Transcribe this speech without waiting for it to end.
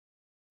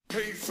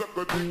suck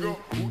a nigga,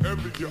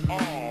 whoever you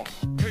are.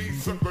 Hey,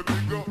 suck a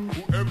nigga,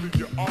 whoever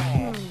you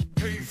are.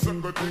 Hey, suck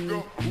a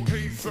nigga,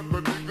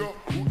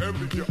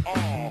 whoever you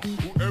are.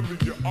 Whoever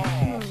you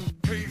are.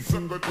 Hey,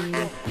 suck a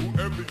nigga,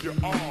 whoever you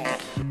are.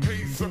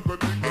 Hey, suck a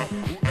nigga,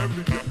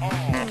 whoever you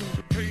are.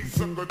 Hey,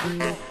 suck a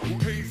nigga,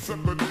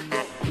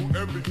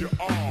 whoever you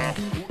are.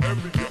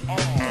 Whoever you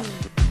are.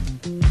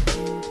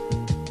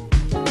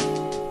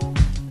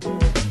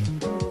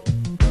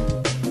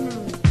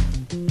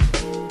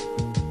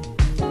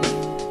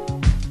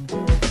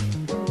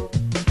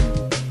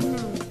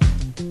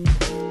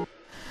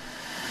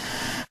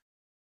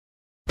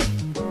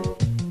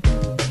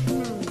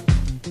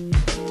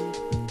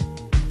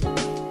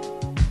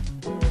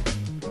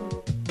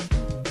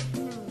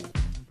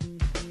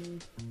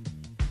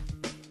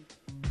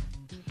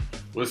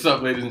 What's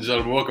up, ladies and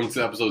gentlemen? Welcome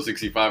to episode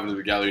 65 of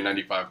the Gallery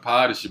 95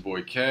 Pod. It's your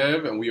boy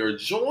Kev, and we are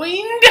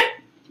joined.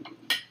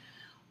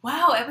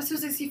 Wow, episode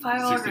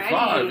 65 already.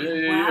 65,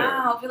 yeah.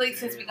 Wow, I feel like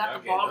since we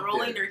got the ball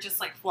rolling, they're just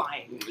like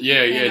flying.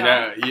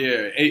 Yeah.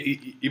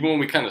 Even when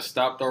we kind of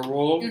stopped our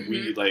roll,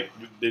 we they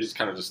just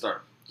kind of just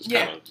start,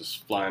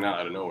 just flying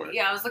out of nowhere.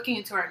 Yeah, I was looking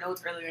into our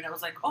notes earlier, and I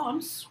was like, oh, I'm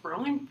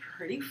scrolling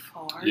pretty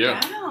far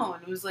down.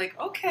 It was like,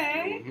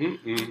 okay,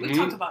 we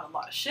talked about a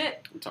lot of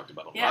shit. We talked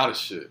about a lot of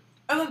shit.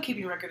 I love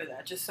keeping record of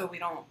that, just so we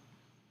don't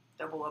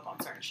double up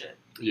on certain shit.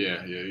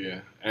 Yeah.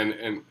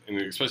 And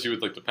especially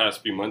with like the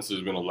past few months,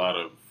 there's been a lot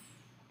of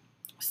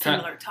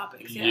similar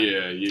topics.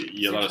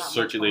 A lot of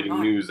circulating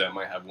news that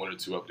might have one or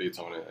two updates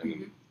on it,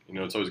 and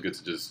it's always good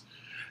to just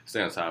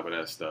stay on top of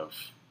that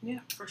stuff. Yeah,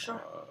 for sure.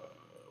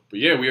 But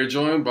yeah, we are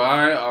joined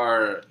by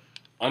our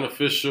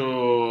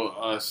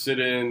unofficial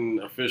sit-in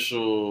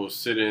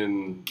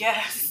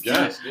guest.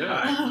 Yeah.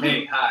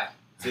 Hey, hi.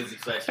 Dizzy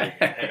Flesh.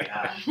 Hey,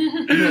 hi.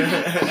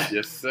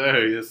 Yes,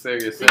 sir.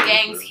 The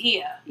gang's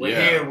here.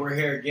 We're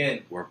here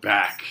again. We're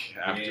back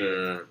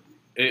after.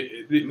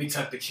 Let me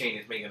tuck the chain.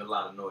 It's making a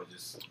lot of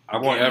noises. I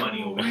want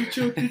money over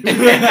here. Get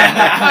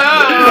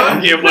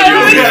money over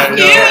here.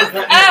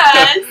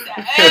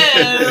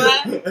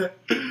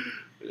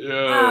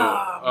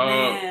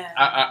 Man.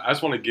 I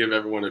just want to give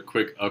everyone a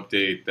quick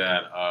update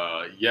that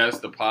yes,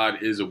 the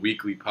pod is a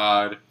weekly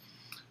pod.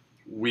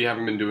 We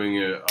haven't been doing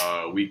it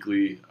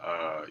weekly.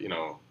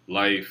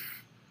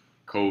 Life,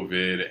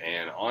 COVID,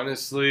 and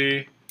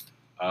honestly,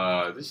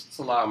 this is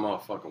a lot of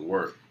motherfucking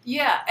work.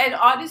 Yeah, and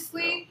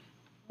honestly,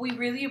 we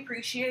really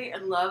appreciate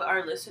and love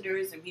our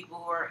listeners and people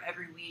who are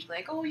every week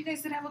like, oh, you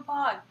guys didn't have a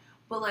pod.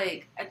 But,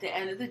 like, at the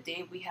end of the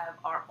day, we have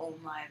our own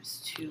lives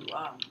to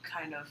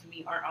kind of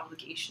meet our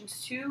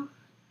obligations to.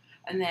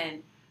 And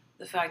then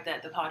the fact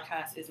that the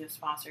podcast isn't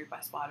sponsored by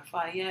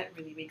Spotify yet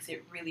really makes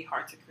it really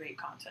hard to create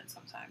content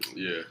sometimes.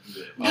 Yeah.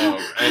 And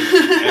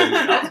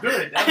that was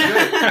good. That was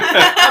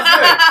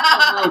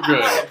Real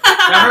good.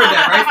 I heard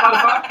that, right,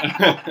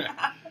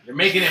 Spotify? You're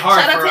making it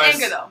hard Shout for out to us.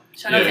 Anchor, though.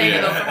 Shout out to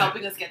Anchor, though, for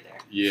helping us get there.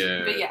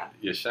 Yeah. But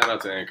yeah, shout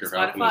out to Anchor for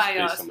helping us pay Spotify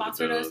some of the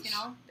sponsored us,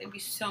 bills. it'd be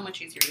so much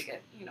easier to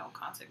get,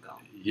 content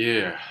going.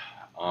 Yeah.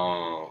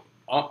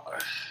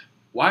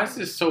 Why is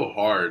this so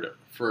hard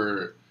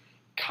for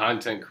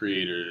content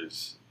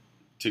creators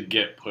to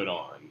get put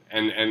on?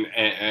 And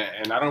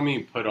I don't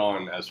mean put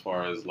on as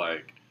far as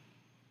like,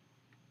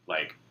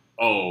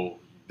 oh,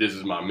 this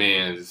is my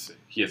man's,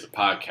 he has a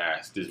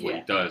podcast, this is what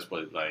he does,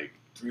 but like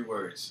 3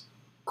 words.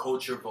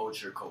 Culture,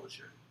 vulture,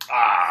 culture.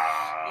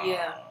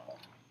 Yeah.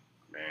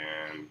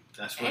 Man.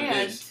 That's what it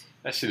is.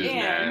 That shit is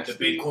nasty. The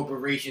big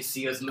corporations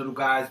see us little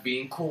guys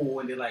being cool,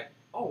 and they're like,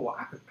 "Oh,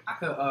 I could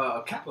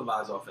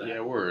capitalize off of that."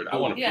 Yeah, word. I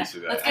want a piece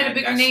of that. Let's get a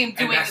bigger name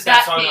doing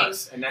that thing.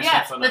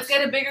 Let's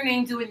get a bigger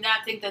name doing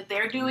that thing that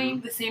they're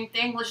doing, the same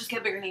thing. Let's just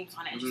get bigger names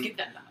on it and just give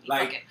them the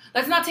money. Fuck it.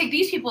 Let's not take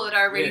these people that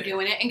are already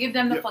doing it and give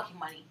them the fucking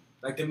money.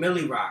 Like the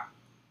Millie Rock.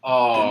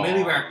 Oh,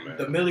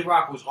 the Millie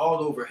Rock was all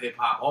over hip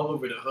hop, all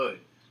over the hood.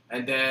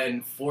 And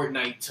then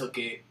Fortnite took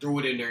it, threw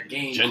it in their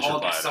game,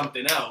 called it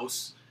something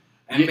else,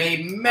 and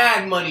made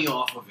mad money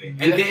off of it.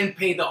 And didn't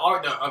pay the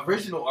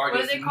original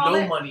artist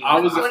no money. I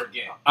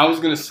was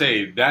gonna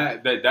say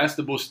that's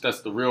the bullshit.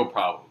 That's the real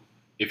problem.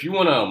 If you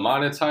want to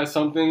monetize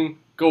something,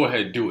 go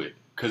ahead, do it,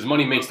 because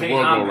money makes the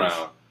world go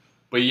round.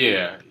 But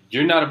yeah,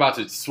 you're not about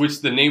to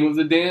switch the name of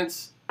the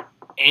dance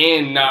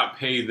and not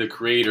pay the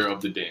creator of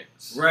the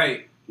dance.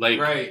 Right.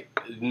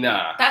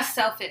 Nah. That's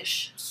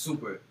selfish.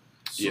 Super.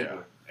 Yeah.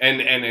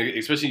 And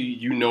especially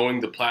knowing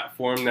the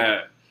platform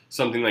that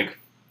something like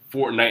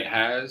Fortnite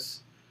has.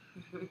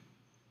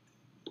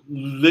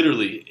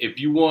 Literally, if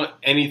you want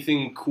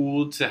anything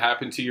cool to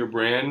happen to your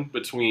brand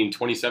between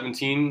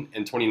 2017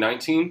 and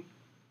 2019,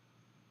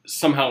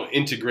 somehow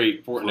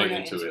integrate Fortnite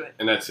into it.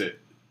 And that's it.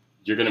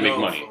 You're going to make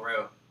money. For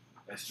real.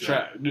 That's true.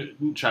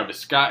 Travis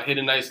Scott hit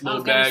a nice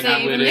little bag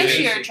with it. This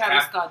year,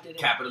 Travis Scott did it.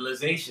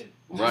 Capitalization.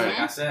 Right. Like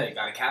I said, you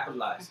gotta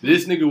capitalize.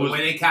 This nigga was. The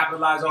way they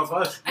capitalize off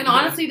us. And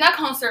honestly, that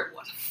concert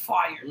was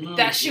fire.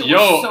 That shit was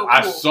so cool.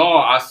 I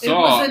saw. It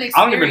was an experience.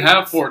 I don't even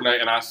have Fortnite,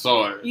 and I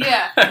saw it.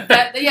 Yeah.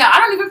 I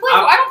don't even play.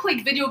 I don't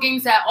play video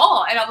games at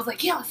all. And I was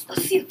like, let's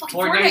see the fucking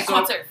Fortnite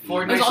concert.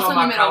 Fortnite it was also in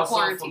the middle of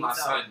quarantine. quarantine. My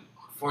son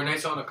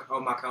Fortnite's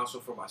on my console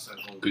for my son.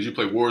 Because you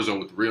play Warzone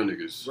with the real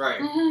niggas. Right.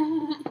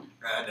 And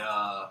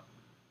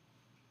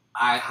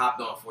I hopped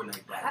on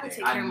Fortnite I gotta that day.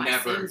 take care of I my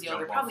never Sims, yo.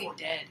 They're jump on probably Fortnite.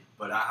 dead.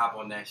 But I hop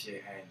on that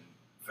shit and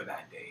for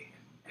that day,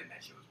 and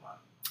that shit was wild.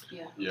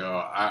 Yeah.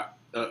 Yo,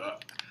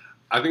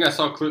 I think I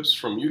saw clips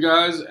from you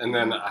guys, and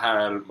then I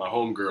had my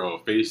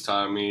homegirl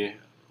FaceTime me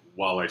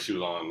while like she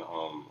was on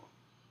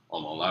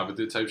live with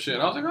it type shit,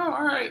 and I was like, oh,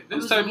 all right,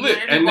 this type lit,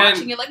 and then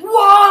watching it like, whoa,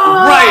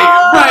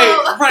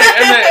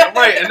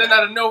 right, and then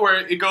out of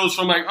nowhere it goes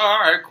from like, oh, all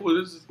right, cool,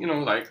 this is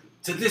like.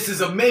 So this is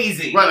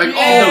amazing. Right, like,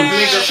 Yeah.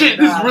 oh shit,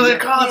 this is really a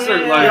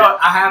concert. Yeah. Like, Yo,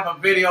 I have a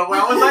video where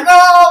I was like,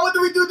 oh, what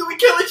do we do? Do we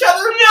kill each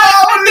other? No,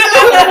 what do we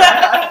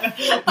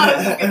do? I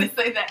was just gonna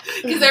say that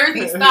because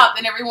everything stopped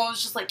and everyone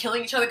was just like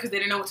killing each other because they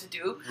didn't know what to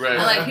do. right.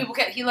 And like people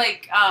kept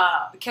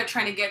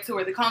trying to get to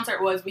where the concert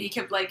was, but he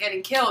kept like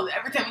getting killed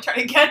every time he tried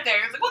to get there.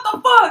 He was like, what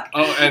the fuck?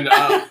 Oh, and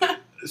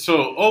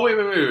so,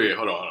 wait,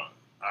 hold on.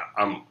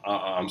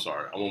 I'm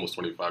sorry. I'm almost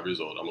 25 years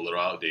old. I'm a little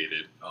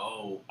outdated.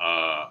 Oh.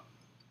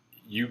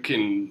 You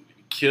can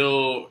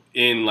kill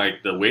in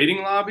like the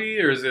waiting lobby,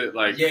 or is it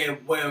like? Yeah,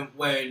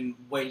 when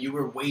you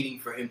were waiting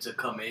for him to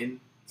come in.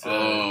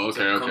 To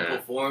come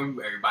perform,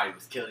 everybody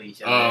was killing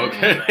each other. Oh,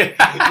 okay. Like,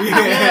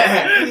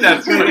 yeah.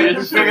 That's funny.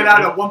 We figured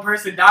out that one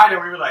person died,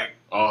 and we were like,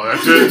 oh,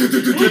 that's it. It's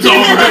over. It's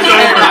over.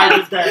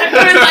 It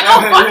was like,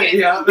 oh fuck it,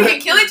 Yeah. we can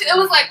kill each. It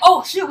was like,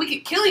 oh shit, we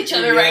could kill each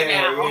other right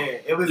now. Yeah,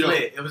 it was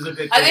lit. It was a good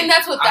thing. I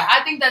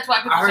think that's why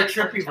people. I heard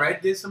started Trippie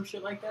Redd did some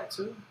shit like that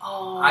too.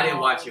 Oh, I didn't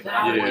watch it, but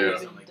that I would heard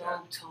have something been like that.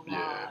 dope to watch.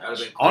 Yeah, that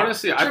would've been cool.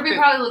 Honestly, I Trippie think.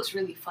 probably looks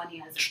really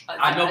funny as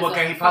I know, but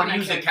he probably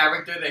used a the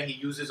character that he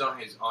uses on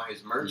his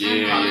merch. Yeah,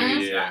 He probably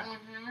used yeah. that.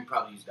 He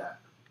probably used that.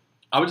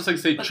 I would just like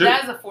to say, But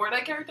that as a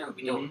Fortnite character would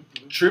be dope.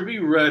 Trippie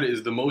Redd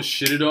is the most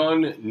shitted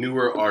on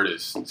newer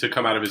artist to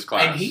come out of his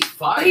class. And he's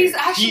fire. But he's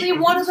actually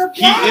one of the best.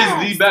 He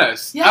is the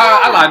best. Yeah.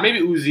 I lied. Maybe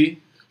Uzi.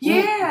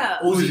 Yeah.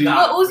 Uzi.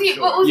 But Uzi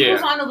Yeah.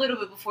 was on a little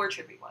bit before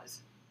Trippie was.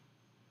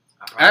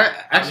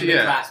 Actually, in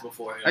yeah. class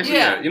before him. Actually,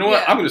 Yeah, yeah. You know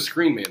what? yeah. I'm gonna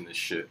screen man this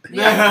shit.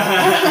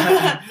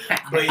 Yeah.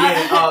 But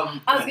yeah,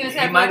 I was gonna say,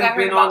 I he feel might like I have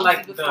heard been about on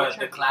like Uzi before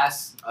the Trippie.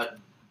 class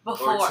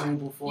Before. or two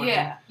before.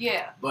 Yeah, him.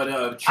 yeah. But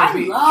I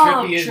Trippie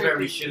love is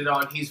very Trippie. shitted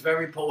on. He's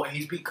very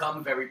He's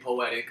become very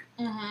poetic.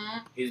 Mm-hmm.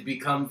 He's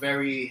become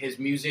very. His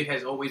music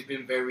has always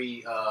been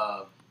very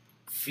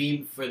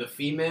for the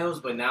females,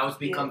 but now it's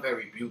become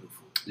very beautiful.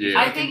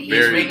 Yeah, I think he's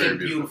very, making very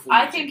beautiful.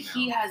 I think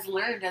he has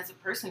learned as a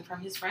person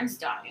from his friends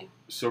dying.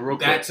 So real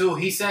quick, That too.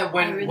 He said I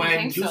when really when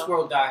think Juice so.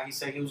 WRLD died, he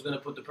said he was gonna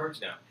put the perks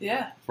down.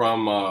 Yeah.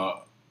 from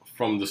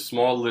the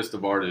small list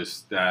of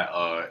artists that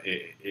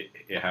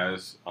it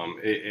has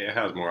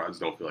more. I just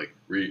don't feel like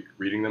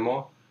reading them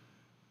all.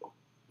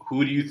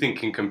 Who do you think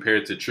can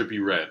compare to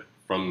Trippie Redd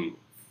from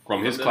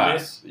his the class?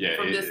 list? Yeah,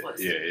 From this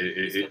list.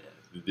 Yeah,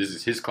 this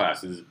is his class.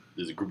 This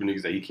is a group of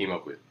niggas that he came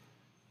up with.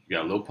 You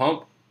got Lil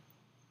Pump,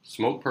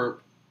 Smoke Perp,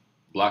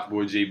 Block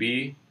Boy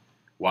JB,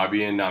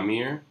 YBN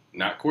Namir,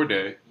 Not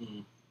Corday,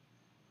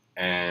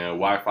 and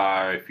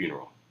Wi-Fi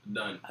Funeral.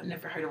 Done. I've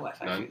never heard of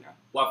Wi-Fi None? Funeral.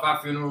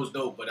 Wi-Fi Funeral is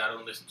dope, but I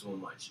don't listen to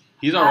him much.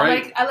 He's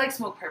alright. I like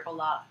Smoke Perp a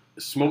lot.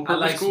 Smoke I Perp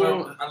like is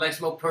cool.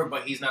 Smoke Perp,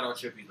 but he's not on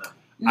Trippie's level.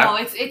 No,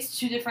 it's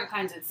two different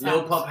kinds of sounds.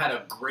 Lil Pump had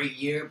a great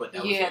year, but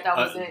that was it. that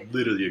was it.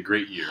 Literally a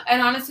great year.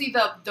 And honestly,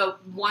 the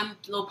one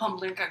Lil Pump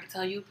lyric I could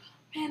tell you,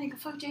 man, nigga,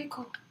 fuck J.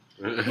 Cole.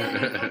 Yeah,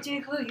 nigga, fuck J.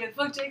 Cole. Yeah,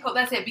 fuck J. Cole.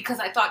 That's it, because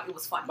I thought it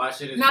was funny. My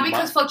shit is Not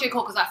because fuck J.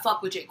 Cole, because I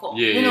fuck with J. Cole.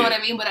 Yeah, you know yeah. what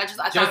I mean? But I just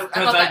thought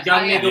because that a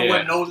young yeah. nigga Yeah.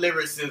 with no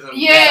lyricism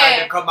Yeah,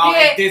 decided to come out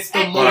and diss the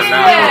and, most.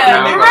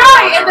 yeah, No.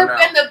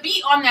 right. And the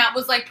beat on that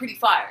was like pretty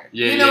fire.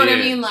 Yeah, you know what I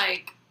yeah. mean?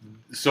 Like,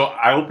 So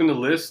I opened the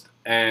list,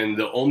 and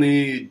the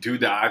only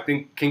dude that I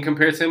think can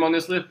compare to him on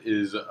this list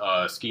is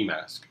Ski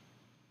Mask.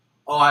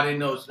 Oh, I didn't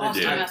know. all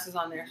Ski Yeah. Mask is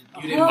on there.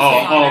 You didn't Who else Oh,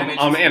 is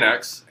on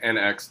there? and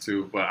X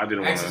too, but I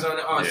didn't want X is on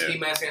the yeah. Ski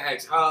Mask and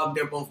X.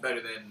 They're both better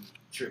than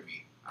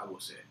Trippie, I will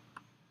say.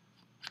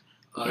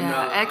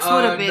 Yeah, X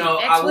would have been. no,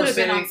 I X will would have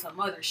been say- on some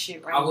other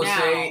shit right I will now.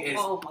 say it's-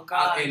 Oh my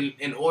god.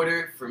 in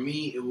order for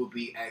me, it would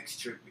be X,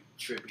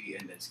 Trippie,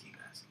 and then Ski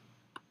Mask.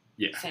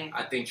 Yeah. Same.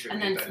 I think Trippie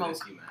And then is better than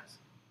Smoke. Ski Mask.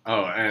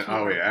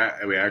 Actually,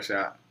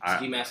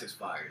 Ski Mask is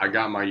fire. I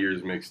got my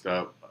years mixed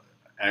up.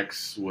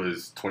 X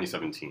was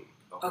 2017.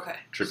 Okay.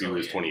 Trippie So,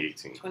 was yeah.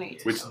 2018, 2018.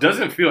 which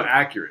doesn't feel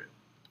accurate.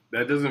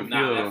 That doesn't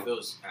Nah, feel that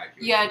feels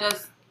accurate. Yeah, it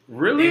does.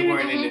 really. They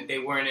weren't in. They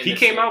weren't in. He the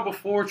came same, out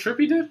before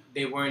Trippie did.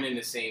 They weren't in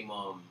the same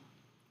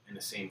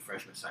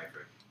freshman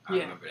cipher. I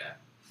Yeah. remember that.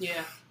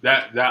 Yeah.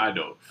 That I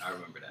don't. I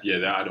remember that. Yeah,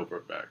 that I don't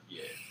work back.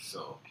 Yeah.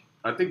 So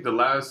I think the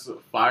last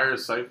Fire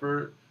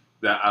cipher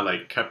that I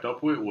like kept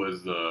up with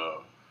was the.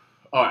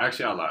 Oh,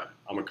 actually, I lied.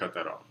 I'm gonna cut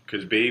that off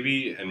because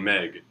Baby and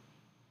Meg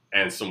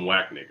and some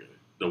whack nigga.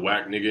 The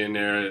whack nigga in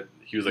there,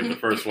 he was like the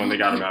first one. They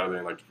got him out of there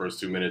in like the first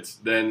 2 minutes.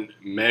 Then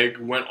Meg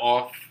went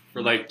off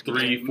for like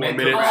 3-4 Meg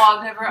minutes. could Oh,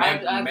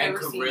 I've Meg never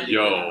could seen really it.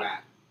 Yo.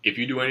 rap. If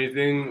you do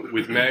anything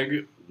with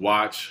Meg,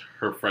 watch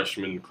her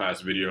freshman class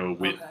video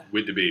with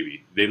Okay. the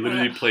Baby. They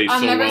literally Okay. play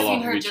I've so never well seen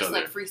off her of each just other.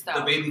 like freestyle.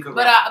 The Baby could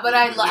But rap.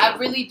 I Yeah.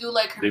 really do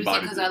like her They music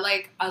bodied because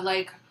it. I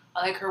like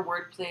I like her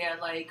wordplay. I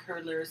like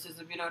her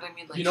lyricism. You know what I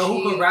mean? Like, you know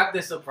who could rap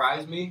that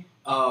surprised me?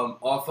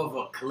 Off of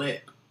a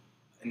clip.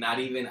 I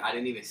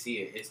didn't even see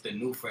it. It's the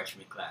new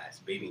freshman class,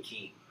 Baby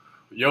Keem.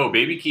 Yo,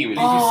 Baby Keem is.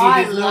 Oh,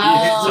 Did you see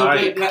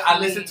I love I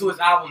listened to his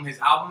album. His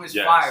album is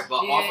Yes. fire, but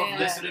off Yeah. of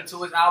listening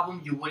to his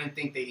album, you wouldn't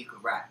think that he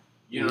could rap.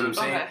 You know what I'm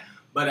saying? Okay.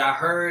 But I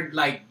heard,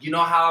 like, you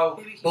know how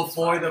Baby Keem's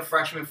before fire. the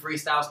freshman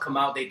freestyles come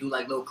out, they do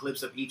like little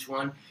clips of each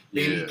one.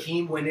 Baby Yeah.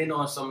 Keem went in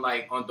on some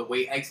like on the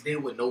way X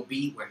did with no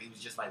beat, where he was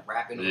just like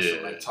rapping or some,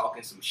 Yeah. like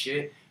talking some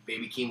shit.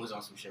 Baby Keem was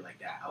on some shit like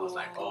that. I was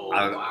like, oh, Ooh.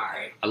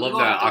 alright. I love We're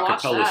that gonna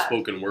have to watch acapella that.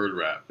 spoken word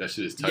rap. That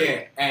shit is tight.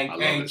 Yeah, I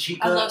love and it.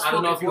 Chica. I love I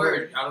don't know if you spoken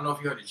heard. I don't know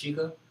if you heard of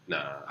Chica.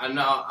 Nah. I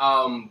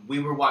know. We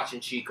were watching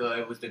Chica.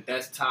 It was the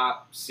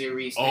desktop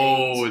series.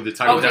 Oh, things. the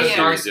type Okay, of the that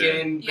dark series. Yeah.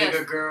 skin, Yes.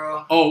 bigger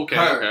girl. Oh, okay,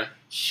 Her. okay.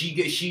 She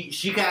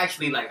can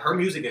actually like her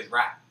music is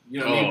rap. You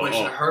know what I mean? Oh, But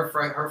oh.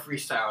 her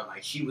freestyle,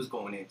 like she was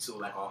going into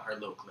like on her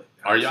little clip.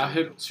 Are y'all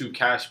hip to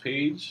Cash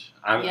Page?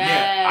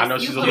 Yes. I know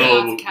You she's a put me on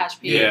little. to Cash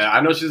Page. Yeah,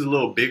 I know she's a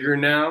little bigger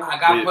now. I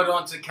got but put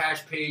onto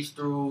Cash Page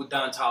through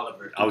Don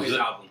Toliver, I was his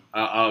just- album.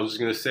 I was just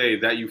gonna say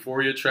that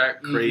Euphoria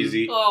track, Mhm.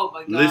 crazy. Oh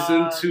my god.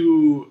 Listen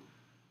to.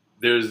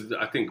 There's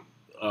I think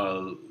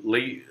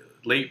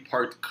late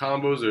park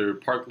combos or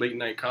park late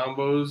night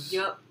combos.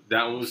 Yep.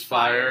 That one was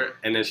fire.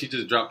 And then she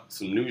just dropped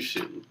some new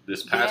shit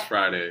this past Yeah.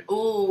 Friday.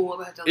 Ooh, I'm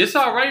gonna have to It's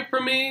listen. all right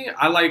for me.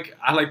 I like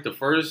the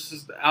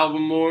first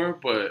album more,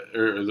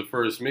 or the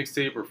first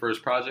mixtape or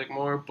first project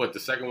more. But the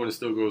second one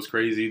still goes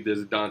crazy. There's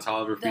a Don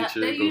Toliver That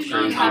feature. It goes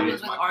usually crazy.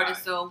 happens with My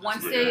artists guy. though.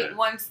 Once Yeah.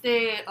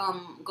 they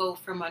go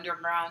from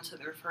underground to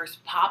their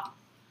first pop,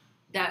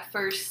 that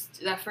first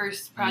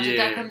project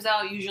Yeah. that comes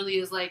out usually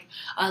is like,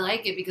 I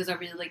like it because I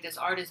really like this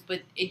artist,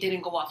 but it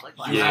didn't go off like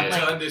that. You Yeah. have to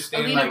Like,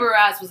 understand, Alina like,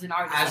 Baraz was an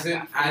artist. as like an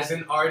that for me.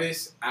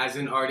 as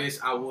an artist,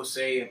 I will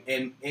say,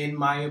 in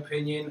my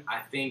opinion,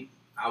 I think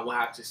I will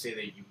have to say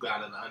that you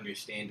gotta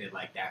understand that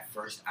like that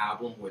first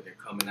album where they're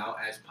coming out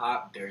as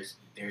pop,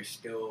 they're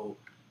still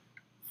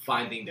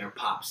finding their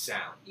pop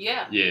sound.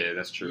 Yeah. Yeah,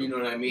 that's true. You know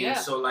what I mean? Yeah.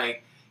 So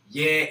like,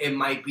 yeah, it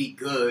might be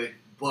good,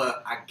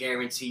 but I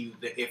guarantee you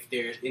that if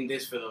they're in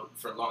this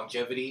for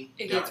longevity,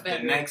 It gets the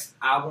better. next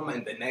album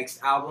and the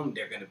next album,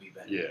 they're gonna be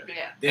better. Yeah.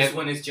 Yeah. This And-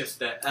 one is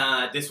just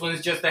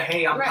a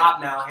hey, I'm Right.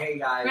 pop now, hey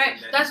guys. Right.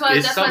 and then- That's why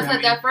It's I something-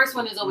 said that first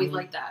one is always Mhm.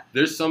 like that.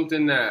 There's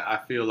something that I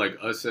feel like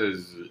us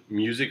as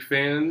music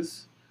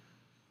fans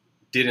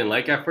didn't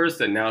like at first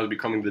that now is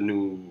becoming the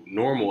new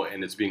normal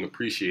and it's being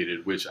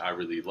appreciated, which I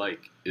really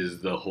like,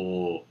 is the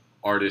whole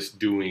artists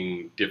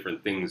doing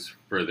different things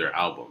for their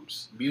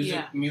albums.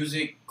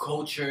 Music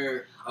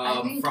culture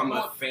I think from a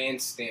what- fan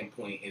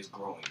standpoint is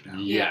growing now.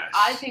 Yes.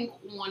 I think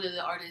one of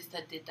the artists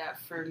that did that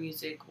for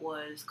music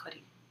was Cudi.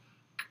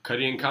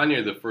 Cudi and Kanye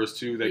are the first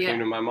two that Yeah. came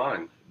to my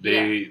mind.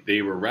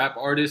 They were rap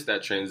artists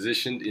that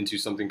transitioned into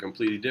something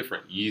completely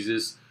different.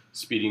 Yeezus,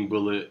 Speeding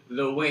Bullet.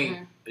 Lil Wayne,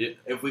 Mhm. Yeah.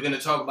 if we're gonna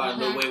talk about it,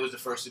 Lil Mhm. Wayne was the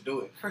first to do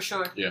it For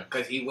sure.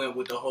 because he went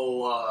with the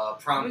whole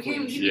prom He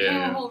queen. became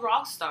Yeah. a whole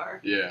rock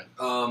star. Yeah.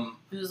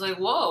 It was like,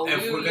 whoa,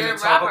 If you're we're gonna a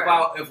talk rapper.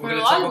 about You're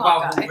a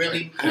lollipop who guy.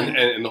 really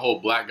And the whole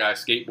black guy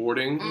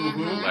skateboarding,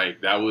 Mhm. like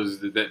that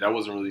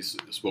wasn't really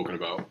spoken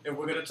about. if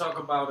we're gonna talk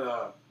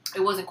about It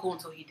wasn't cool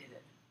until he did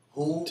it.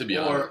 who To be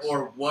honest.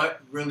 or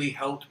what really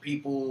helped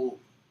people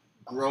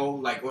grow,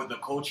 like, or the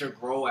culture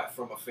grow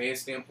from a fan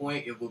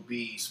standpoint, it would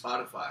be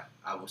Spotify,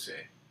 I would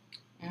say.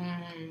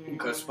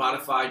 Because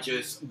Spotify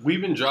just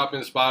We've been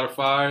dropping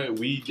Spotify.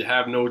 We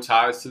have no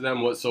ties to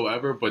them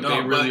whatsoever, but No,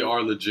 they really but-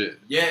 are legit.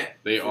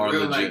 they are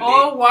legit. Like,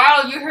 Oh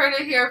wow, you heard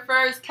it here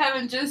first.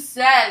 Kevin just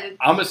said.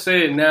 I'm gonna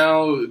say it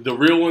now. The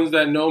real ones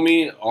that know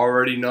me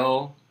already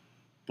know,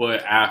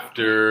 but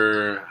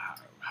after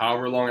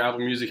however long Apple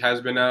Music has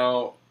been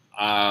out,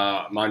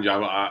 mind you,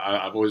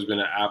 I've always been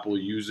an Apple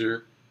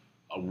user.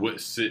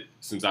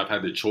 Since I've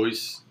had the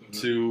choice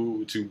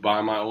to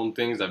buy my own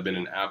things, I've been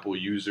an Apple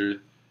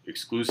user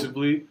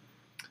exclusively,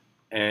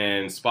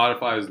 and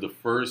Spotify is the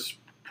first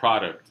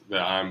product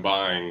that I'm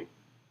buying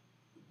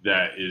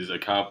that is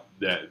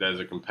that is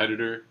a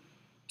competitor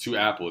to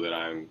Apple that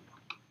I'm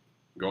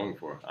going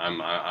for.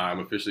 I'm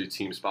officially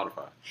Team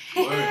Spotify.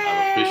 I'm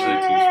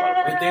officially Team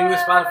Spotify. the thing with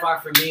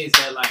Spotify for me is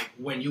that, like,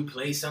 when you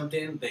play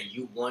something that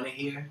you want to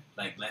hear,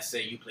 like, let's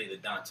say you play the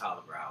Don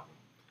Toliver album,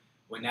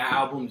 when that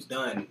album's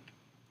done,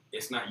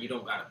 it's not, you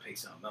don't gotta pay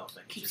something else.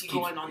 Like, Keeps it just you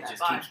going on it that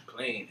just vibe. keeps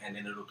playing, and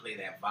then it'll play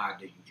that vibe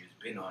that you just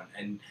been on.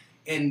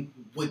 And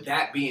with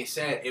that being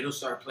said, it'll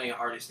start playing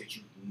artists that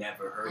you've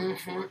never heard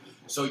before.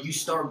 So you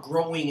start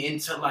growing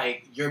into,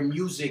 like, your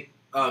music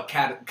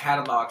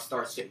catalog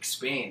starts to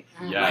expand.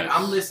 Yes. Like,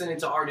 I'm listening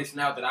to artists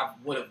now that I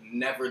would have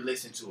never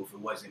listened to if it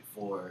wasn't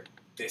for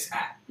this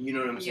app. You know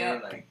what I'm saying?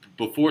 Yeah. Like,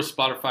 Before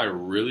Spotify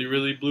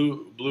really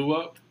blew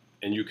up,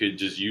 and you could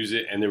just use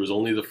it, and there was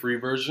only the free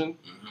version.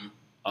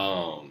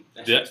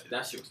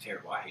 that shit was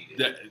terrible. I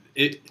hated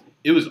it.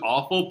 It was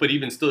awful, but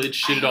even still, it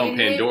shitted on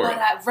Pandora.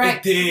 Right,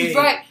 It did.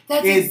 right.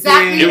 That's It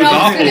exactly did. It was what I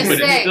was awful, gonna but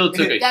say. it still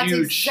took a That's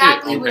huge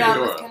exactly shit on what I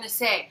was Pandora. gonna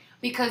say,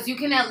 because you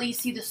can at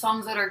least see the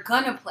songs that are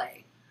gonna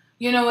play.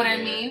 You know what I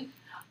Yeah. mean?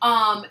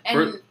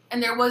 And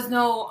and there was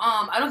no,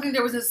 I don't think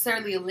there was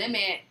necessarily a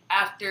limit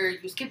after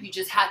you skip. You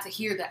just had to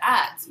hear the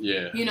ads.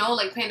 Yeah. You know,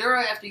 like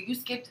Pandora, after you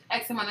skipped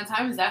X amount of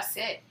times, that's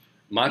it.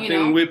 My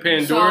thing with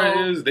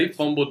Pandora is they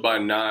fumbled by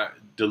not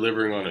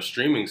delivering on a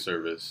streaming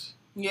service.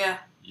 Yeah.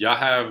 Y'all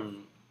have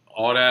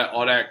all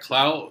that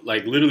clout.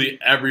 Like, literally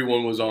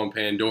everyone was on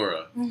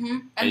Pandora. Mm-hmm.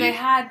 And they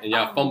had... And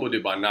y'all fumbled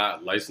it by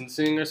not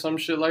licensing or some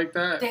shit like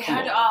that? They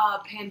had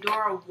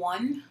Pandora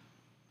One.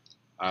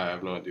 I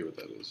have no idea what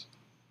that is.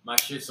 My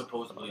shit's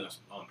supposedly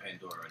on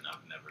Pandora, and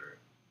I've never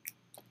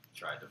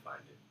tried to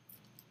find it.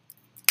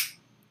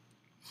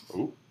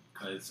 Ooh.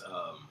 Because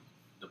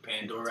the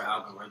Pandora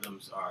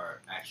algorithms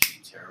are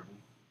actually terrible.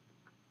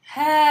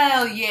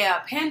 Hell yeah.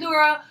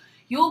 Pandora,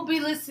 you'll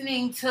be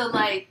listening to,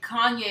 like,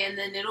 Kanye, and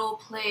then it'll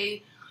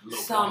play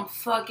some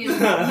fucking...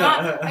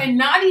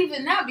 not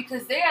even that,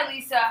 because they at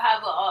least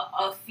have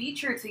a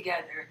feature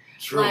together.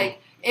 True.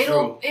 Like,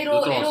 it'll take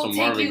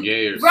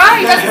you...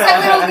 Right, that's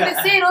exactly what I was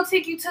gonna say. It'll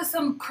take you to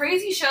some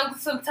crazy show,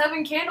 some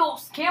Tevin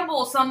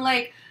Campbell, some,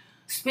 like,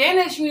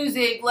 Spanish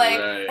music, like,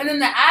 right. And then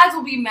the ads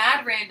will be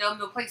mad random.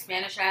 They'll play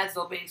Spanish ads,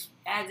 they'll play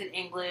ads in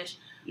English.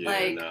 Yeah,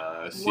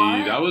 like, see,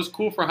 what? that was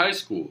cool for high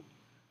school.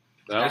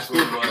 That's what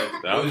it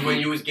was. That was when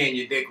you was getting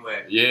your dick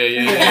wet. Yeah.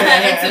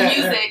 Into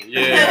music.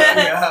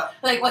 Yeah.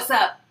 Like, what's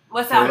up?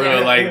 What's out for there?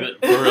 real, like,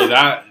 for real,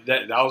 that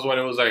was when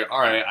it was like, all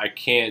right, I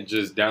can't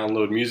just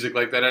download music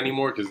like that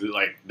anymore because,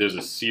 like, there's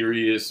a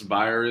serious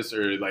virus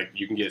or, like,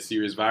 you can get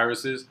serious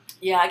viruses.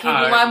 Yeah, I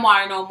can't do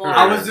LimeWire no more.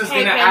 I was just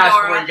gonna ask,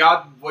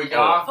 were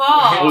y'all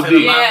oh, into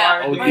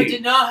yeah. LimeWire? I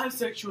did not have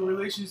sexual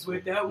relations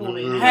with that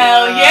woman. Mm.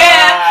 Hell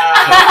yeah!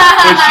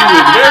 But she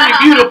was very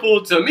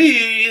beautiful to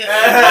me.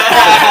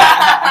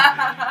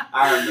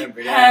 I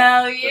remember that.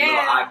 Hell The yeah!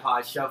 little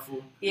iPod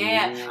shuffle.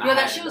 Yeah. Yo,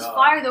 that shit was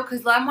fire though,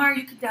 because LimeWire,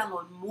 you could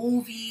download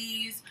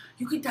movies,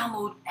 you could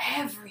download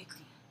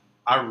everything.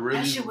 I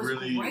that shit was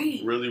really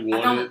great. I wanted.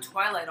 downloaded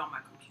Twilight on my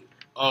computer.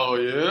 Oh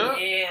yeah.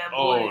 Yeah, boy.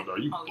 Oh no,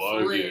 you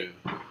bugging.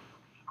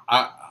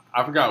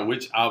 I forgot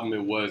which album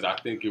it was. I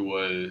think it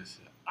was.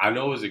 I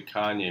know it was a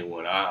Kanye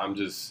one. I'm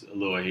just a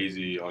little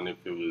hazy on if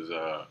it was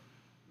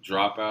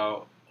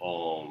Dropout,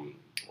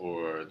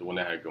 or the one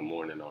that had Good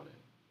Morning on it.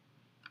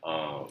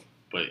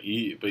 But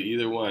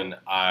either one,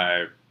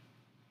 I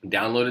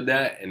downloaded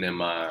that, and then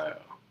my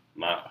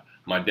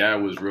dad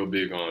was real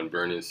big on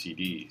burning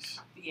CDs.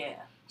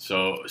 Yeah.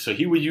 So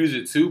he would use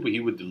it too, but he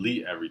would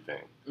delete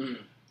everything. You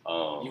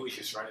was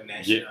just running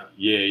that yeah, shit up.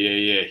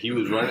 Yeah. He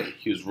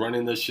was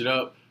running this shit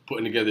up,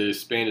 putting together his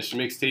Spanish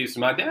mixtapes.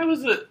 My dad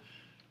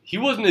he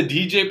wasn't a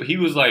DJ, but he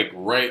was like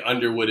right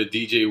under what a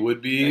DJ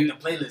would be. Like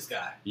the playlist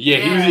guy. Yeah,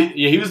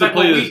 he was the like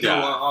playlist guy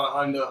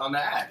on the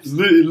apps.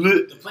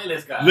 The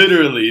playlist guy.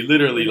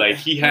 Literally, like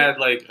he had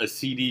like a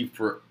CD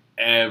for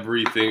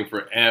everything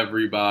for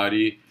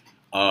everybody.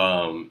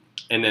 And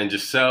then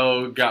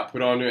Giselle got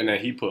put on it, and then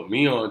he put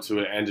me onto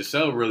it, and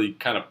Giselle really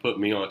kind of put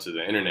me onto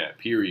the internet.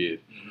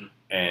 Period. Mm-hmm.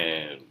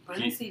 And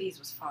burning CDs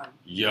was fun.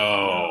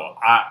 Yo,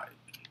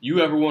 you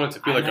ever wanted to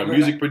feel like a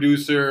music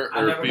producer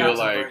or feel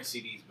like? I burn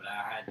CDs, but I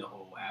had the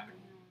whole Apple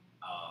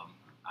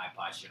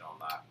iPod shit on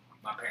lock.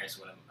 My parents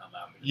wouldn't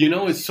allow me. You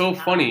know, it's so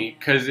funny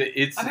because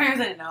it's. My parents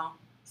didn't know.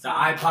 The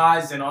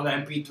iPods and all the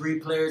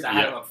MP3 players. I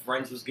had my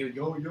friends was giving,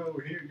 yo,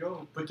 here,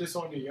 put this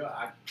on there, yo.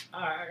 I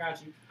got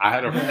you. I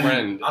had a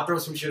friend. I'll throw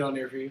some shit on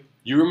there for you.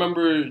 You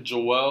remember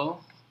Joelle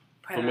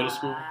from middle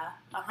school?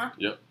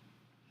 Yep.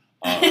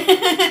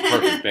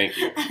 Perfect, thank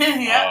you.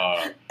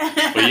 Yeah.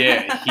 But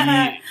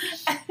yeah,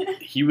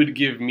 he would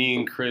give me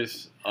and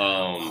Chris like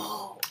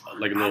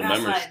a little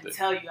memory stick. I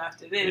tell you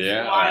after this.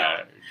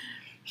 Yeah.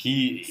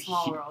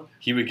 Small world.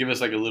 He would give us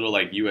like a little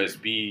like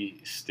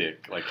USB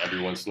stick like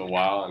every once in a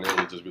while, and it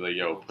would just be like,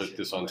 yo, put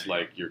this onto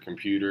like your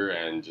computer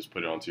and just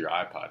put it onto your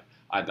iPod.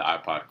 I had the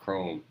iPod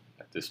Chrome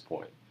at this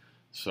point.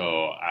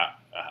 So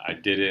I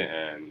did it,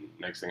 and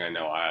next thing I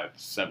know, I had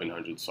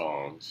 700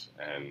 songs,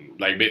 and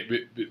like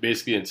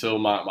basically until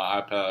my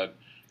iPod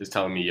is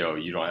telling me, yo,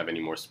 you don't have any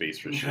more space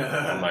for shit.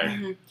 I'm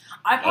like,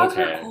 iPods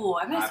were cool.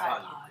 I miss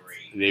iPods.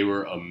 They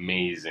were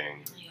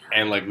amazing,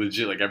 and like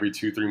legit, like every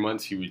 2-3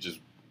 months, he would just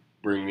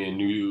bring me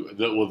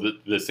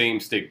the same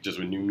stick just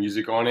with new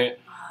music on it,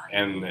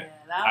 and. Yeah.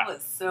 That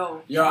was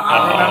so. Yo,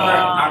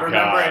 I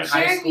remember in high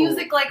school. Sharing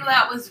music like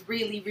that was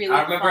really, really.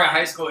 I remember in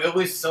high school, it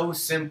was so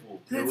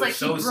simple. It's like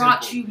he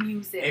brought you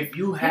music. If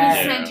you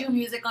had, he sent you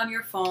music on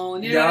your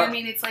phone. You know what I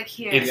mean? It's like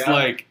here. It's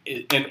like,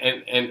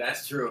 and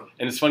that's true.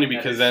 And it's funny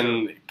because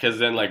then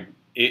like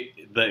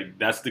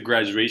that's the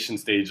graduation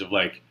stage of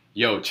like,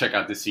 yo, check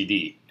out the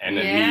CD, and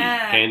then me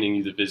handing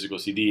you the physical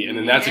CD, and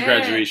then that's a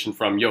graduation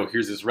from, yo,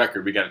 here's this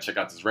record, we got to check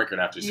out this record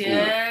after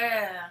school.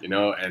 You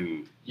know,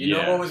 and you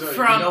know what was a we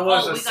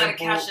gotta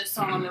catch this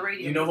song on the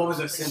radio. You know what was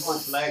a simple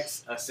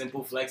flex? A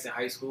simple flex in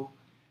high school,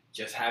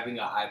 just having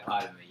an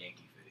iPod and a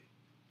Yankee fitted.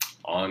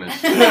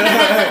 Honestly,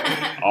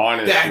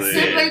 that's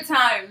simpler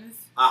times.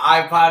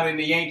 An iPod and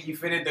the Yankee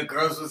fitted. The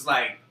girls was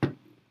like,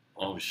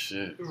 oh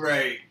shit.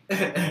 Right.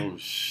 Oh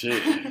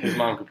shit. His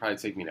mom could probably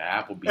take me to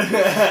Applebee's.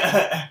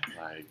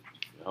 Like,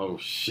 Oh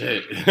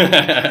shit.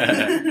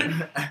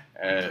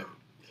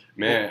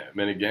 Man,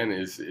 again,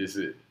 is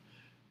it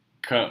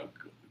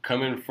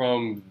coming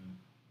from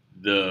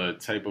the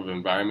type of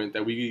environment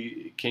that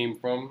we came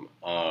from?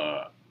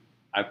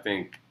 I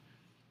think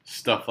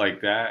stuff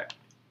like that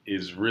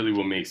is really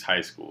what makes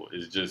high school.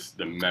 Is just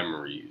the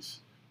memories,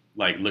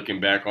 like looking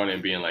back on it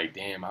and being like,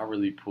 damn, I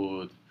really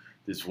pulled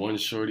this one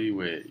shorty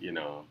with,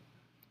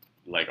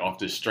 like off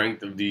the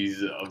strength of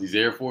these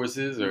Air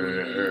Forces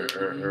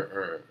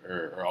or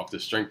off the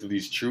strength of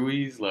these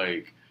Truies,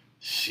 like,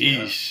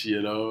 sheesh,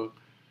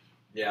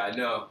 Yeah, I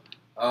know.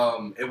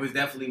 It was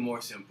definitely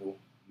more simple.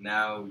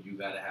 Now you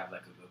gotta have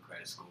like a good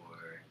credit score.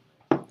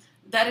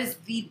 That is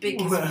the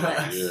biggest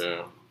flex.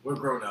 Yeah, we're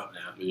grown up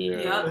now.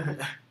 Yeah,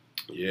 yep.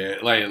 Yeah.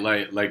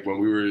 Like when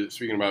we were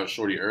speaking about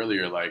shorty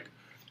earlier, like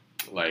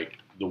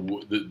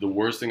the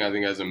worst thing I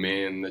think as a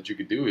man that you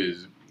could do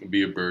is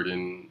be a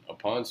burden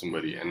upon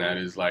somebody, and that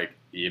is like,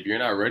 if you're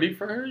not ready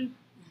for her,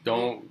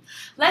 don't.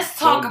 Let's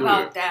talk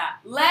about that.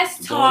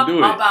 Let's talk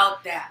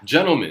about that.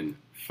 Gentlemen,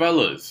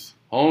 fellas,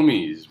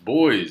 homies,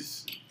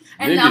 boys,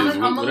 and niggas,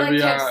 I'm gonna let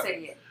Kev say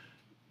it.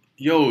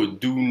 Yo,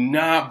 do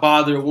not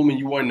bother a woman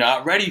you are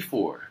not ready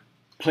for.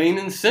 Plain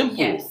and simple.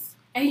 Yes,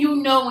 and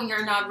when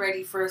you're not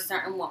ready for a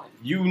certain woman.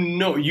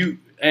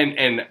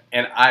 And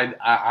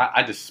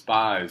I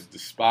despise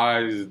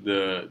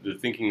the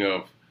thinking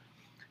of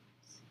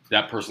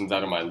that person's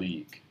out of my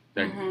league.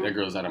 That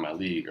girl's out of my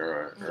league,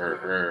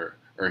 or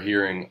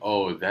hearing,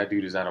 oh, that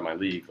dude is out of my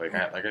league. Like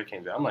I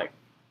came down, I'm like,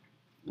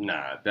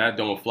 nah, that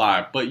don't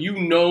fly. But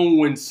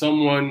when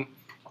someone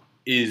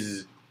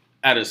is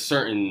at a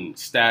certain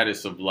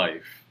status of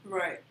life,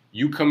 right?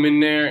 You come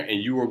in there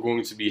and you are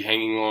going to be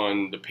hanging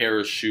on the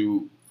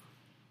parachute,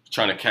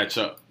 trying to catch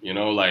up.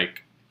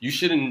 Like, you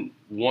shouldn't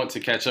want to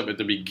catch up at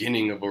the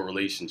beginning of a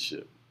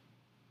relationship.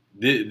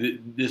 This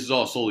is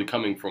all solely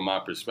coming from my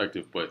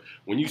perspective, but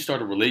when you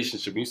start a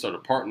relationship, when you start a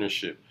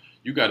partnership,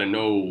 you got to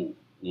know,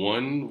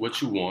 one,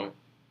 what you want,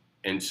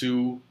 and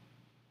two,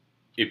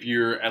 if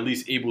you're at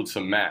least able to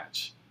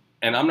match.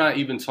 And I'm not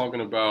even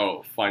talking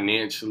about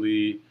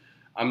financially.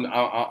 I'm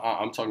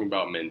talking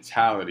about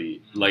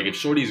mentality. Like, if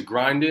shorty's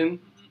grinding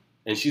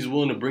and she's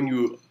willing to bring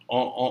you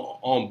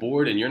on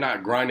board, and you're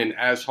not grinding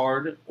as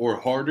hard or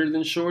harder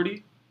than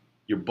shorty,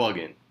 you're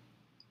bugging.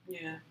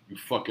 Yeah. You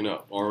fucking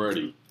up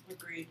already.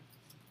 Agreed.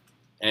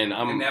 And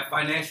that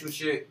financial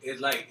shit is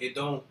like,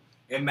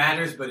 it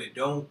matters, but it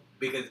don't,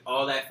 because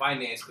all that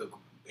finance could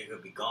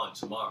be gone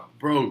tomorrow.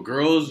 Bro,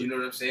 girls, you know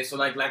what I'm saying? So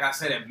like I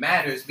said, it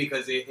matters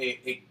because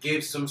it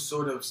gives some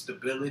sort of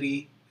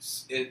stability,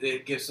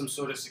 it gives some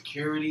sort of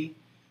security,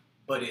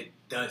 but it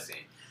doesn't.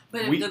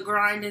 But if the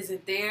grind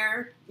isn't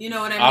there, you know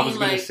what I mean? I was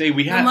gonna say,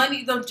 we have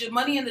the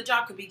money and the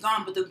job could be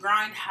gone, but the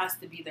grind has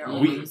to be there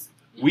always.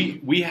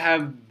 We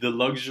have the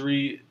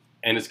luxury,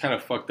 and it's kind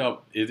of fucked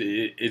up.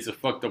 It's a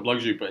fucked up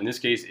luxury, but in this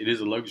case, it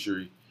is a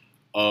luxury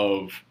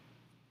of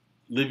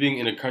living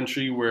in a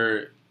country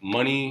where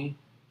money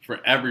for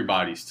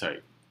everybody's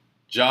tight,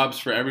 jobs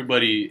for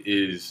everybody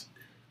is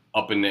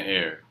up in the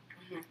air.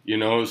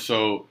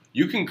 So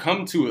you can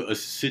come to a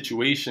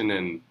situation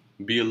and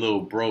be a little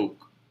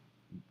broke,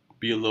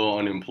 be a little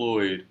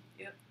unemployed.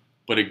 Yep.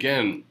 But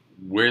again,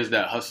 where's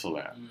that hustle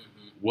at?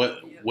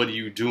 What are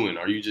you doing?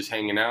 Are you just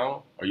hanging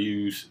out? Are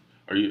you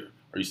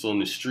still in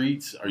the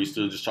streets? Are you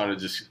still just trying to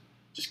just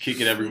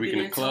kick it every week in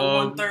the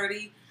club?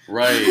 1:30.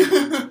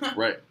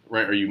 Right.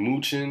 Are you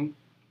mooching?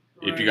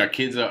 Right. If you got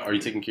kids, are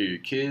you taking care of your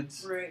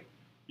kids? Right.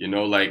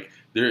 Like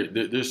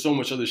there's so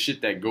much other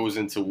shit that goes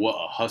into what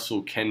a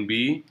hustle can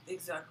be.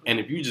 Exactly. And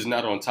if you're just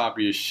not on top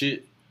of your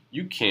shit,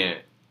 you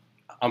can't.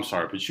 I'm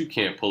sorry, but you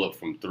can't pull up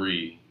from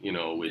 3,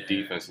 with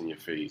defense in your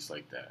face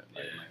like that.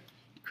 Like,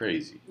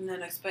 crazy. And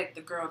then expect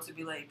the girl to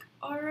be like,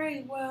 all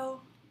right,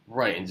 well.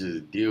 Right, and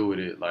just deal with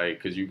it,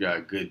 like, because you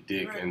got good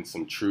dick and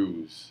some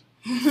trues.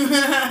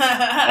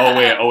 Oh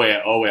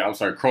wait, I'm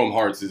sorry. Chrome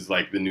Hearts is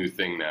like the new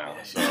thing now.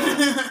 So.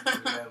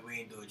 We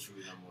ain't doing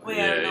trues no more.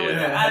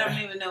 I don't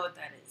even know what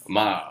that is.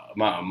 My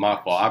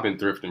fault. I've been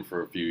thrifting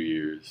for a few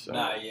years. So.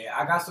 Nah,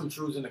 I got some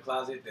trues in the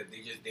closet that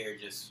they're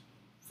just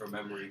for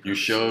memory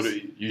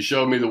purposes. You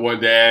showed me the one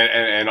day,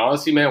 and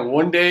honestly, man,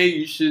 one day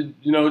you should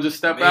just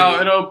step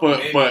out,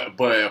 but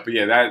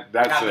yeah,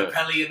 that's I got the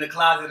Pelly in the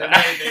closet and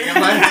everything.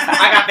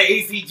 I got the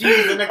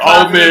ACGs in the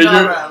closet.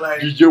 Oh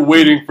man, you're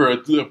waiting for a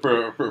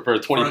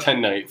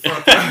 2010 night for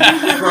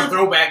a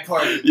throwback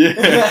party. Yeah.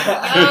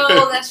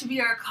 Yo, that should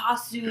be our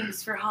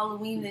costumes for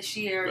Halloween this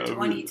year,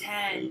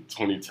 2010.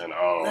 2010.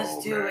 Oh,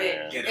 let's do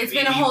it. It's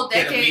been a whole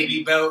decade. Get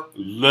a BB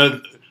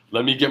belt.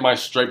 Let me get my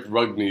striped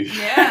rugby.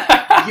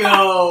 Yeah.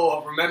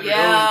 Yo, remember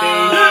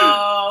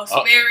those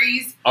days?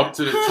 Sperry's. Up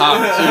to the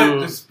top,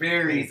 too. The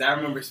Sperry's. I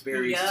remember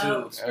Sperry's,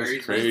 too. That's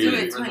crazy.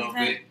 Let's do it,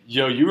 2010.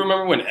 Yo, you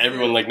remember when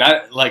everyone,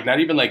 not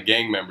even like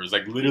gang members,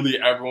 like literally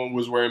everyone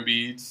was wearing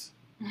beads?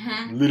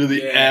 Mm-hmm.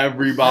 Literally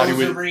everybody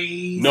with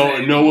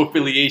no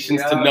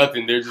affiliations to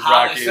nothing. They're just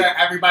Hollister, rocking.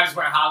 Everybody's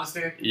wearing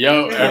Hollister.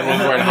 Yo, everyone's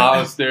wearing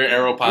Hollister,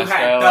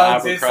 Aeropostale,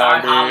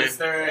 Abercrombie.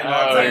 Hollister and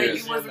all that You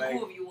shit. wasn't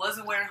cool if you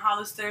wasn't wearing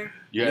Hollister.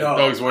 Yeah, Yo,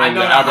 thugs wearing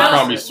the I know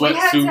Abercrombie We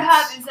had to sweatsuits.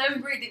 have in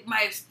 7th grade.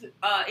 My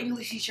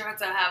English teacher had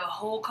to have a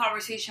whole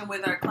conversation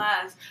with our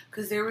class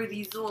because there were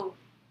these little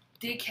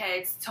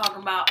dickheads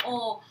talking about,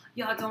 oh,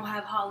 y'all don't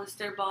have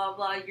Hollister, blah,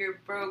 blah, you're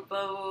broke,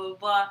 blah, blah, blah,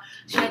 blah.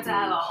 She had to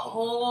have a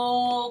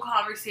whole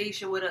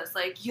conversation with us,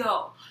 like,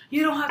 yo,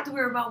 you don't have to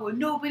worry about what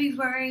nobody's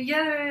wearing,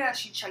 yeah.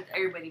 She checked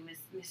everybody,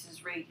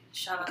 Mrs. Reagan.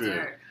 Shout out to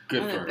her.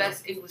 Good One for of her. the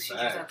best English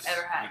teachers I've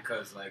ever had.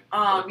 Because, like,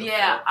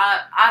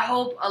 I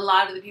hope a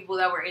lot of the people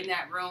that were in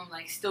that room,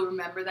 like, still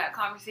remember that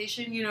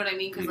conversation, you know what I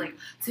mean? Because, like,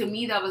 to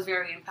me, that was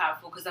very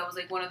impactful, because that was,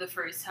 like, one of the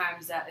first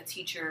times that a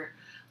teacher,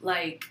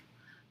 like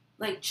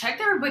checked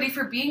everybody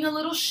for being a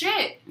little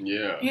shit.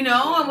 Yeah. You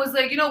know, and was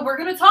like, you know, we're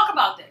gonna talk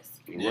about this.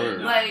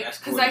 Word. Like, that's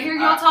because cool. I hear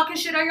y'all talking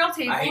shit at y'all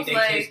tables. I hate that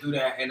like, kids do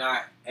that,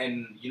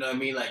 and you know what I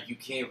mean. Like, you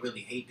can't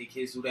really hate the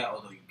kids do that,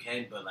 although you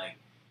can. But like,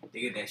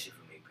 they get that shit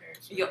from their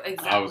parents. yo,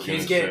 exactly. I was gonna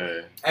Kids get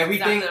say.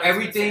 everything. Exactly what I was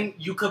Everything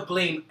you could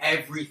blame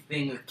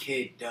everything a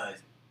kid does,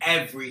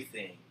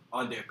 everything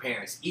on their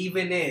parents,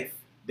 even if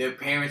their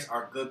parents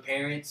are good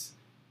parents,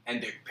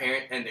 and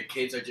their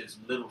kids are just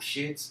little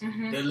shits.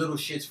 Mhm. They're little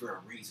shits for a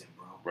reason,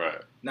 bro.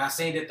 Right. Not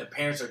saying that the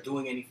parents are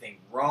doing anything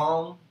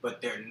wrong,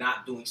 but they're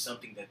not doing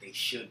something that they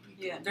should be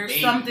doing. Yeah, there's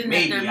maybe, something that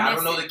maybe. they're I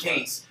don't know the missing.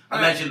 case. Right.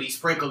 Allegedly,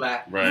 sprinkle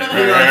that. Right. You know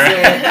what I'm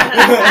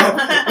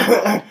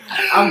saying?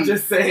 I'm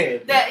just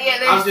saying.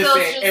 There's I'm just still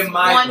saying, just in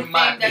my- one in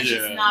my thing that's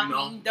opinion, just not you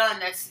know? being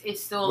done.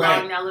 It's still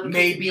allowing that little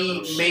kid to be a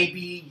little shit.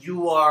 Maybe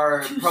you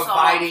are Too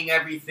providing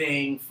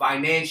everything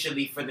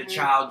financially for the Mhm.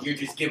 child. You're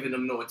just giving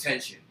them no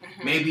attention.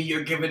 Mhm. Maybe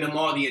you're giving them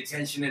all the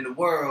attention in the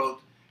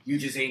world. You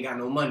just ain't got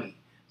no money.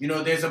 You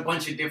know, there's a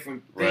bunch of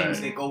different things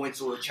Right. that go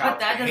into a But child's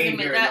that doesn't mean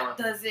behavior. and all. that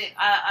doesn't.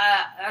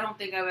 I don't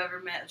think I've ever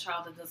met a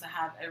child that doesn't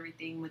have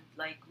everything with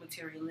like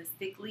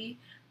materialistically.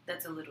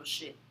 That's a little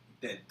shit.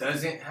 That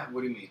doesn't have.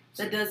 What do you mean?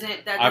 That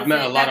doesn't. That I've met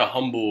a doesn't- lot that- of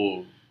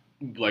humble,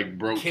 like,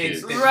 broke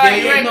Kids kids. that-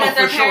 Right, Yeah, right. no, That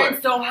their for sure.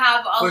 parents don't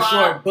have a For lot.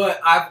 sure,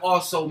 but I've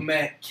also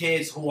met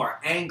kids who are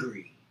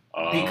angry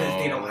because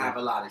they don't have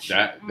a lot of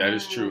shit. That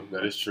is true.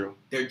 That is true.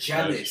 They're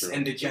jealous, true.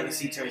 and the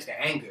jealousy Yeah. turns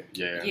to anger.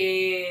 Yeah.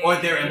 Yeah. Or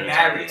they're Yeah.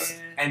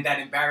 embarrassed, and that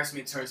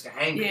embarrassment turns to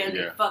anger. Yeah, and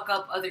Yeah. they fuck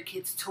up other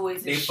kids'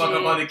 toys. They and fuck shit.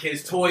 up other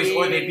kids' toys,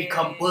 or they Yeah.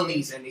 become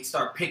bullies, and they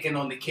start picking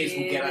on the kids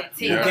who Yeah, get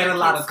they who take get a other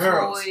lot of kids'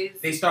 girls. toys.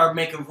 They start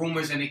making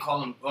rumors, and they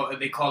call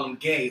them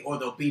gay, or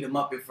they'll beat them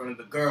up in front of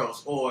the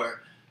girls, or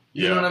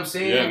you know what I'm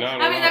saying? Yeah, no,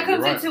 I mean, that you're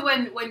comes right.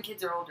 into when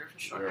kids are older, for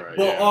sure. You're right,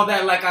 But yeah. all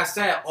that, like I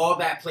said, all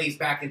that plays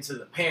back into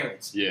the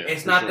parents. Yeah,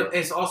 it's for not sure.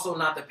 it's also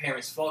not the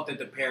parent's fault that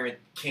the parent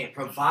can't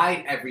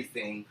provide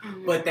everything,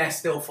 Mhm. but that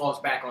still falls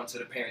back onto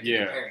the parent. Yeah.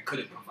 That the parent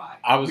couldn't provide.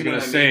 I was You know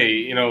gonna what I say,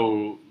 mean? you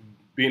know,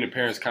 being a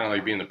parent's kind of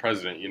like being the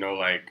president. You know,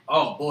 like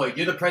Oh boy,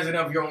 you're the president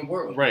of your own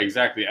world. right,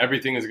 exactly.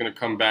 Everything is gonna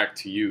come back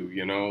to you.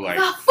 You know, like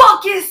The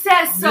fuck it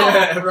says so.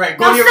 Yeah, right.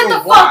 Go Now to your sit room.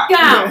 the fuck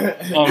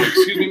Why?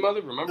 excuse me,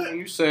 mother. Remember when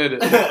you said,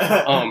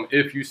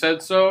 if you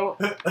said so,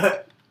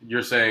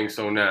 you're saying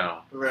so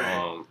now.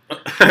 Right.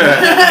 Just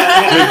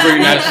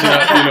bring that shit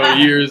up, you know,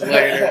 years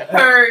later.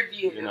 Heard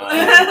you. You know,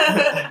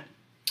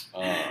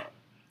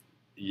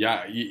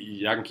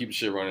 y'all can keep the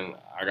shit running.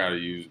 I gotta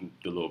use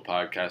the little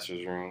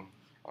podcasters room.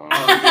 Oh,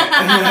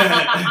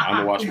 yeah. I'm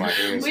gonna wash my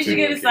hands. We too, should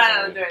get in a case sign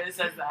I- on the door that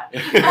says that.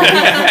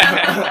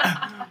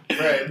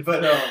 Right,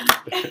 but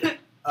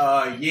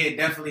yeah,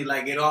 definitely.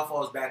 Like, it all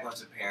falls back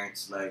onto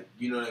parents. Like,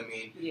 you know what I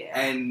mean? Yeah.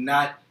 And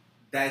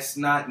that's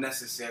not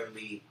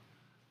necessarily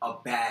a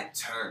bad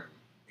term.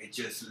 It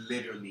just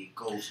literally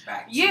goes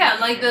back to Yeah,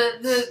 the like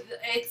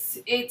parents.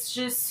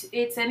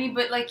 it's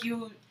anybody, like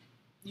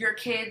your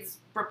kids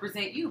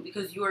represent you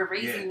because you are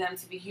raising them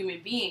to be human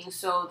beings.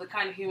 So the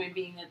kind of human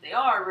being that they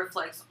are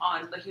reflects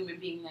on the human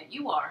being that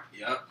you are.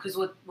 Yep. Because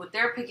what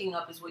they're picking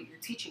up is what you're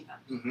teaching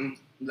them,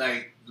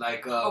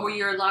 Like or what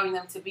you're allowing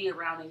them to be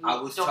around, and you I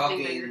was don't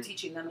think that talking- you're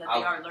teaching them that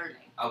they are learning.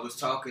 I was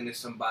talking to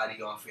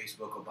somebody on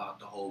Facebook about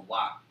the whole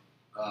WAP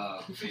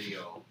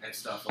video and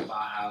stuff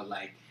about how,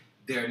 like,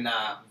 they're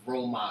not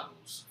role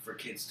models for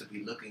kids to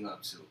be looking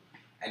up to.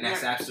 And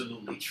that's Right.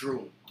 absolutely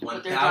true.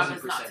 But their job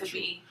is not 1000% to true.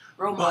 be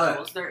role But-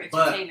 models. They're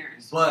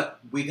entertainers. But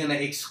we're going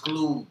to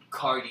exclude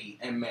Cardi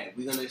and Meg.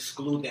 We're going to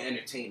exclude the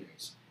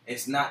entertainers.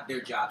 It's not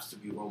their jobs to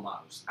be role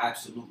models.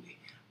 Absolutely.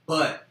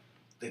 But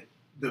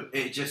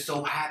it just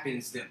so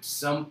happens that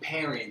some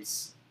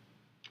parents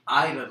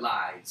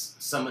idolize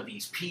some of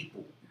these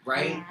people,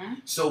 right?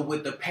 Mhm. So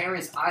with the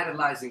parents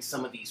idolizing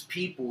some of these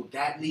people,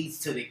 that leads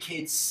to the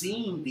kids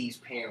seeing these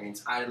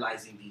parents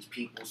idolizing these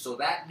people. So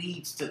that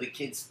leads to the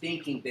kids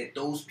thinking that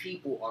those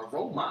people are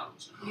role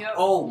models. Yep.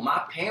 Oh,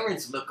 my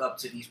parents look up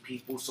to these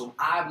people, so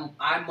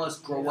I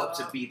must grow up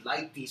to be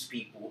like these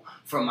people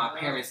for my Yeah.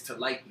 parents to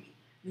like me.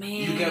 Man,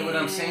 you get what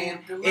I'm saying?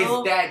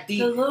 It's that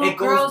deep. The little it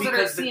goes girls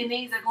because that are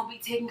CNAs that are gonna be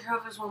taking care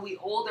of us when we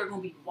older, gonna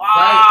be wild.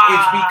 Right.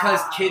 It's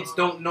because kids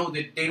don't know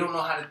that they don't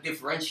know how to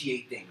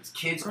differentiate things.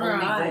 Kids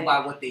only go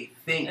by what they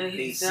think they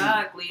see.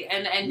 Exactly.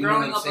 And you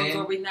growing up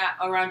absorbing that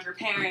around your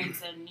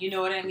parents, and you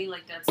know what I mean.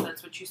 Like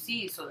that's what you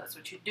see, so that's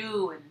what you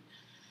do, and.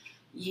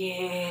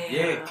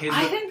 Yeah. Kids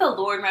I think the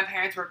Lord, my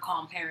parents were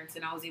calm parents,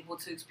 and I was able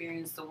to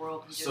experience the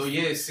world. And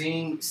just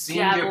seeing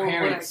your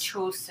parents, I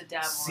chose to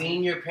dabble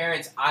seeing your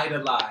parents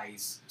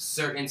idolize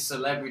certain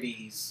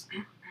celebrities,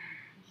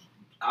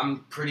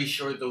 I'm pretty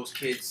sure those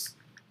kids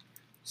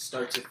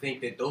start to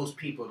think that those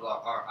people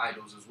are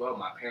idols as well.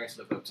 My parents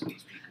look up to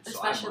these people,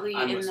 especially so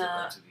I must look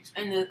up to these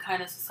people. In the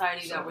kind of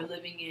society that we're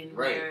living in,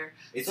 where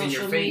it's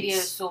social media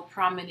is so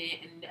prominent,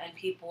 and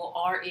people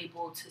are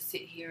able to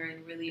sit here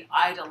and really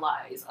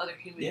idolize other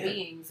human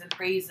beings and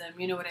praise them.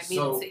 You know what I mean?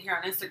 And sit here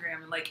on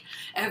Instagram and like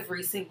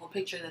every single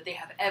picture that they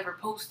have ever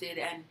posted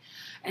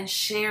and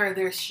share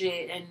their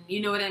shit, and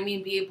you know what I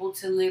mean? Be able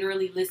to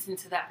literally listen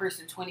to that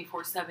person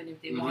 24/7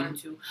 if they wanted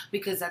to,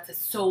 because that's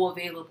so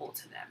available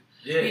to them.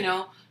 Yeah. You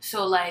know,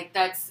 so like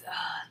that's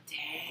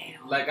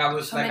damn. Like I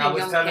was telling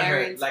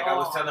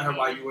her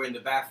while you were in the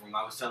bathroom.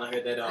 I was telling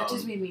her that that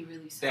just made me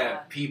really sad.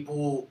 That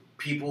people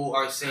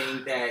are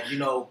saying that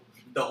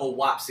the whole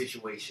WAP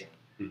situation,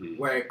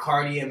 where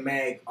Cardi and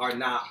Meg are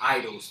not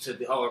idols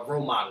or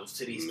role models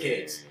to these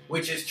kids,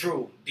 which is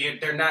true.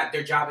 They're not.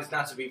 Their job is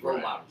not to be role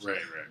models.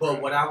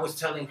 But what I was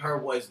telling her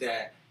was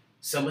that.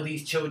 Some of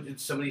these children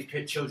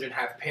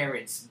have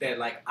parents that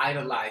like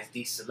idolize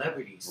these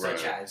celebrities,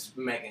 such as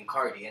Meg and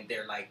Cardi, and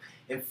they're like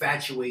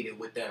infatuated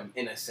with them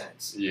in a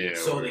sense. Yeah.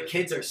 So the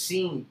kids are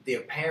seeing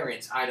their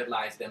parents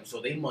idolize them, so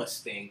they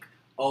must think,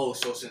 oh,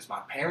 so since my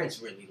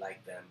parents really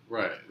like them,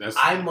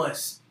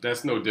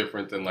 That's no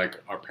different than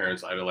like our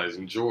parents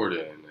idolizing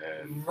Jordan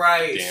and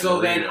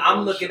So then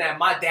I'm looking at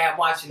my dad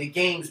watching the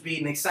games,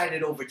 being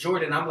excited over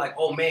Jordan. I'm like,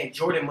 oh man,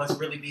 Jordan must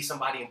really be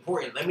somebody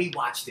important. Let me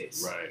watch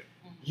this. Right.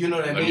 You know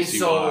what I mean?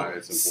 So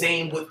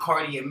same with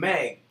Cardi and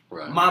Meg.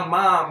 Right. My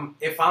mom,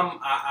 if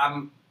I'm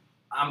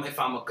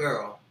a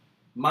girl,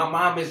 my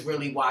mom is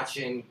really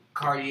watching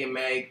Cardi and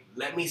Meg.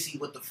 Let me see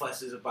what the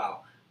fuss is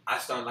about. I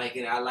start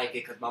liking it. I like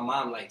it because my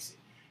mom likes it.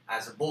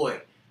 As a boy,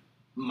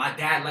 my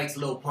dad likes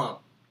Lil Pump.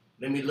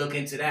 Let me look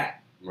into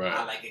that. Right.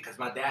 I like it because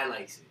my dad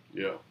likes it.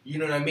 Yeah. You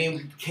know what I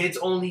mean? Kids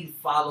only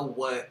follow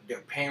what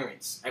their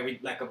parents.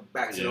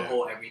 Back to the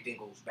whole everything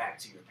goes back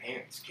to your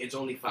parents. Kids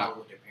only follow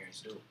what their parents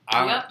do.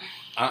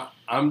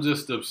 I'm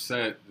just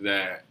upset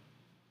that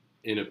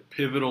in a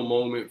pivotal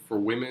moment for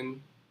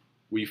women,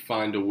 we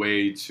find a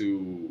way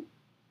to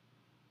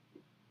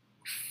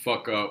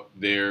fuck up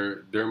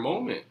their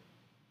moment.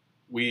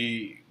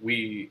 We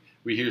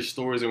hear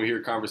stories and we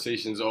hear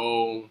conversations.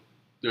 Oh,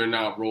 they're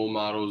not role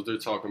models. They're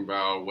talking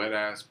about wet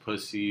ass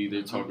pussy.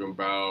 They're talking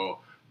about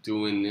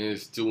doing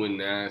this, doing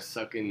that,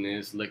 sucking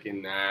this,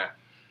 licking that.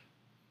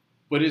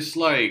 But it's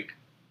like,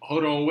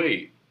 hold on,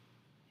 wait.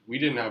 We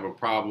didn't have a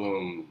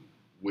problem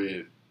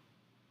with...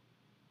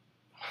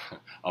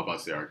 I'm about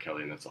to say R.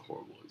 Kelly, and that's a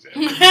horrible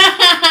example. We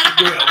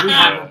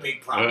have a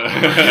big problem.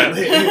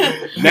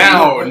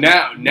 Now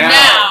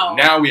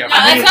we have.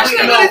 That's actually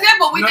a good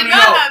example. We did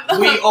not have.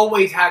 We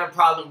always had a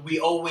problem. We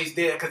always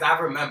did, because I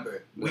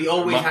remember. We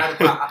always had a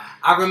problem.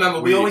 I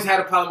remember we always had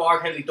a problem with R.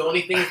 Kelly. The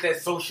only thing is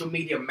that social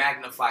media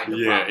magnified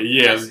the problem.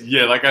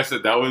 Yeah. Like I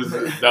said, that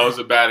was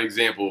a bad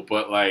example.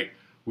 But like,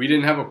 we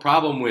didn't have a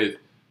problem with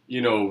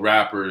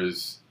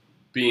rappers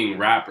being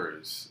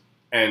rappers.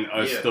 And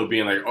us still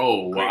being like,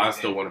 oh, well, I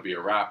still want to be a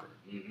rapper.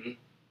 Mm-hmm.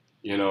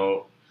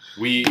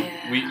 We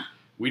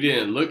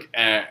didn't look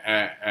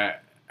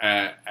at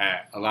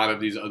a lot of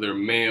these other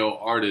male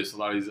artists, a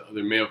lot of these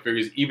other male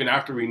figures, even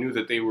after we knew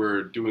that they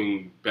were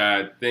doing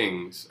bad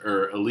things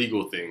or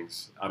illegal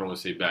things. I don't want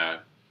to say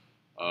bad,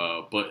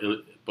 but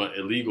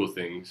illegal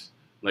things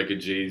like a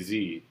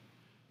Jay-Z,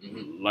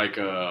 like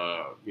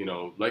a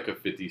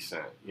 50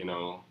 Cent.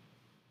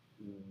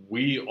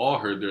 We all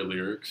heard their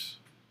lyrics.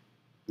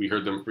 We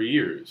heard them for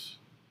years.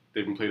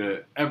 They've been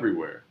played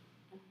everywhere.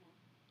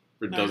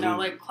 For dozens. Now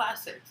like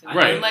classics.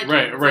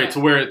 Right. To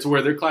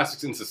where they're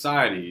classics in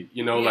society.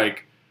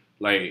 Like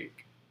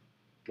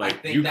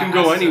you can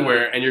go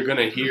anywhere and you're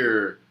gonna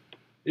hear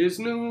 "It's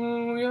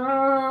New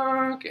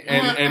York"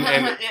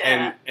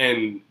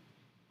 and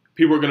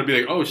people are gonna be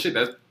like, "Oh shit,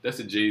 that's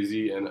a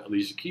Jay-Z and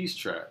Alicia Keys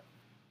track."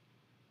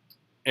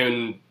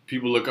 And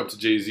people look up to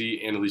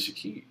Jay-Z and Alicia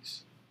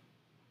Keys,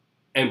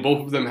 and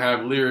both of them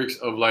have lyrics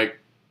of like,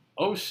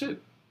 oh shit,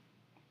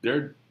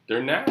 they're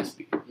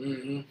nasty.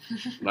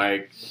 Mm-hmm.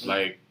 like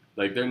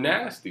they're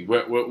nasty.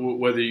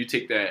 Whether you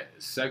take that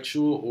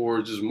sexual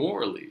or just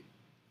morally.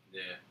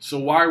 Yeah. So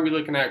why are we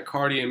looking at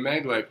Cardi and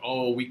Meg like,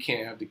 oh, we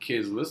can't have the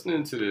kids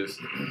listening to this?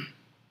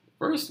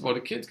 First of all, the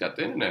kids got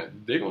the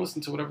internet. They're gonna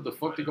listen to whatever the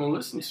fuck they're gonna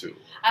listen to.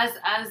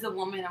 As the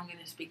woman, I'm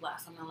gonna speak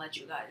last. I'm gonna let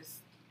you guys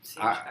see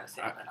what you gotta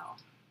say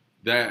about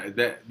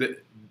that.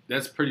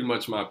 That's pretty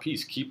much my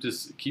piece. Keep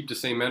the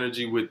same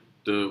energy with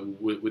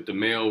the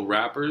male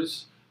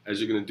rappers as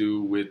you're gonna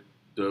do with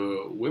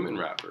the women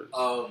rappers.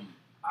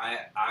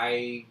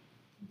 I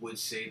would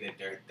say that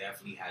there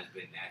definitely has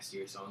been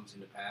nastier songs in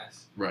the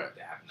past Right.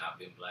 that have not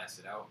been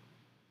blasted out.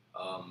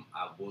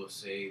 I will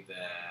say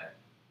that.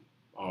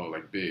 Oh,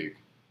 like Big.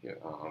 Yeah.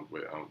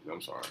 Wait.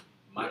 I'm sorry.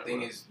 My Yeah, thing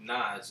right. is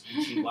Nas,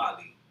 Uchi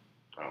Wally,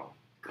 Oh.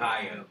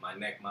 Kaya, My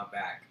Neck, My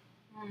Back.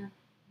 Mm.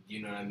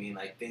 You know what I mean?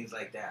 Like things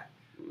like that.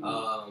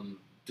 Mm.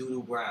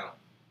 Doodoo Brown.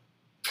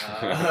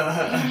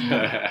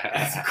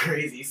 That's a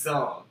crazy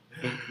song.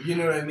 You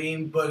know what I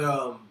mean? But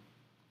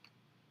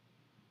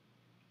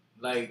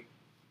like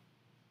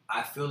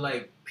I feel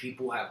like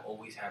people have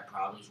always had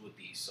problems with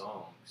these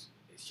songs.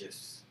 It's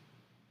just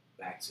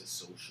back to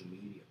social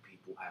media.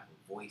 People have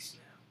a voice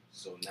now.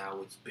 So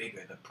now it's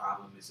bigger. The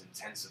problem is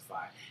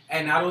intensified.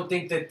 And I don't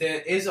think that there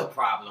is a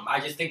problem.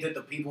 I just think that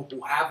the people who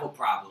have a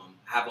problem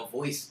have a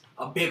voice,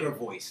 a bigger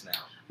voice now.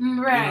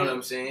 Right. You know what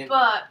I'm saying?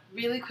 But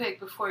really quick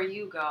before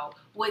you go,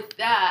 with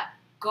that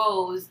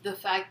goes the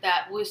fact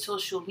that with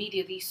social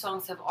media, these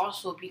songs have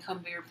also become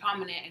very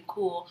prominent and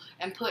cool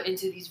and put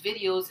into these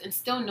videos, and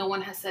still no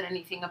one has said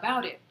anything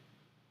about it.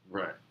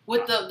 Right.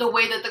 With the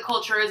way that the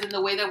culture is and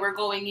the way that we're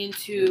going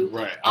into,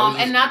 Right.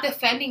 and not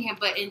defending him,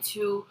 but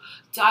into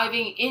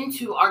diving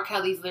into R.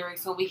 Kelly's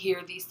lyrics when we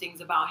hear these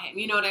things about him.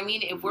 You know what I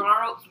mean? If we're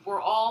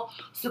all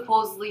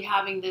supposedly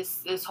having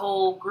this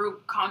whole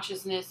group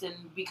consciousness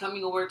and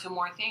becoming aware to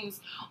more things,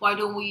 why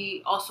don't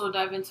we also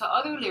dive into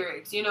other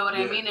lyrics? You know what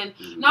I mean? And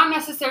not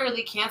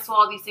necessarily cancel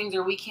all these things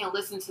or we can't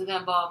listen to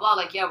them, blah, blah, blah.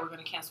 Like, yeah, we're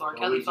going to cancel R.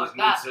 Kelly, fuck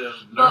that.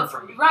 Learn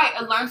from it. Right,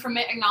 and learn from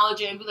it,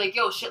 acknowledge it, and be like,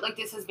 yo, shit like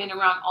this has been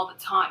around all the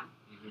time.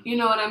 You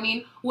know what I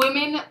mean?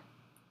 Women,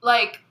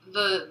 like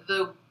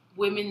the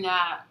women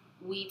that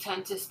we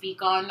tend to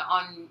speak on,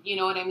 you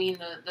know what I mean,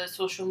 the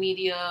social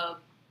media,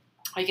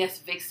 I guess,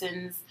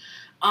 vixens,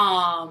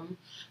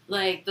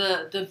 like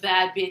the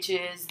bad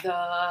bitches,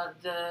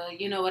 the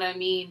you know what I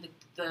mean,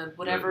 the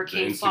whatever the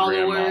king Instagram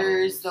followers,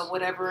 models. the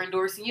whatever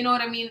endorsing, you know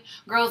what I mean?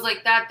 Girls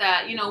like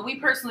that, you know, we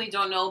personally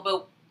don't know,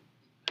 but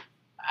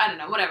I don't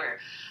know, whatever.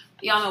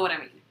 Y'all know what I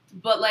mean.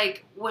 But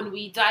like when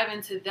we dive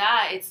into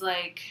that, it's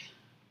like,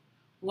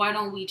 why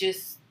don't we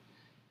just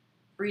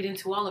read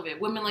into all of it?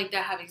 Women like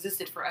that have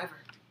existed forever.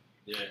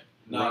 Yeah.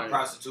 No, Right.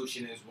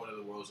 prostitution is one of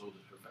the world's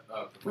oldest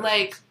professions.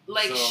 Like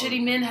So,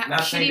 shitty men,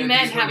 not saying shitty that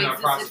men these have women are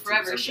existed prostitutes,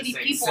 forever. I'm just Shitty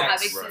saying people sex,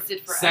 have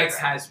existed forever. Sex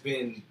has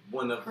been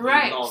one of the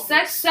right. longest.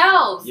 Sex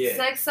sells. Yeah.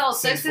 Sex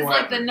sells. Since Sex is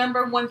like the forever.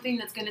 number one thing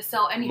that's gonna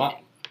sell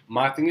anything.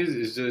 My thing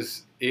is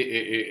just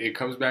it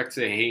comes back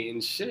to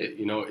hating shit.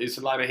 You know, it's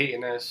a lot of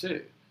hating that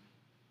shit.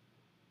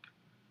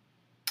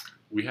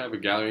 We have a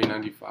Gallery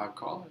 95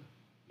 caller.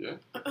 Yeah.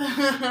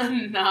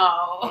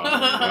 No.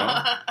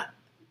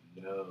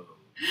 No.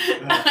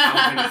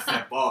 I'm gonna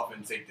step off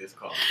and take this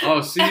call.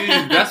 Oh, see,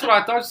 that's what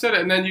I thought you said,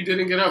 and then you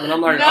didn't get up, and I'm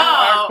like, no. oh,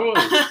 all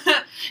right, cool.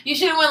 You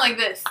should have went like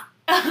this.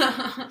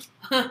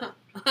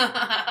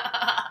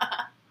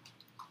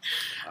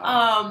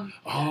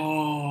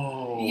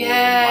 Oh.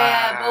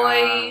 Yeah, wow.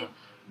 boy.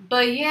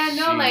 But yeah,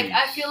 no, like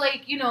I Sheesh. feel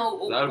like, you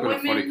know, That would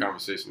have been a funny women.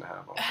 conversation to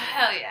have.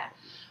 Hell yeah,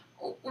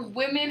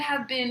 women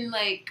have been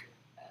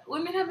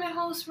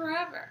hoes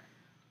forever.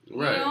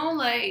 Right. You know,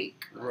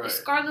 like Right.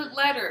 Scarlet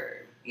Letter.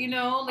 You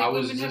know, I like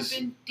was women just- have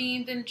been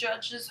deemed and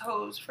judged as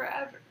hoes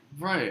forever.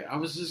 Right. I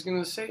was just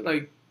gonna say,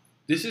 like,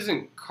 this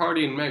isn't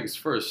Cardi and Meg's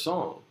first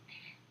song.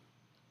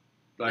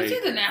 Like, This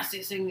is the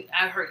nastiest thing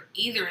I've heard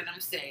either of them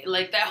say.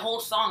 Like that whole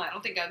song,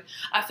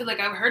 I feel like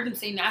I've heard them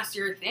say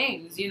nastier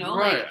things. You know,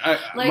 right.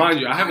 Like Mind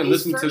you, I haven't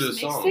Cardi's listened to the first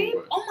song. mixtape?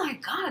 But... Oh my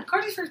god,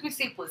 Cardi's first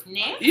mixtape was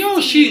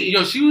nasty.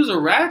 she was a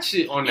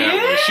ratchet on that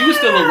one. She was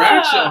still a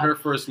ratchet on her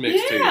first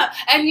mixtape. Yeah,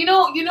 and you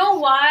know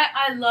why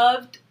I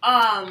loved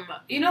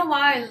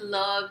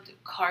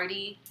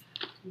Cardi,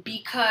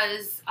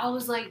 because I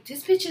was like,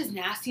 this bitch is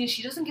nasty and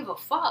she doesn't give a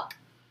fuck.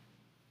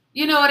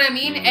 You know what I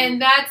mean? Mhm.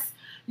 And that's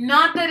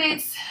not that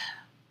it's,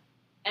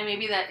 and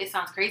maybe that it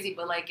sounds crazy,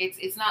 but like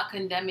it's not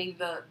condemning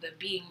the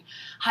being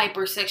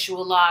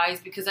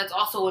hypersexualized, because that's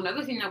also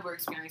another thing that we're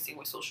experiencing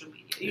with social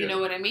media. You Yeah. know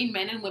what I mean?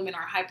 Men and women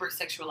are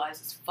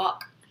hypersexualized as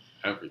fuck.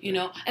 Everything. You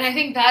know, and I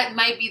think that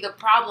might be the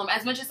problem.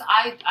 As much as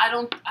I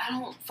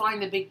don't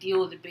find the big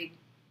deal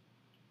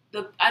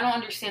I don't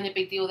understand the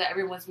big deal that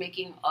everyone's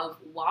making of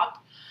WAP,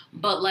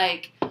 but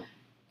like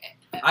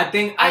I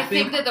think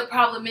that the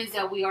problem is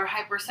that we are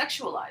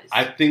hypersexualized.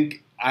 I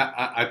think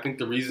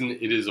the reason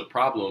it is a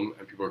problem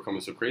and people are coming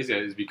so crazy at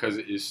it is because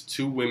it is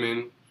two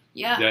women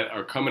yeah. that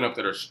are coming up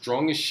that are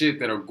strong as shit,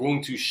 that are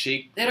going to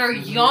shake. That are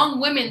young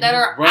women that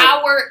are Right.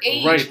 our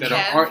age. Right, that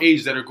Kev. are our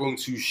age, that are going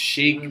to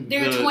shake.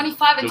 They're the,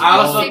 25 and the 26, I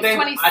also think-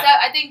 27.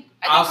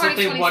 I also Cardi's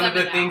think one of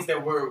the 27 things now.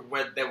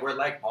 that we're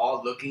like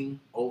all looking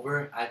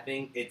over. I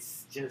think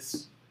it's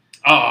just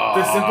Oh,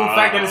 the simple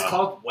fact that it's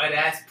called Wet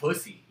Ass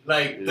Pussy.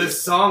 Like Yeah. the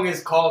song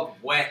is called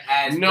Wet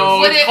Ass No,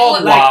 Pussy. it's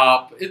called like-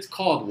 WAP. It's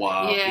called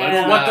WAP. Yeah. Let's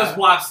Well, not- what does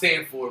WAP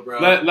stand for, bro?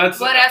 let's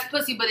Butt ass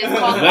pussy, but it's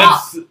called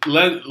WAP.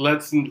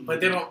 let's but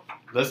they don't.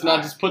 let's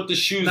not just put the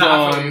shoes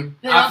Nah, I feel on. you.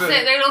 They I don't feel say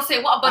you. they don't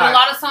say WAP, but a Alright.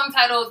 lot of song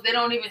titles they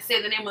don't even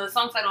say the name of the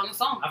song title on the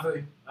song. I feel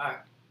you. All right.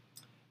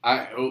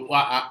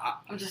 I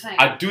I'm just saying.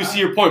 do see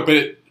your point,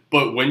 but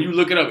But when you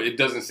look it up, it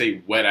doesn't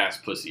say wet ass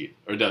pussy,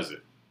 or does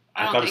it?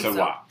 I thought it said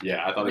WAP.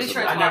 Yeah, I thought it said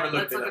Sure WAP. I never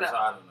looked Let's it look up, it so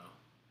I don't know.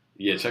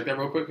 Yeah, check that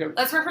real quick.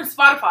 Let's reference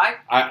Spotify.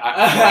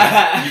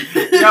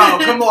 Yo,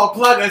 come on,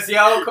 plug us,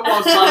 yo. Come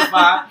on,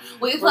 Spotify.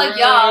 We plug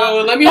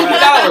y'all. Let me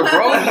have $1,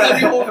 bro. Let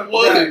me hold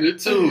one or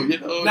two. You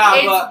know. Nah,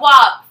 It's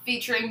WAP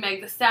featuring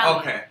Meg Thee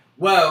Stallion. Okay.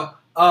 Well,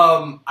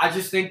 I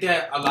just think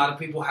that a lot of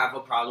people have a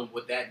problem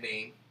with that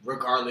name,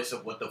 regardless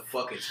of what the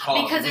fuck it's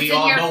called. Because we it's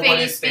all in know your what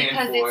it face, stands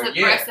because for. it's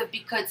aggressive,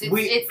 because it's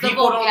the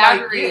people don't like,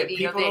 vulgarity of it.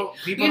 people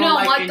You don't know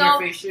like what in though? your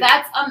face shit.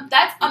 That's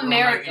People don't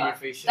America. like in your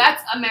face shit.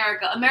 That's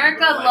America. America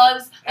People don't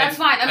loves. like- That's and-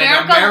 fine. and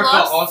America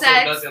loves also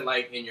sex. doesn't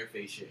like in your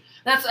face shit.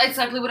 That's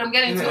exactly what I'm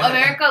getting to.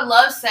 America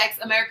loves sex.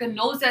 America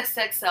knows that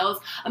sex sells.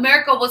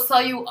 America will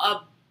sell you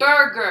a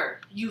burger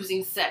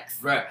using sex.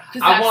 Right.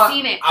 Because I've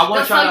seen it. I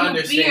want They'll y'all sell to you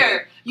understand.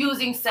 beer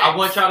using sex. I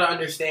want y'all to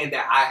understand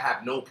that I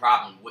have no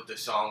problem with the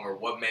song or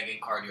what Meg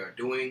and Cardi are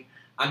doing.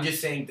 I'm just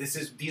saying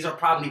these are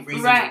probably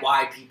reasons Right.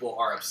 why people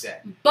are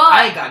upset. I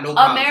But ain't got no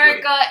problem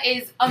America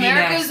with is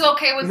nasty.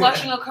 okay with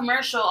watching a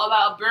commercial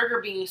about a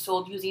burger being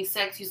sold using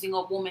sex, using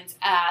a woman's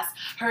ass,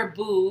 her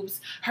boobs,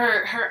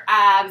 her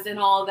abs, and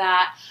all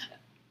that.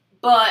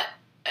 But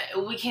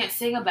we can't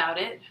sing about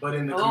it. it. But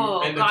in the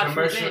God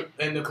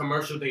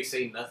commercial, they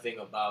say nothing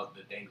about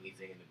the dangly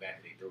thing in the back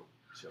of their throat.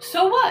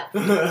 So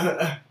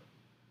what?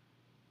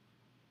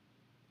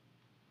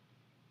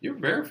 You're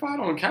verified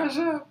on Cash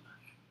App?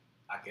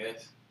 I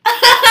guess.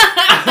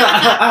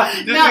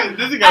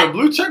 This got a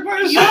blue check by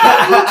his You shit?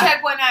 have a blue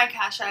check when I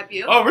Cash App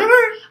you. Oh,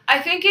 really? I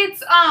think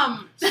it's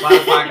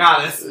Spotify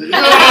got us. Yo,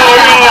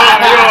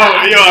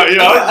 I was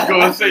just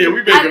going to say,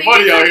 we I making think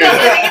money out it's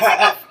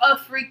like here. a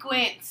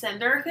frequent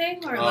sender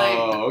thing, or like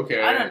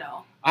okay. I don't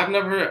know, I've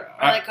never heard.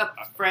 or like a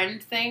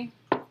friend thing.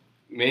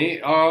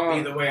 Me?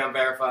 Either way, I'm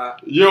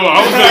verified. Yo,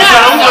 I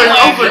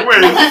was like,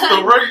 wait, is this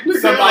the right nigga?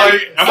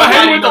 Somebody Am I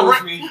hanging with the knows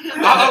right? me.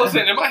 I was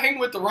saying, am I hanging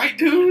with the right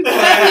dude?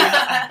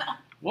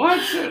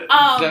 What?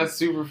 That's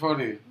super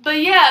funny.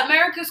 But yeah,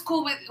 America's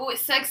cool with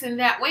sex in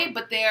that way,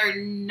 but they are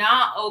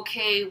not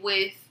okay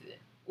with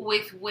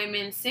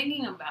women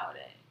singing about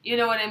it. You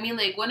know what I mean?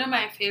 Like, one of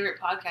my favorite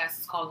podcasts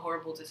is called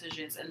Horrible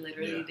Decisions, and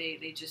literally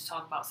they just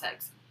talk about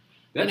sex.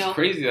 That's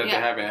crazy that they yeah.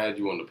 haven't had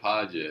you on the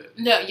pod yet.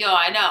 No, yo,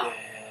 I know.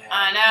 Yeah.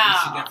 I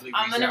know.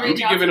 I'm gonna You reach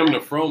be out giving to them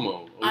them. the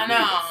promo. I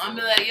know. I'm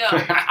be like, yo.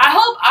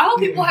 I hope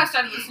people have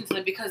started listening to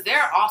them because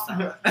they're awesome.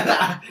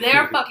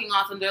 They're fucking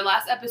awesome. Their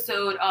last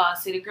episode,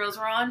 City Girls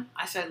were on.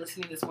 I started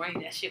listening this morning.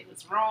 That shit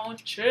was wrong.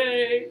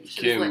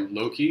 Kim,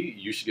 low-key,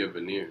 you should get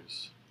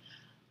veneers.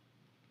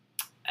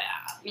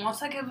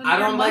 Once I get I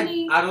don't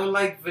money. I don't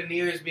like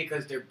veneers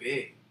because they're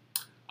big.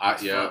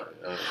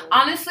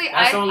 Honestly,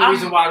 That's the only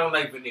reason why I don't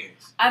like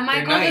veneers. I might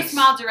They're go to nice.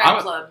 Smile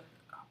Direct Club.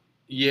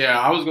 Yeah,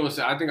 I was gonna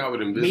say. I think I would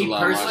Invisalign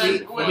my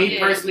shit. Me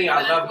personally,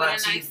 I love my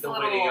with a teeth nice the way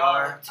little, they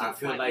are. I tooth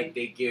feel whitening. like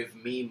they give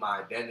me my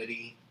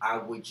identity. I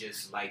would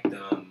just like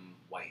them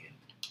whitened.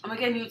 I'm gonna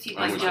get new teeth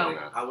I'm like with you on Joe.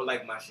 that. I would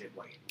like my shit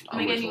whitened. I'm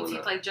gonna get new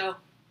teeth like Joe.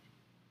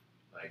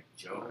 Like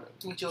Joe.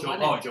 Like Joe Joe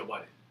Budden. oh, Joe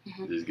Budden.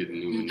 Just getting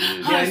new veneers.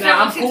 I Yeah, started nah,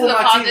 I'm listening cool to with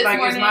the my pod teeth. this Like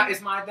morning.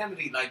 it's my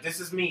identity. Like this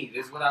is me.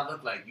 This is what I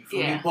look like. You feel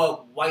Yeah. me?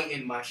 But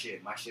whiten my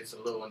shit. My shit's a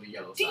little on the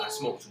yellow side. I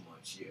smoke too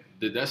much.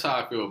 Yeah. That's how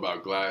I feel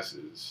about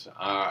glasses.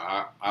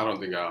 I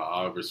don't think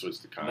I'll ever switch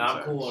to contacts. Nah,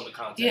 I'm cool on the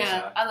contact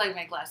Yeah, side. I like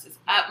my glasses.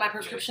 My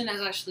prescription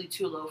is actually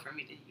too low for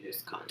me to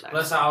use contacts.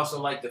 Plus, I also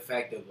like the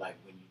fact that like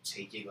when you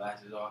take your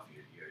glasses off,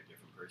 you're a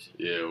different person.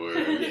 Yeah,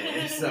 word.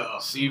 Yeah. So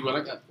See, when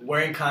I got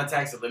wearing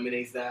contacts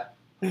eliminates that.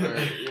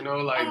 word, you know,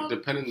 like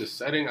depending the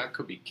setting, I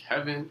could be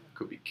Kevin, I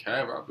could be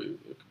Kev, it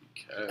could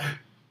be Kev.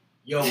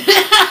 Yo,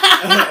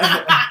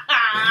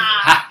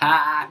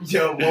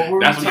 yo, what were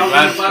we That's when the talking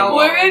glasses come about? off.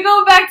 We're gonna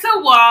go back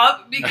to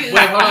WAP because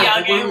Wait, hold on. y'all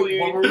What getting were, we,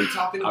 what weird. were we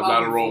talking I'm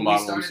about not a role before we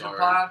model, I'm started the sorry.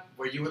 pod?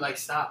 Where you were like,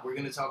 "Stop, we're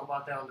gonna talk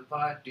about that on the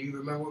pod." Do you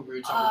remember we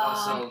were talking about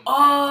some?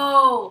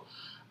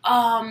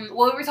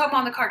 What were we talking about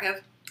on the car,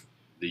 Kev?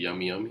 The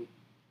yummy.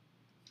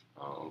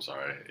 Oh, I'm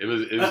sorry. It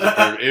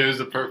was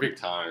the perfect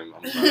time.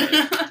 I'm sorry.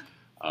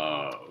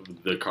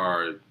 The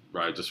car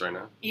ride just right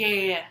now.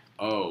 Yeah.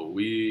 Oh,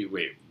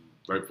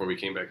 right before we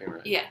came back in,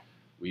 right? Yeah.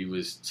 We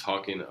was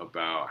talking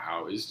about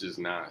how it's just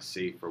not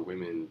safe for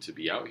women to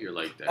be out here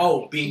like that.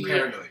 Oh, being Yeah.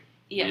 paranoid.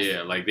 Yes.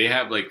 Yeah, like they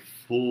have like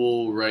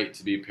full right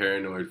to be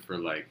paranoid for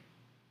like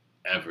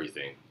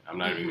everything. I'm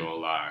not even gonna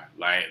lie.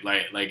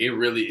 Like it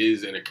really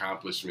is an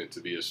accomplishment to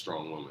be a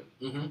strong woman.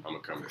 Mm-hmm. I'm gonna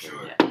come clean.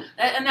 sure. Yeah.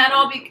 And that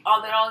all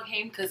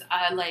came because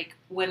I like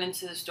went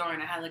into the store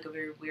and I had like a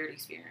very weird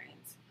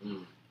experience.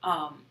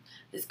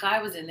 This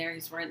guy was in there.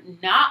 He's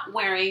not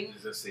wearing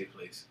It's a safe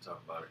place to talk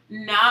about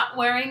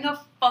it. a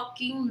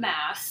fucking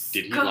mask.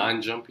 Did he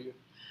line jump you?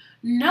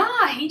 Nah,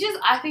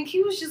 I think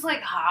he was just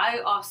like high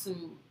off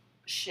some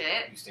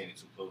shit. You standing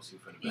too close to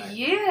from the back.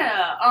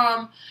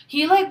 Yeah.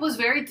 He like was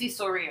very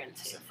disoriented.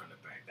 Except from the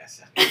back.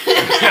 That's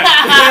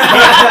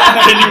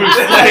Can you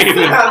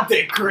explain?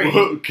 Sounded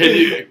great. Can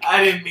you?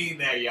 I didn't mean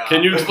that, y'all.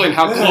 Can you explain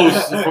how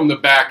close from the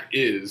back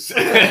is?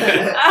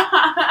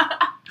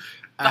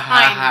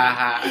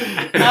 behind me.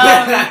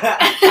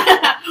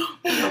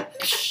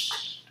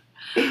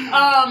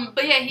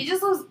 But yeah, he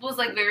just was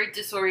like very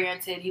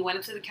disoriented. He went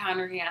up to the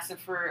counter. He asked him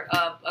for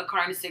a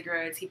carton of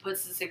cigarettes. He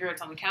puts the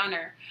cigarettes on the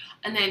counter,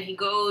 and then he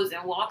goes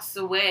and walks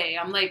away.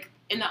 I'm like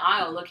in the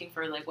aisle looking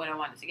for like what I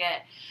wanted to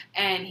get,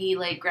 and he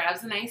like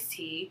grabs an iced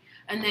tea,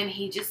 and then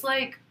he just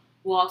like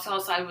walks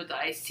outside with the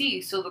iced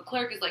tea. So the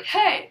clerk is like,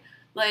 "Hey."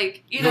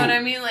 Like, you know what I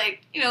mean?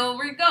 Like, you know,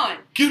 where you going?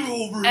 Get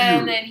over here.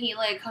 And then he,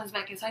 like, comes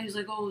back inside. He's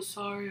like, oh,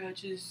 sorry, I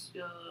just,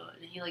 and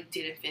he, like,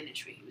 didn't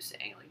finish what he was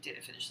saying. Like,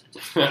 didn't finish the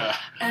sentence.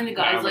 And the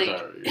guy's like,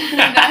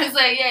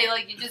 yeah,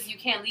 like, you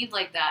can't leave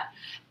like that.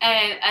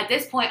 And at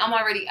this point, I'm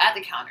already at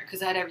the counter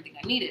because I had everything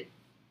I needed.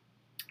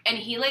 And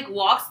he, like,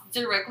 walks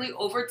directly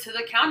over to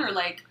the counter.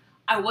 Like,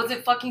 I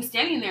wasn't fucking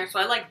standing there. So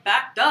I, like,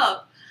 backed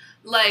up,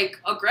 like,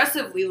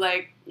 aggressively,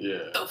 like,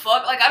 the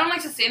fuck? Like, I don't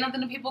like to say nothing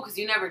to people because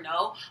you never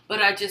know,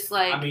 but I just,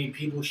 like... I mean,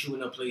 people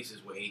shooting up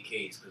places with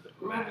AKs because of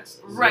the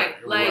masks.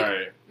 Right,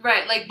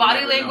 like,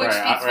 body language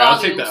speaks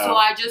volumes, so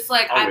I just,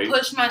 like, I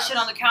pushed my shit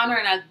on the counter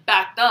and I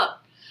backed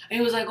up. And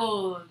he was like,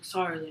 oh,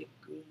 sorry, like,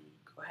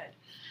 go ahead.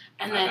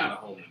 And then... I got a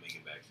home to make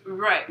it back to.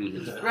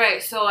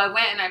 Right, so I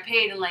went and I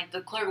paid, and, like,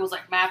 the clerk was,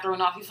 like, mad throwing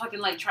off. He fucking,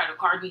 like, tried to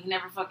card me. He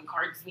never fucking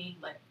cards me,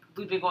 like...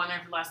 We've been going there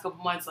for the last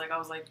couple months. Like, I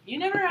was like, you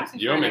never asked me.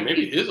 Yo, man,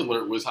 maybe his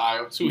alert was high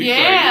up too.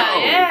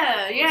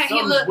 Yeah.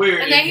 He looked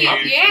weird. And then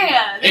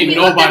ain't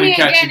nobody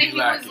catching me. He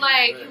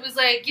was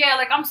like, yeah,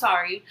 like, I'm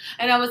sorry.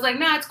 And I was like,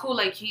 nah, it's cool.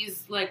 Like,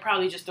 he's like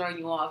probably just throwing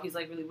you off. He's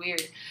like really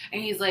weird.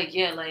 And he's like,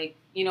 yeah, like,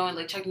 you know, and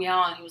like check me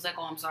out. And he was like,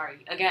 oh, I'm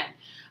sorry again.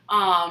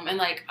 And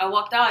like I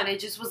walked out and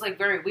it just was like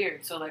very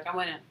weird. So like I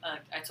went and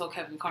I told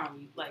Kevin Carl,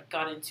 we like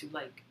got into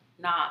like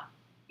not,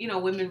 you know,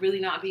 women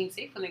really not being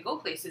safe when they go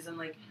places and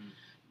like.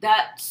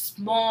 That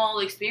small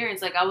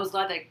experience, like, I was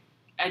glad that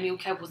I knew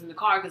Kev was in the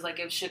car because, like,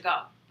 it shit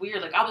got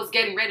weird. Like, I was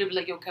getting ready to be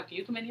like, yo, Kev, can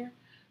you come in here?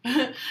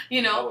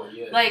 You know?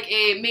 Like,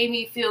 it made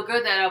me feel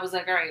good that I was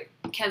like, all right,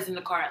 Kev's in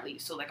the car at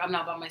least. So, like, I'm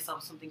not by myself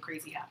if something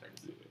crazy happens.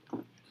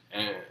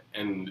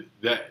 And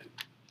that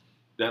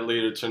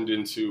later turned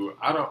into,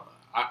 I don't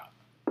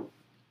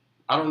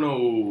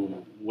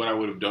know what I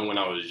would have done when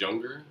I was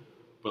younger.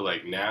 But,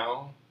 like,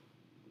 now,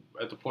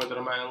 at the point that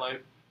I'm at in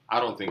life, I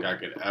don't think I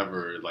could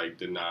ever, like,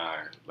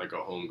 deny, like, a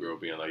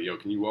homegirl being like, yo,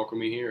 can you walk with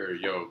me here? Or,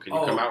 yo, can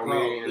you come out with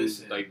me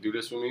and, like, do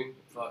this with me?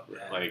 Fuck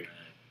that, like,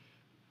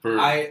 for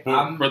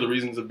the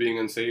reasons of being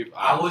unsafe.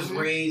 I was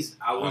raised,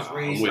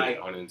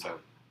 like, unintentional.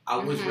 I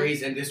was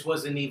raised, and this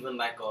wasn't even,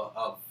 like,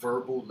 a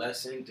verbal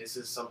lesson. This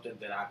is something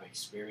that I've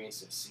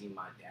experienced and seen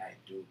my dad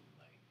do.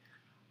 Like,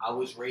 I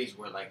was raised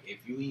where, like,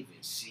 if you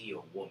even see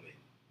a woman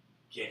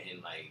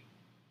getting, like,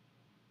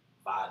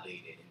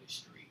 violated in the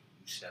street,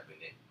 you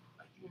stepping in.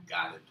 You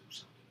gotta do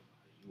something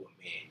about it. You a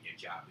man. Your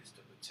job is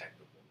to protect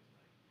the woman.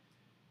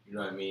 Like, you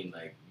know what I mean?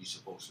 Like, you're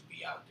supposed to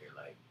be out there.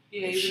 Like,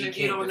 if she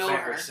can't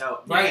defend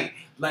herself. Right.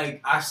 Like,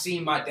 I've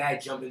seen my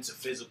dad jump into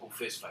physical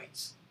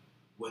fistfights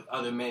with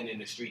other men in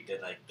the street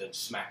that, like, done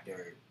smack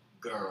their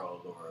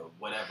girl or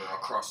whatever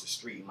across the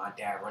street. My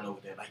dad run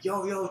over there like,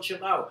 yo,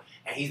 chill out.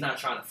 And he's not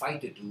trying to fight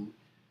the dude.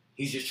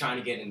 He's just trying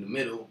to get in the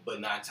middle.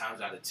 But 9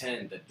 times out of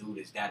 10, the dude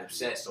is that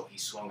upset. So he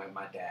swung at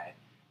my dad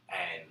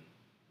and...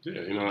 Yeah,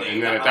 you know,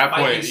 and then at that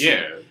point,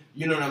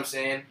 you know what I'm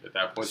saying? At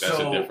that point, that's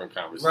a different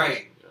conversation.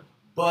 Right. Yeah.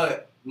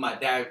 But my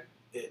dad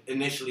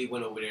initially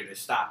went over there to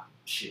stop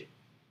shit.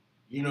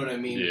 You know what I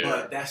mean? Yeah.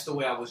 But that's the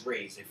way I was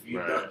raised. If you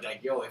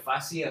like, yo, if I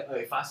see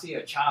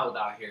a child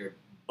out here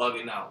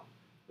bugging out,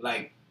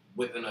 like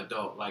with an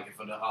adult, like if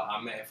an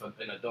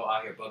adult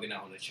out here bugging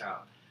out on a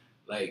child,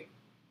 like,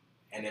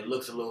 and it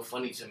looks a little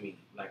funny to me,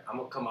 like I'm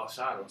gonna come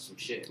outside on some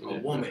shit. A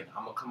woman,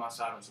 I'm gonna come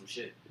outside on some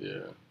shit.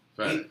 Yeah.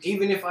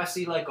 Even if I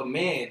see like a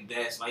man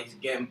that's like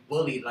getting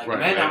bullied, like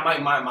I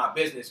might mind my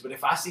business, but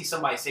if I see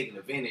somebody taking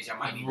advantage, I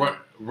might even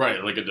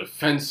like a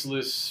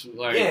defenseless,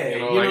 like you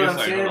know what I'm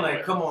saying?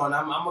 Like, come on,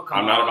 I'm gonna come.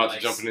 I'm not about to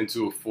jumping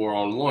into a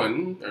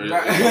 4-on-1 or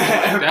like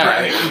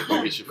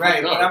that.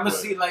 Right, but I'm gonna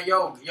see like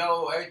yo,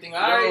 everything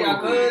alright,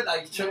 y'all good?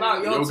 Like, chill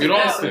out, yo, get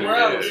off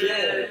there,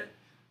 yeah.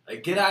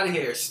 Like, get out of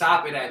here.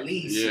 Stop it at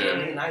least. Yeah. You know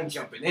what I mean? I ain't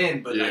jumping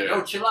in, but like,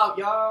 yo, chill out,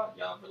 y'all.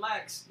 Y'all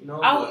relax. You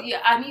know?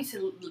 I need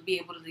to be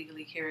able to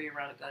legally carry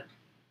around a gun.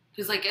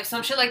 Because, like, if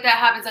some shit like that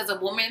happens as a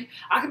woman,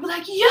 I could be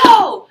like,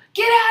 yo,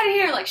 get out of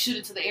here. Like, shoot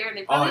it to the air and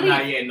they probably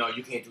leave. No,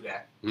 you can't do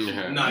that.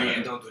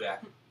 Yeah. Don't do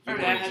that. You're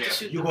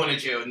going to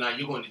jail.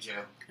 You're going to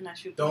jail. Can I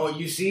shoot them?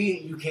 You see,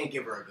 you can't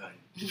give her a gun.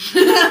 You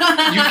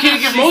can't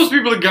give most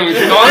people a gun.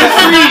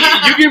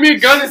 Honestly, you give me a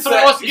gun and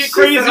someone wants to get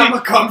crazy. I'm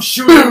gonna come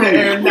shoot in the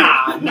air.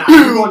 Nah.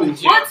 You going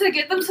to jail. What, to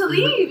get them to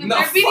leave? If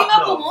they're beating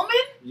up a woman?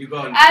 You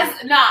going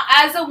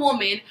as a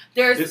woman,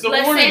 there's it's a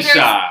warning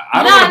shot.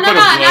 I don't want to put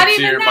a blood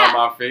tear by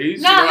my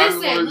face.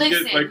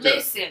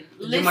 Listen.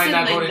 You might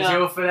not go to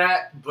jail for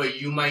that,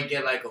 but you might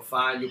get like a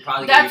fine. You'll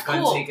probably get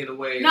your gun taken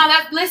away.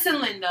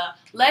 Listen, Linda.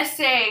 Let's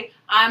say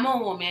I'm a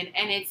woman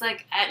and it's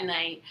like at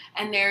night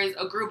and there's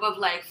a group of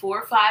like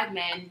 4 or 5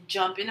 men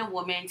jumping a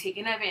woman,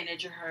 taking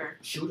advantage of her.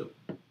 Shoot them.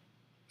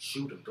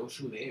 Don't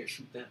shoot the air.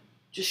 Shoot them.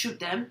 Just shoot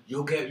them?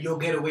 You'll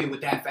get away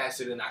with that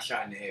faster than I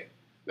shot in the air.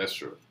 That's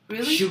true.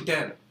 Really? Shoot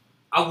them.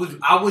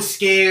 I was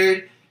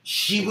scared.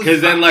 She was.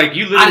 Because then, like,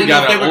 you literally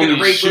gotta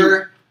only shoot.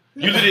 Her.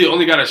 You literally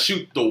only gotta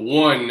shoot the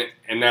one,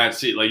 and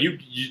that's it. Like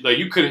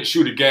you couldn't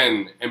shoot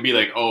again and be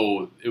like,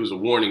 oh, it was a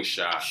warning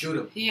shot. Shoot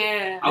him.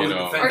 Yeah.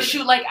 Or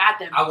shoot like at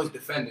them. I was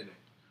defending it.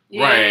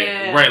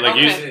 Yeah. Right. Like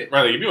okay.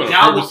 like if you want to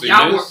purposely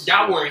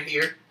y'all weren't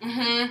here.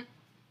 Mm-hmm.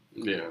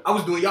 Yeah. I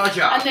was doing y'all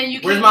job. And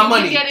then Where's my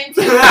money? Get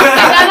into,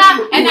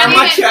 and not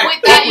even check?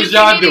 with that, What was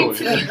y'all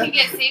doing? You can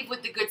get saved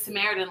with the Good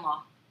Samaritan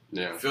law.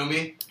 Yeah. Feel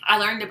me? I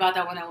learned about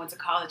that when I went to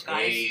college,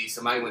 guys. Hey,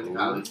 somebody went to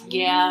college.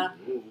 Yeah.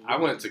 Ooh. I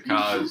went to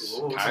college.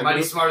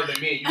 Somebody smarter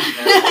than me.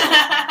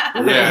 Yeah.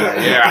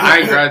 I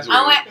ain't graduated.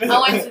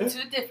 I went to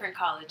 2 different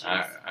colleges.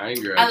 I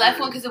ain't graduated. I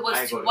left one because it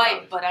was too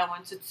white, but I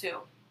went to 2.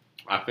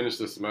 I finished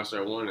the semester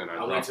at 1 and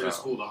I went to the out.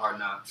 school of hard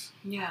knocks.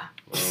 Yeah.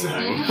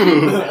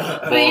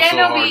 But yeah,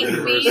 no,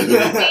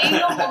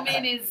 being a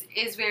woman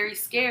is very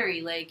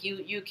scary. Like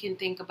you can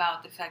think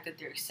about the fact that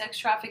there's sex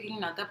trafficking,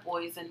 not that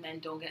boys and men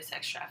don't get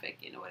sex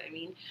trafficked, you know what I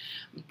mean?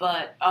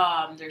 But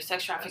there's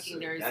sex trafficking,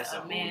 there's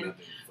a man.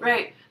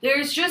 Right.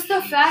 There's just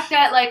the fact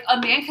that like a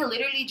man can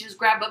literally just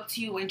grab up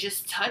to you and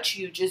just touch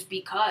you just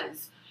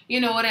because. You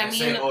know what I mean?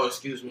 Say, oh,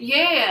 excuse me.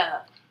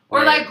 Yeah.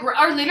 Or like,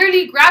 or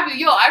literally grab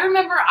you. Yo, I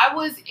remember I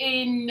was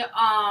in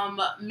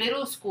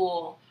middle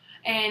school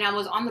and I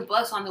was on the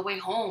bus on the way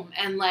home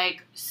and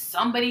like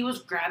somebody was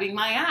grabbing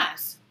my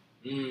ass.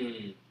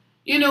 Mm.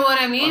 You know what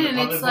I mean? And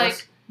bus? it's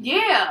like,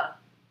 yeah,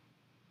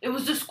 it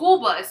was the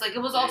school bus. Like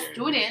it was all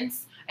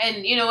students,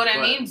 and you know what I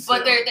mean.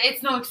 But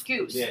it's no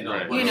excuse. Yeah, no.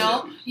 Right.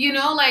 You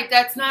know, like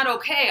that's not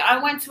okay. I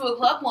went to a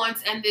club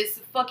once and this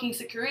fucking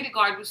security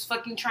guard was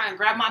fucking trying to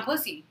grab my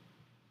pussy.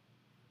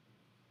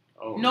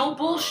 Oh, no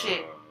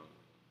bullshit.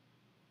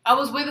 I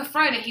was with a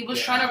friend and he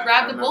was trying to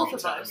grab the both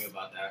of us. Me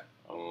about that.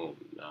 Oh,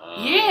 no.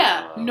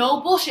 Yeah,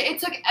 no bullshit. It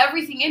took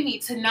everything in me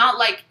to not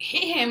like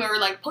hit him or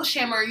like push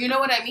him or you know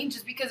what I mean?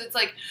 Just because it's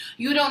like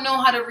you don't know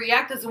how to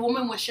react as a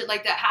woman when shit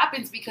like that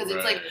happens because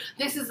it's like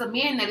this is a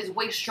man that is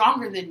way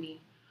stronger than me.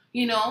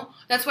 You know?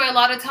 That's why a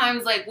lot of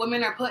times like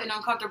women are put in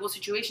uncomfortable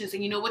situations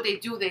and you know what they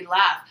do? They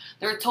laugh.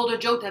 They're told a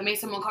joke that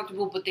makes them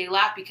uncomfortable but they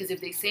laugh because if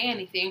they say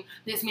anything,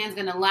 this man's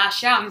gonna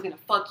lash out. He's gonna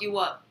fuck you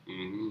up.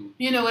 Mm-hmm.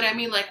 You know what I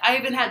mean? Like I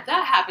even had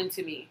that happen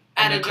to me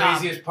at a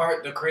job.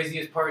 The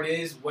craziest part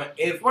is where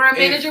our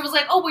manager was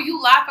like, "Oh, well,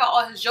 you laugh at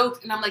all his jokes,"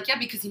 and I'm like, "Yeah,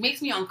 because he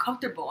makes me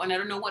uncomfortable, and I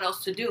don't know what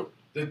else to do."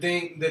 The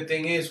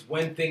thing is,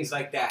 when things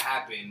like that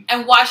happen,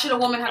 and why should a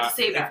woman have to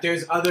say that? If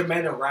there's other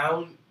men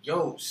around,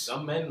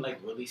 some men like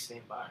really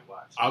stand by and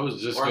watch. I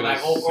was just or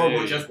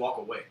will just walk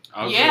away.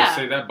 I was gonna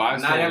say that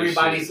bystander. Not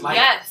everybody's shit. like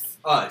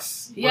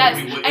us. Yes,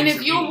 and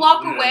if you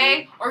walk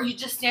away or you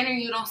just stand there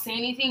and you don't say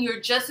anything, you're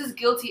just as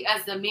guilty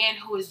as the man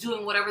who is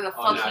doing whatever the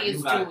fuck he is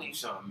you gotta doing. Do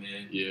something,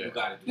 man. Yeah, you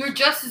gotta do you're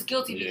something. just as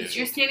guilty because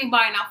you're standing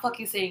by and not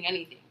fucking saying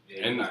anything.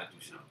 Yeah, you gotta do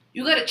something.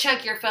 You gotta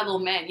check your fellow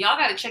men. Y'all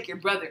gotta check your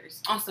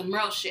brothers on some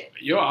real shit.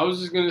 Yo, I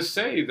was just gonna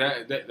say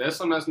that's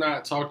something that's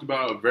not talked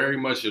about very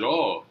much at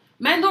all.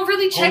 Men don't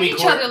really check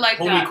each other like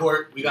that. Homie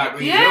court, we got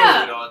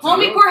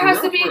homie court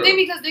has to be a thing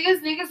because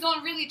niggas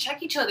don't really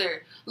check each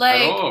other.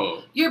 Like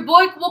your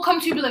boy will come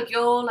to you and be like,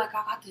 "Yo, like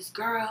I got this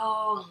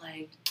girl,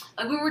 like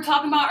we were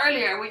talking about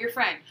earlier with your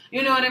friend.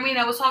 You know what I mean?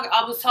 I was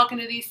talking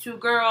to these 2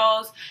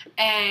 girls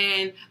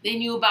and they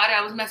knew about it.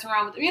 I was messing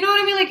around with them. You know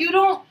what I mean? Like you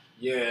don't.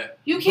 Yeah.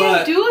 You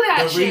can't do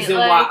that The shit. reason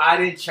why I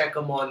didn't check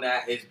him on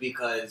that is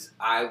because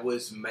I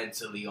was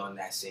mentally on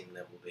that same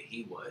level that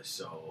he was.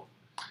 So,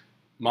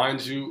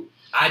 mind you.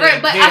 I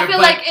feel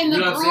like in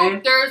the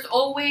group, there's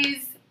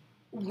always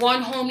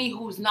one homie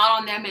who's not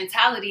on that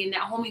mentality, and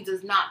that homie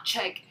does not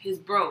check his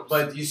bros.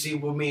 But you see,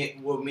 with me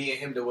and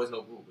him, there was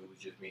no group. It was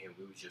just me and him.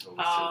 We was just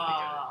always chilling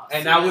together.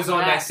 And I was on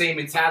that same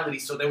mentality,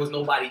 so there was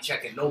nobody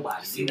checking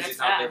nobody. We was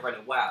just out there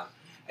running wild.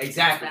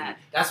 Exactly.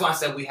 That's why I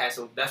said we had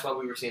some. That's why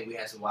we were saying we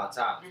had some wild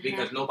times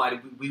because nobody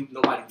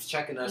was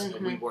checking us, and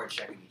we weren't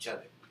checking each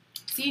other.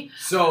 See,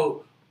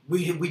 so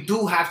we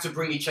do have to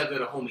bring each other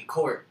to homie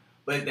court.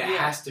 But there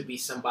has to be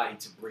somebody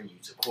to bring you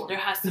to court. There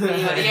has to be,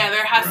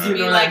 there has to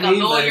be like a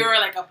lawyer, or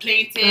like a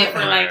plaintiff,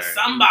 or like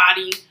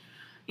somebody.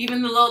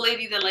 Even the little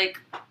lady that like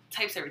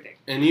types everything.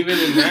 And even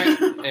in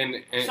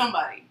that, and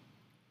somebody.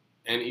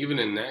 And even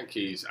in that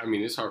case, I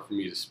mean, it's hard for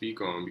me to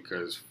speak on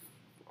because,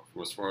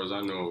 as far as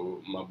I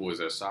know, my boys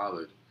are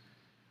solid.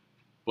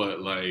 But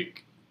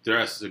like, there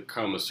has to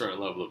come a certain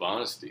level of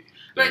honesty.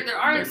 Right, there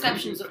are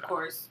exceptions, of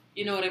course.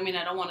 You know what I mean?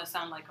 I don't want to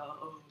sound like a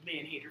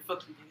man hater.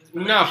 Fuck you, niggas.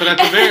 No, but at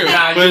the very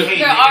not at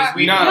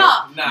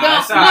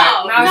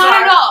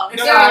all.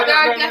 There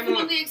are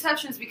definitely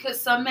exceptions because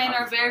some men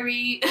are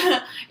very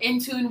in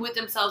tune with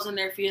themselves and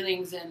their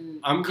feelings,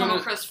 and come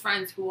across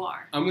friends who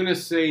are. I'm gonna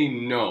say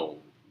no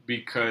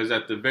because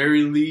at the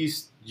very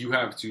least you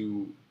have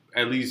to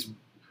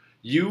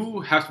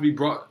be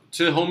brought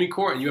to homie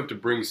court, and you have to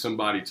bring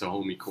somebody to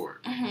homie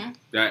court. Mm-hmm.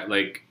 That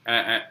like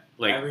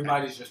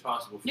everybody's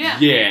responsible for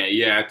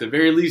Yeah, at the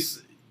very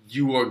least,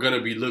 you are going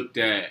to be looked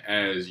at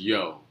as,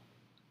 yo,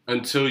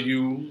 until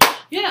you.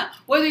 Yeah,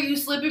 whether you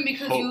slipping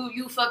because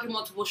you fucking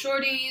multiple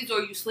shorties,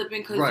 or you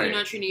slipping because you're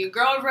not treating your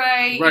girl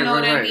right. You know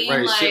what I mean?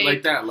 Right, like, shit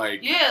like that.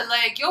 Like, yeah,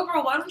 like, yo,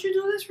 bro, why don't you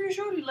do this for your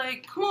shorty?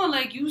 Like, come on,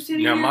 like, you sitting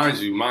here. Now, mind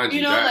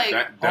you,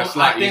 know, that's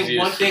not easy.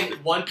 One thing. A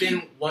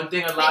lot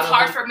it's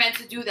hard for men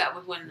to do that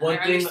with women. One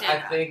thing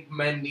I think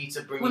men need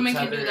to bring women each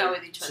can other do that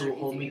with each other to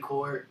homie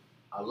court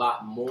a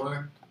lot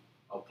more,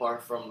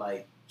 apart from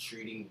like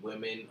treating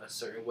women a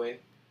certain way,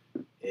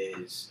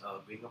 is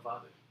being a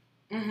father.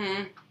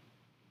 Mm-hmm.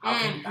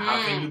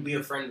 How can you be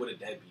a friend with a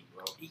deadbeat,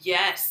 bro?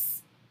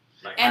 Yes.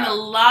 Like, and a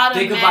lot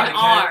of men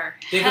are.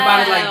 Think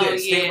about it like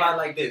this. Think about it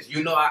like this.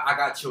 You know, I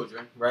got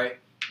children, right?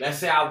 Let's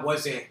say I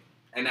wasn't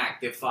an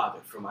active father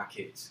for my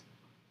kids,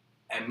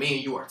 and me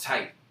and you are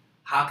tight.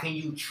 How can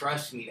you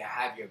trust me to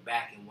have your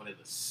back in one of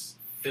the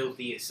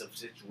filthiest of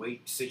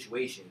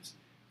situations?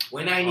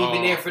 When I ain't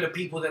even there for the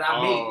people that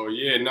I made. Oh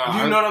yeah, no.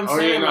 You know what I'm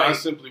saying? Yeah, no, I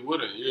simply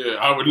wouldn't. Yeah,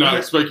 I would not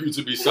expect you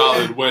to be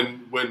solid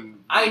when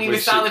I ain't even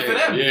solid for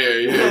them. Yeah,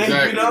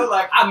 exactly. You know,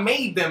 like I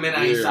made them and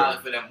I ain't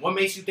solid for them. What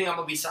makes you think I'm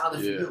gonna be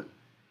solid for you?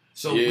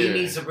 So we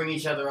need to bring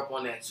each other up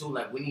on that too.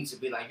 Like we need to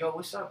be like, yo,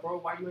 what's up, bro?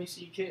 Why you ain't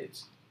see your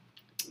kids?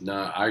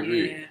 Nah, I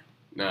agree. Yeah.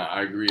 Nah,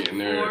 I agree.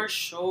 And for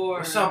sure.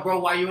 What's up, bro?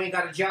 Why you ain't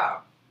got a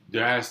job?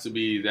 There has to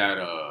be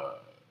that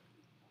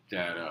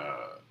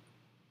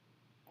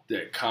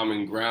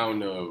common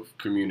ground of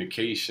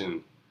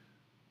communication,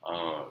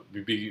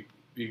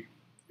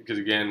 because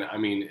again, I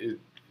mean,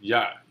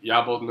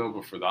 y'all both know,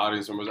 but for the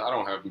audience members, I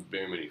don't have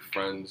very many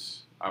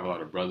friends. I have a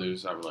lot of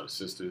brothers. I have a lot of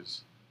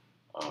sisters,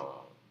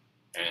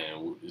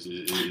 and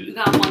you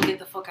got one. Get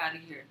the fuck out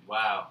of here.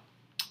 Wow.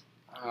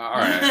 All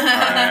right.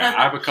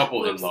 I have a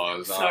couple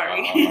in-laws.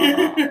 Sorry.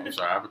 I'm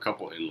sorry. I have a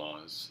couple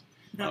in-laws.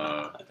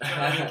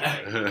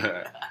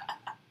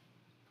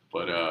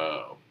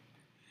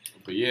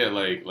 But yeah,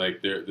 like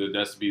there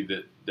has to be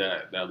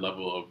that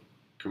level of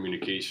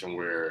communication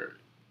where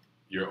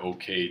you're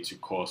okay to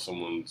call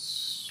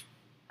someone's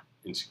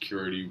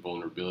insecurity,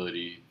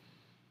 vulnerability,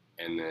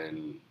 and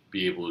then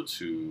be able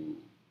to,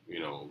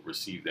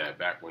 receive that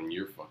back when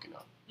you're fucking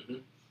up.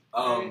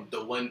 Mm-hmm.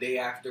 The one day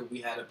after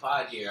we had a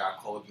pod here, I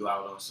called you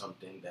out on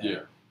something that,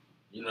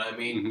 you know what I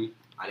mean? Mm-hmm.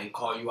 I didn't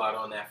call you out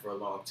on that for a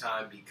long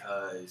time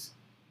because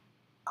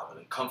I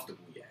wasn't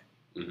comfortable yet.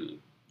 Mm-hmm.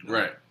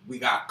 Right. We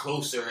got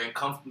closer and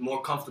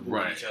more comfortable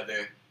right. with each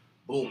other.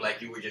 Boom, like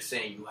you were just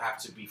saying, you have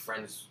to be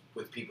friends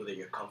with people that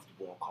you're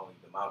comfortable in calling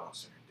them out on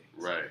certain things.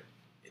 Right.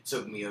 It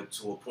took me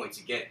to a point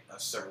to get a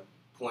certain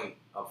point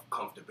of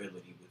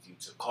comfortability with you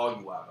to call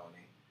you out on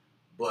it.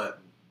 But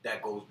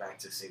that goes back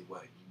to say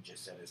what you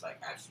just said is like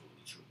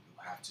absolutely true.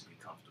 You have to be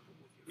comfortable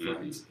with your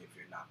friends if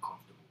you're not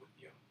comfortable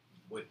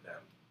with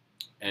them.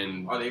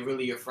 And are they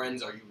really your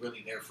friends? Are you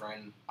really their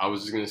friend? I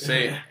was just gonna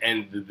say,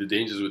 and the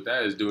dangers with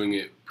that is doing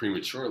it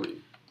prematurely.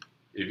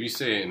 If you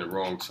say it in the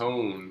wrong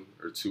tone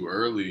or too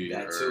early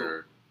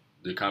or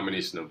the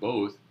combination of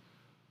both,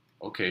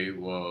 okay,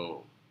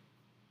 well,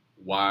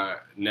 why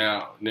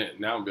now? Now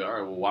I'll be all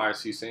right. Well, why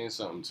is he saying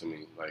something to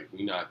me? Like,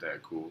 we not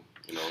that cool,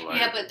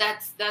 yeah, but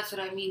that's what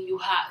I mean. You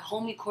have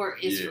homie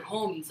court is for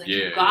homies. Like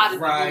you gotta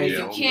be homies.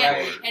 You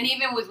can't, and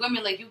even with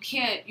women, like you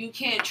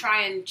can't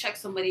try and check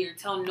somebody or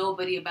tell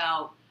nobody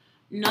about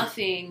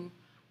nothing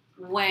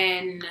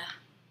when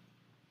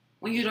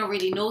you don't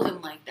really know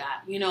them like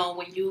that.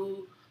 When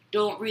you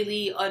don't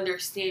really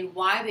understand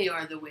why they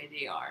are the way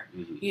they are.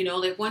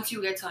 Mm-hmm. Like once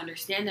you get to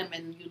understand them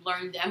and you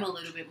learn them a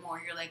little bit more,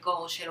 you're like,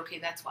 oh shit, okay,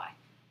 that's why.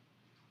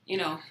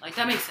 Like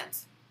that makes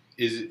sense.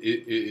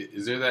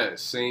 Is there that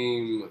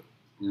same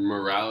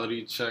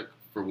morality check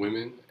for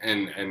women?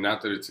 And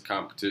not that it's a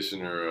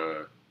competition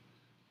or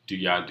do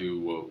y'all do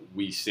what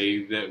we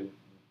say that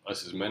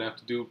us as men have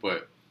to do,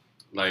 but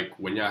like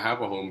when y'all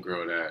have a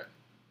homegirl that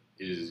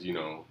is,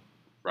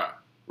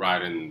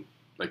 riding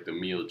like the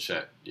meal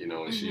check,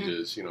 and she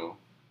just,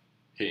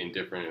 hitting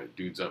different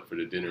dudes up for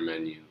the dinner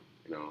menu,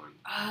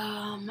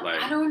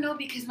 I don't know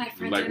because my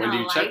friends are when do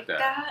you not check like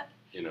that.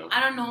 I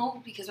don't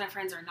know because my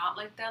friends are not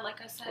like that,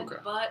 like I said. Okay.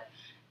 But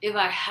if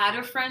I had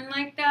a friend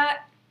like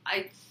that,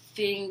 I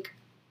think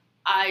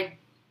I'd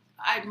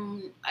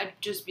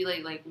just be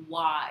like,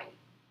 why?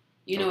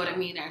 You know what I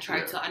mean? I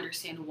try to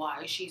understand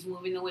why she's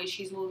moving the way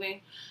she's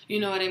moving. You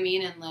know what I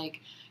mean? And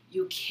like,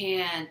 you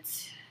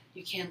can't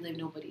live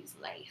nobody's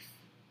life.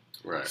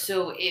 Right.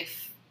 So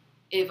if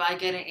I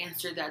get an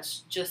answer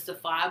that's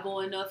justifiable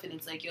enough, and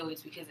it's like, yo,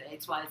 it's because of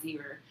X, Y, Z,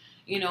 or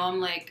I'm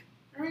like,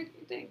 all right,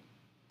 you think.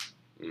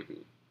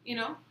 Mm-hmm.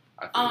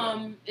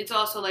 It's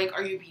also like,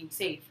 are you being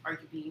safe? Are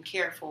you being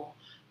careful?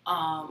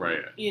 Right.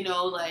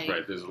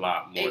 Right. There's a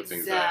lot more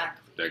things that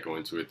go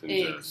into it than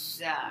just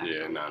But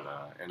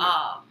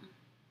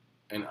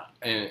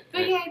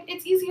yeah,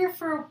 it's easier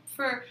for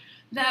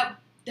that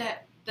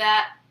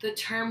the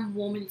term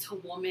woman to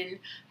woman.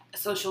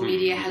 Social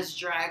media has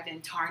dragged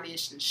and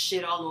tarnished and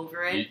shit all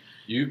over it.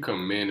 You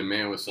come man to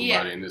man with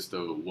somebody, and it's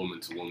the woman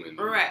to woman,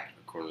 right?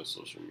 According to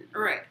social media,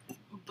 right?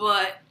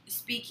 But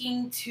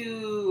speaking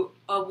to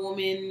a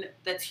woman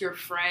that's your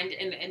friend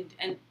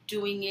and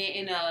doing it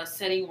in a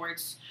setting where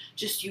it's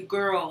just you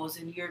girls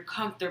and you're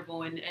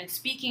comfortable and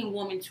speaking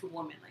woman to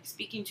woman, like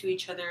speaking to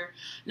each other,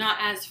 not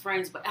as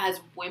friends, but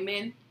as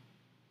women,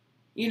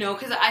 you know,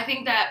 because I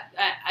think that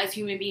as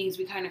human beings,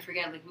 we kind of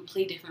forget, like, we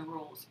play different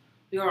roles.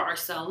 We are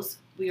ourselves.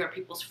 We are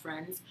people's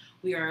friends.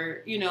 We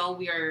are, you know,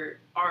 we are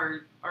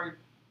our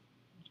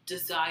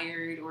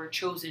desired or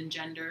chosen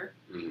gender,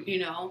 you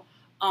know.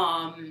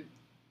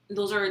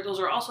 Those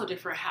are also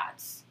different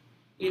hats,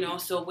 you know.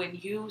 So when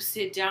you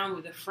sit down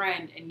with a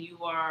friend and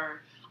you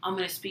are, I'm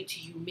going to speak to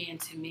you man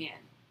to man,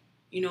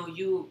 you know,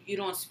 you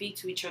don't speak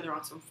to each other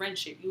on some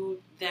friendship.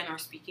 You then are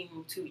speaking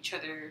to each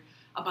other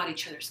about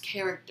each other's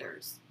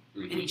characters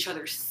and each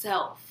other's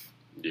self.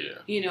 Yeah.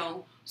 You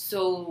know,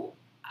 so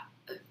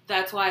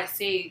that's why I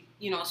say,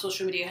 you know,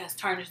 social media has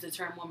tarnished the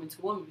term woman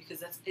to woman,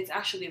 because it's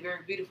actually a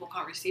very beautiful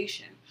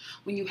conversation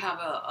when you have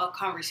a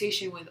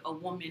conversation with a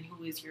woman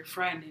who is your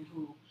friend and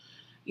who,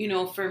 you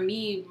know, for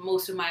me,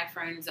 most of my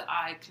friends,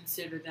 I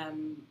consider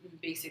them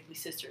basically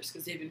sisters,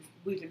 because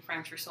we've been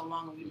friends for so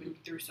long and we've been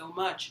through so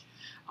much,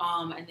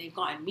 and they've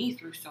gotten me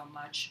through so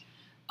much.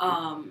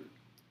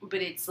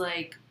 But it's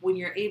like when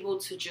you're able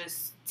to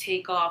just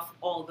take off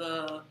all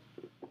the,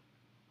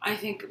 I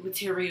think,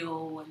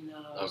 material and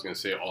the, I was gonna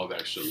say all the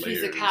extra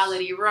layers,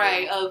 physicality,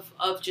 right?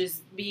 Of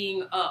just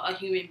being a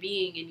human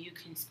being, and you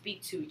can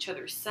speak to each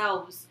other's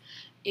selves.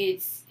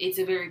 It's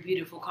a very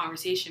beautiful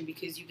conversation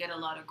because you get a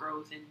lot of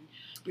growth and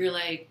you're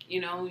like,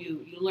 you know,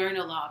 you learn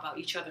a lot about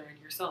each other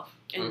and yourself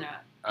in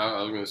that.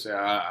 I was gonna say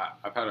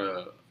I've had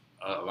a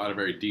lot of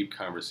very deep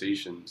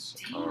conversations.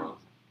 Damn,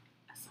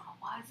 that's not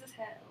wise as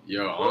hell.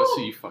 Yo, Woo.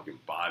 honestly, you fucking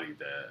bodied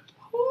that.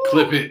 Woo.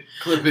 Clip it.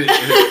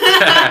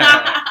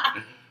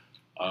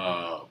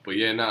 But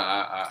yeah, no,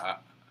 I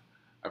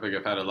think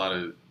I've had a lot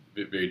of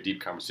very deep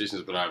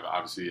conversations, but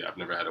I've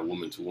never had a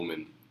woman to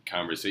woman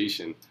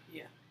conversation.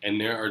 Yeah. And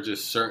there are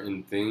just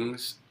certain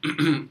things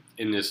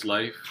in this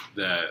life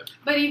that.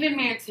 But even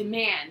man to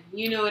man,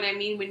 you know what I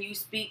mean? When you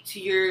speak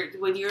to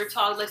when you're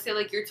talking, let's say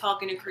like you're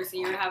talking to Chris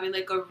and you're having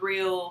like a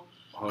real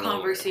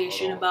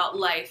conversation about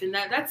life, and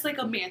that's like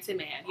a man to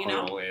man, you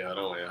know? Hold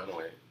on,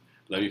 wait.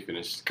 Let me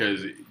finish,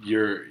 because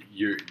your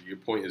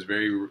point is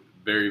very,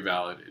 very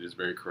valid. It is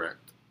very correct.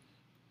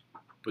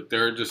 But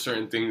there are just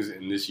certain things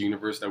in this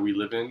universe that we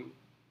live in,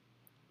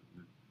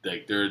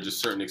 like there are just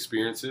certain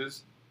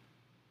experiences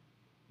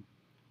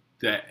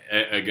that,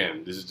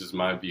 again, this is just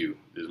my view,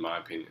 this is my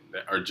opinion,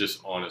 that are just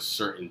on a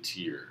certain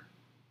tier.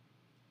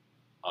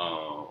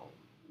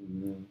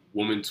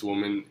 Woman to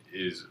woman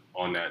is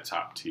on that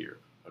top tier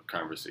of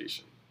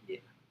conversation. Yeah.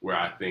 Where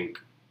I think,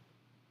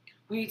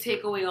 when you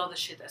take away all the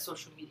shit that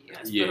social media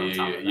has put on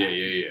top of that.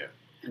 Yeah.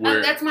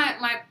 That's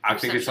my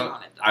perception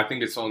on it, though. I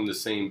think it's on the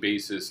same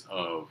basis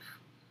of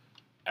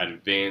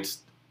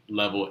advanced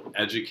level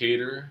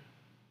educator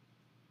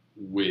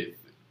with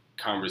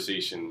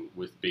conversation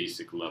with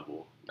basic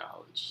level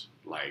knowledge.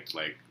 Like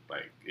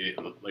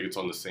it's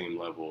on the same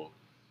level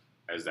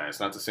as that. It's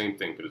not the same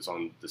thing, but it's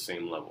on the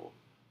same level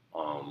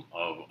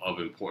of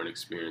important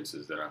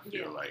experiences that I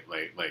feel like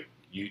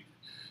you.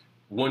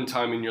 One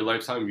time in your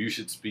lifetime, you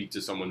should speak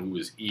to someone who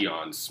is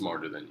eons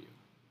smarter than you.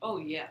 Oh,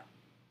 yeah.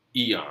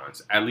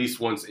 Eons. At least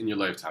once in your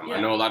lifetime. Yeah. I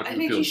know a lot of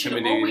people feel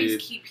intimidated. I think you should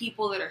always keep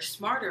people that are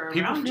smarter around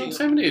you. People feel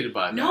intimidated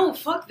by that. No,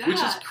 fuck that.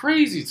 Which is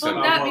crazy to me.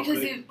 Fuck that, because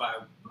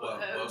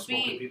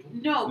people?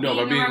 Being around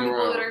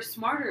people that are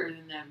smarter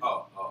than them.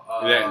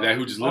 That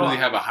who just literally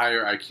have a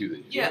higher IQ than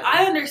you. Yeah,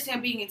 I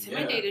understand being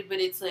intimidated, but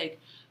it's like,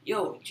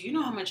 yo, do you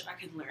know how much I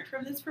can learn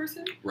from this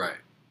person? Right.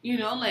 You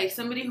know, like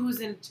somebody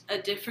who's in a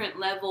different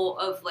level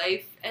of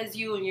life as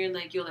you, and you're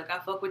like, I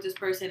fuck with this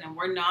person, and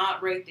we're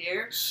not right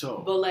there.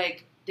 But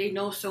like, they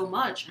know so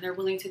much, and they're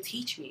willing to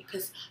teach me,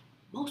 because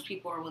most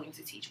people are willing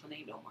to teach when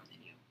they know more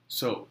than you.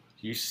 So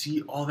you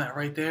see all that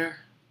right there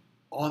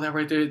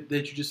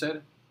that you just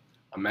said.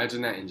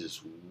 Imagine that in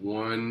just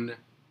one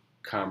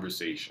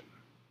conversation.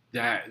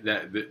 That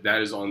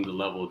is on the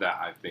level that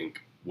I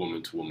think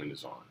woman to woman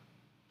is on.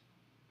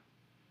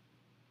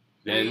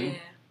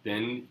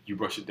 Then you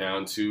brush it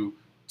down to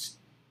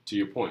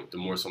your point. The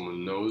more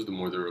someone knows, the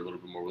more they're a little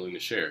bit more willing to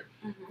share.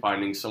 Mm-hmm.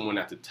 Finding someone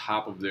at the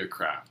top of their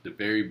craft, the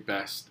very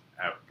best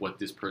at what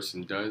this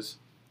person does,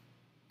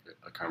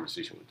 a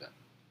conversation with them,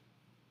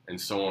 and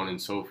so on and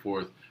so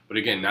forth. But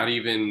again, not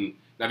even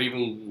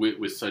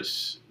with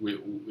such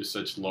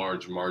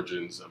large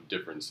margins of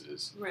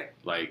differences. Right.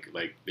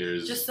 Like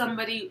there's just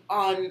somebody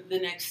on the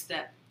next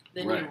step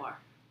than you are.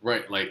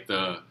 Right. Like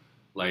the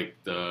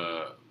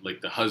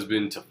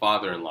husband to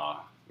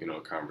father-in-law,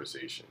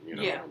 conversation.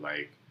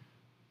 Like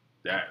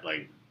that.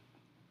 Like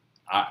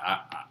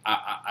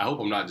I hope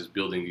I'm not just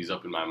building these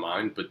up in my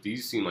mind, but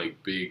these seem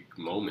like big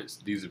moments.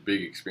 These are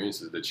big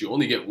experiences that you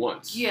only get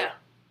once. Yeah.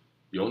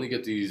 You only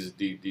get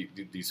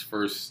these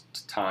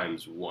first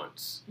times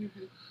once.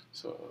 Mm-hmm.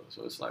 So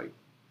it's like,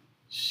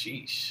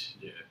 sheesh.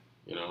 Yeah.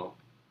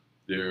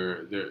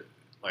 They're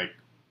like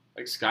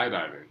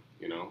skydiving.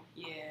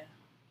 Yeah.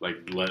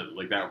 Like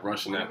that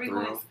rush and that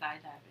thrill.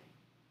 Skydiving.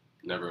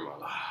 Never in my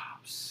life. I'm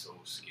so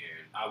scared.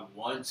 I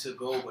want to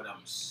go, but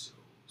I'm so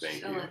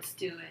Thank So you. let's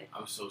do it.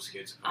 I'm so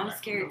scared to come I'm back.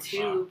 scared no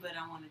too, but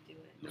I want to do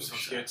it. I'm so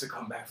scared to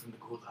come back from the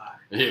gulag.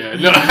 Yeah,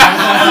 no,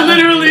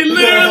 literally,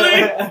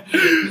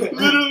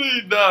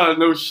 nah,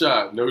 no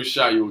shot.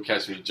 You will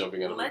catch me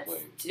jumping out of a Let's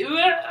plane. do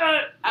it.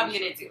 I'm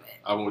gonna do it.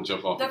 I won't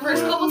jump off The a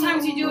first cliff. couple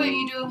times you do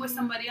it with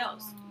somebody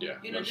else. Yeah,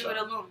 You no don't do shot.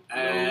 it alone.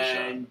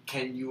 And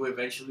can you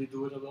eventually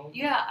do it alone?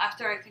 Yeah,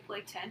 after I think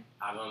like 10.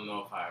 I don't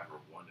know if I ever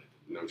wanted to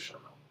do No it shot.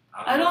 alone.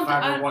 I don't know if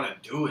I ever I-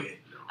 want to do it.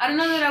 I don't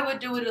know that I would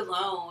do it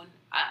alone.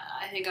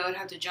 I think I would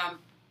have to jump.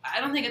 I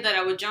don't think that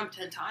I would jump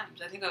 10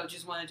 times. I think I would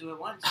just want to do it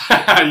once.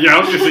 Yeah, I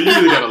was gonna say you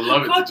really gotta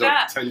love it to Fuck jump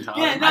that. 10 times.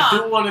 Yeah, no. I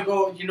do want to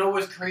go. You know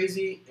what's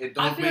crazy? It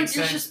I don't feel make like there's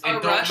sense. just It a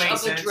don't rush make of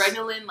sense.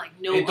 adrenaline like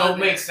no It don't other.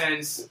 make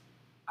sense.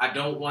 I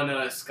don't want to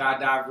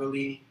skydive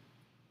really,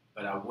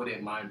 but I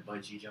wouldn't mind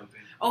bungee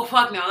jumping. Oh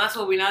fuck no, that's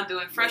what we're not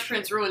doing. Fresh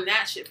Prince ruined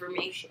that shit for No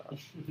me. shot.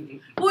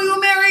 Will you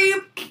marry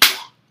you?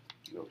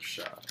 No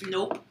shot.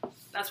 Nope.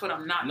 That's what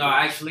I'm not No,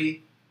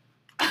 actually,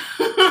 doing.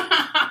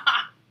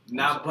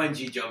 not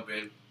bungee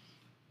jumping.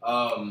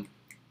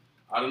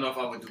 I don't know if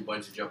I would do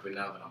bungee jumping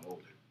now that I'm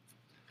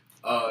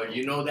older.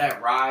 You know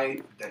that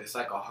ride that it's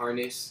like a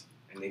harness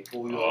and they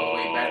pull you all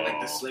the way back,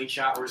 like the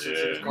slingshot or some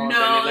shit it's called. No,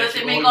 and that let they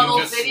you make go, all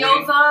you those just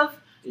videos swing. of.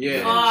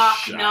 Yeah. Fuck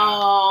shot.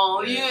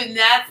 no. Yeah.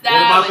 That's What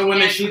that. about the would one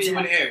that never shoots do you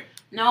in that. the air?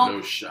 No.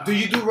 No shot. Do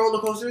you do roller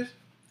coasters?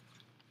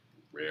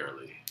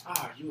 Rarely.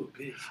 Ah, you a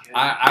bitch. Ken.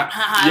 I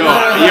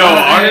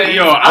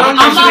don't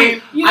I'm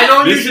usually, you I know-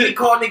 don't This usually is-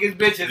 call niggas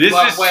bitches, this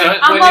but is when, such-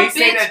 I'm when a they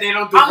say bitch. that they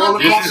don't do I'm a roller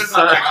bitch. coasters,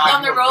 I'm like, ah,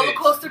 on the you a roller bitch.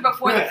 coaster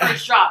before the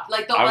first drop.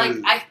 Like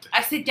I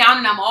sit down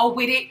and I'm all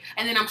with it,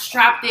 and then I'm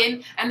strapped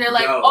in, and they're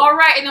like, Yo. all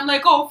right, and I'm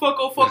like, oh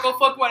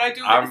fuck, what I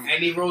do. I'm-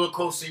 Any roller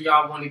coaster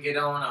y'all want to get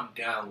on, I'm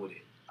down with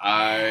it.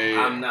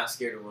 I'm not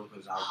scared of roller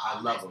coasters.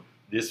 I love them.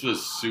 This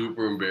was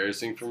super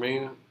embarrassing for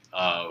me.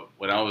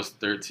 When I was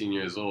 13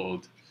 years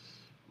old,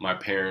 my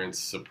parents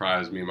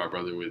surprised me and my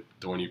brother with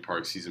Dorney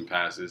Park season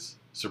passes.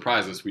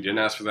 Surprised us. We didn't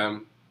ask for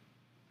them.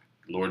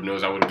 Lord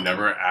knows I would have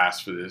never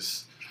asked for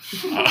this.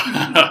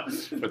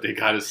 But they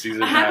got us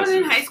season I had passes.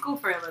 one in high school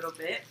for a little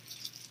bit.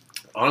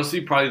 Honestly,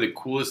 probably the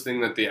coolest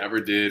thing that they ever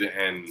did,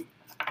 and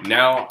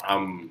now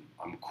I'm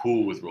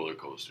cool with roller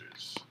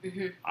coasters.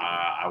 Mm-hmm.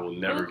 I will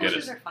never Roller get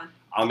coasters a are fun.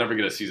 I'll never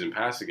get a season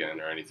pass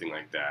again or anything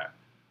like that.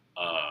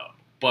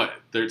 But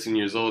 13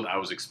 years old, I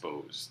was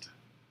exposed.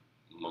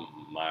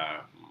 My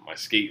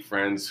skate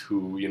friends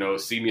who,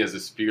 see me as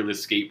this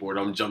fearless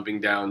skateboarder, I'm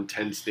jumping down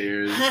 10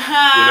 stairs.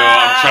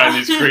 I'm trying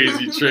these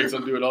crazy tricks.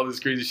 I'm doing all this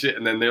crazy shit.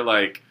 And then they're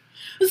like,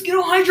 let's get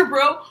on Hydra,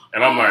 bro.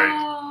 and I'm like,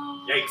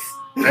 Oh.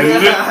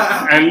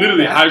 Yikes. and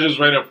literally Hydra's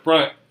right up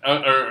front.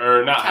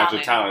 Or not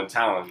Hydra, Talon.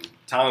 Talon.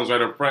 Talon's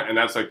right up front. And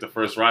that's like the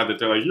first ride that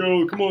they're like,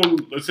 yo, come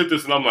on, let's hit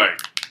this. And I'm like,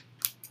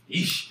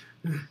 Yeesh.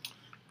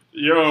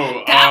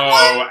 yo,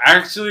 That one?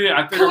 actually,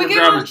 I think Can I'm we going to get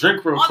grab on- a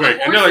drink real on the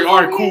quick. And they're like, horses all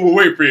right, over cool, here? we'll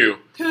wait for you.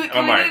 Can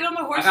I'm I like, get on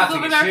the horses gotta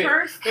over take a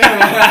there shit.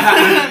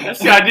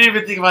 first? See, I didn't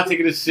even think about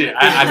taking this shit.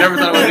 I never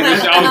thought about taking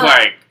this shit. I was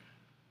like,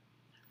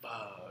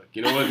 fuck.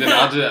 You know what?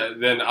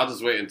 Then I'll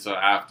just wait until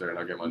after and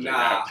I'll get my drink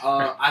after.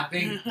 I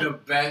think the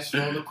best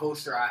roller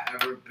coaster I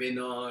ever been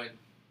on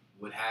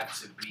would have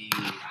to be,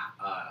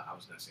 I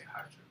was going to say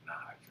Hydra, not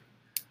Hydra.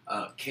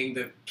 King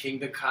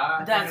the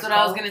Ka. That's what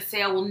I was gonna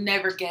say. I will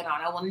never get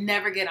on. I will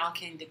never get on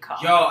King Dakar.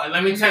 Yo,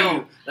 let me tell No.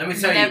 you.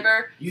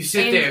 Never You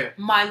sit in there.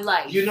 my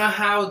life. You know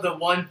how the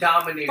one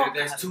Dominator, Fuck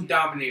there's outta two here.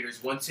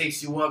 Dominators. One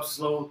takes you up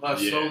Yeah.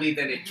 slowly,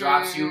 then it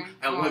drops you,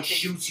 and one One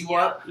shoots takes you you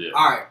up. Yeah.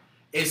 All right,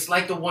 it's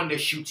like the one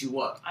that shoots you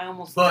up, I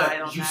almost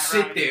died on but you that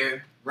sit ride.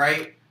 there,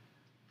 right,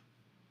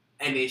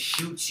 and it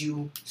shoots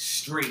you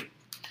straight.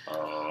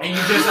 And you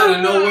just out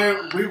of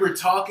nowhere, we were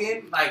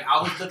talking, like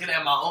I was looking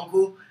at my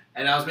uncle,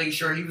 and I was making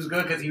sure he was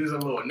good because he was a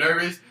little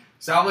nervous.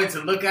 So I went to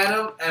look at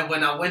him, and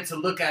when I went to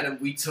look at him,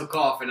 we took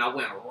off, and I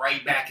went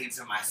right back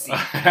into my seat.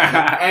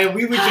 And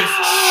we were just,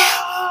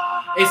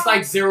 it's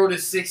like 0 to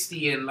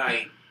 60 in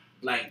like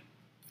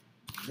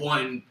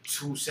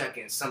 1-2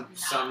 seconds,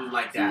 something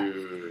like that.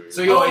 Dude.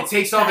 So yo, it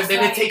takes off, and That's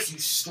then like- it takes you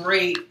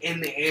straight in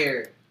the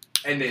air,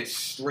 and then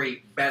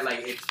straight back,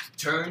 like it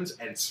turns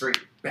and straight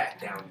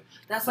back down.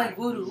 That's like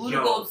voodoo. Voodoo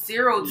Yo. goes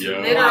 0 to Yo.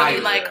 literally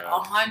Wild. like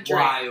 100.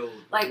 Wild,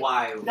 Like,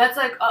 wild. That's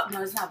like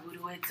no, it's not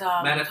voodoo. It's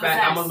Matter of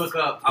fact, I'm gonna possessed.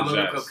 look up. I'm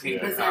gonna look Possessed, up King yeah.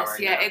 Ka Possessed. right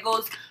Yeah, now. it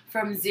goes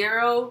from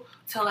 0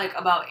 to like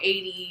about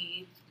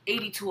 80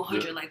 to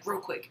 100, like real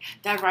quick.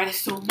 That ride is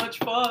so much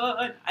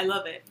fun. I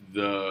love it.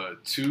 The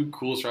two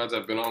coolest rides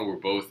I've been on were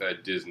both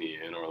at Disney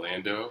in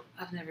Orlando.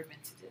 I've never been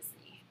to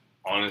Disney.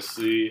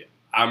 Honestly,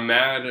 I'm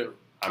mad.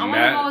 I I'm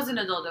want to go mad. as an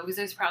adult though, because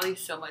there's probably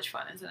so much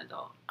fun as an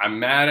adult. I'm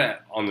mad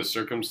on the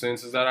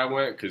circumstances that I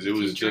went because it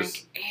was You drink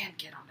just and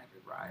get on every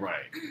ride.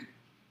 right.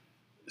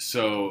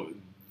 So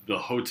the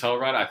hotel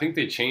ride, I think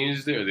they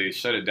changed it or they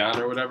shut it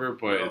down or whatever.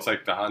 But it's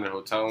like the haunted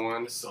hotel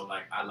one. So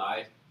like I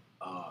lied.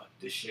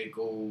 The shit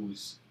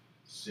goes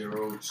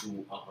 0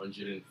 to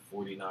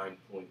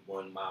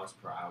 149.1 miles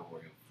per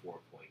hour in 4.9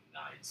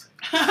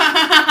 seconds.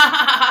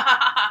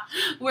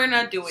 We're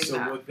not doing So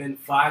that. within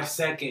 5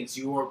 seconds,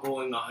 you are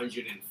going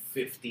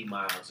 150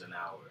 miles an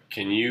hour.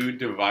 Can you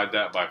divide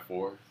that by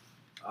 4?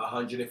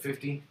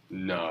 150?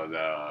 No,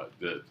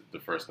 the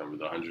first number,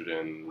 the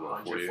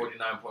 140.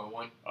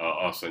 149.1.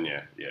 Also,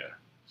 yeah.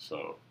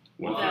 So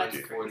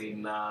 150.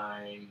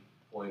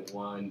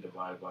 149.1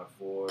 divided by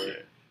 4. Yeah.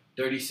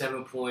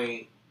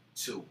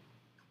 37.2.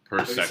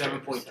 Per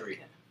second. 37.3.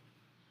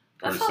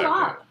 That's Per a second.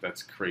 lot.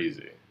 That's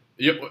crazy.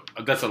 Yep,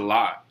 that's a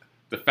lot.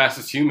 The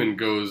fastest human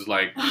goes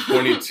like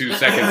 22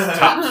 seconds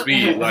top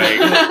speed. Like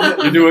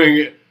you're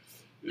doing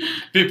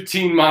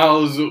 15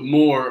 miles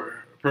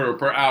more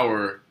per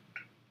hour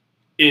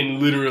in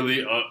literally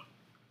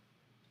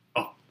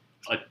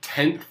a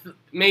tenth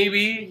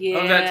maybe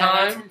of that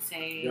That's time.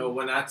 insane. Yo,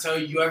 when I tell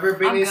you, you ever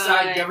been I'm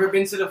inside? good. You ever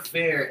been to the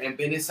fair and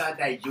been inside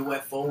that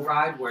UFO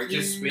ride where it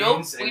just spins?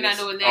 Nope, and we're not it's-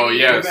 doing that. Oh, either.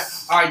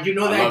 yes. All right, you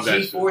know I that love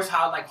that G-force,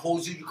 how it like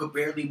holds you could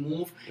barely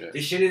move. Yeah.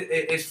 The shit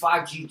is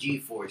 5G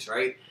G-force,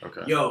 right?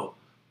 Okay. Yo,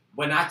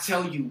 when I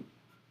tell you,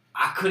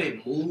 I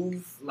couldn't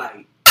move.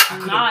 Like I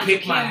couldn't Nah, you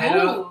pick my can't head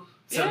move. up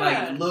to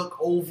like look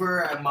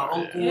over at my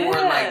uncle or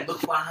Yeah. like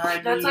look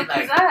behind That's me. like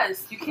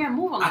possessed. You can't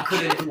move on I that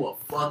couldn't shit. do a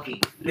fucking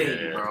thing,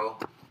 Yeah. bro.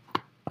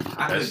 I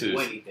That couldn't do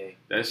shit's- anything.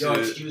 That Yo,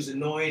 shit. excuse the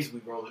noise. We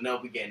rolling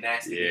up. We getting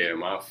nasty. Yeah,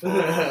 my fault.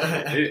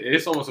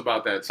 It's almost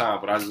about that time,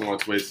 but I just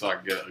want to wait so I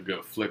can get a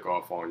good flick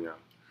off on y'all.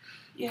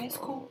 Yeah, it's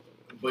cool.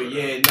 But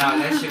yeah, nah,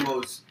 that shit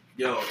goes.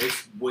 Yo,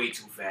 it's way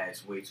too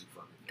fast. Way too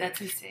fucking fast.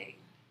 That's insane.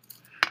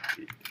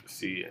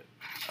 See,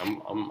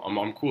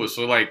 I'm cool.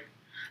 So like,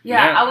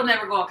 Yeah, now- I will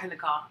never go on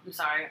Kennecott. I'm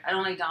sorry. I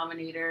don't like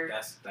Dominator.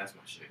 That's my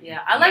shit.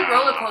 Yeah, I like Nah,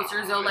 roller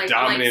coasters though, like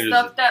Dominator's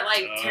stuff that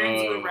like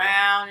turns you tough.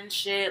 around and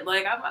shit.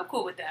 Like I'm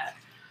cool with that.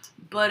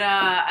 But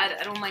I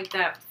don't like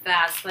that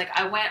fast. Like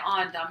I went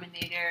on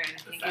Dominator and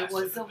I think it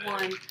was the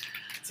one.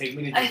 Take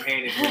me to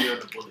Japan and put me on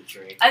the bullet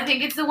train. I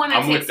think it's the one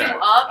that I'm with takes you that.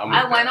 up. I'm with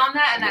I went that. on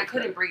that and I'm I with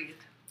couldn't that. breathe.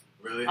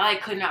 Really? I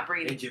could not In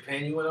breathe.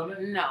 Japan, you went on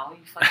it? No,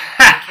 you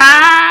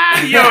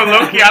fucking. Yo,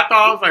 Loki, I thought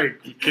I was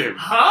like, Kim,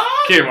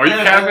 Huh? Kim, are you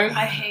capping?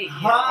 I hate you.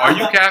 Huh? Are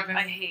you capping?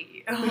 I hate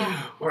you.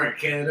 We're in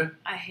Canada.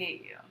 I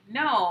hate you.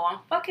 No, I'm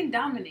fucking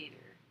Dominator.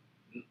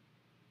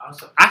 I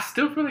was like, I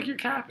still feel like you're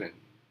capping.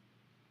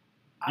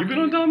 You been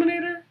on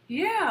Dominator?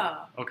 Yeah.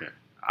 Okay,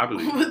 I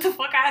believe. it. What the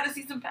fuck? I had a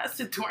season pass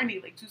to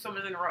Dorney like 2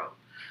 summers in a row.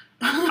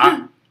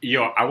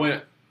 I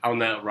went on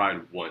that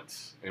ride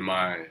once in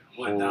my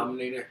what, whole.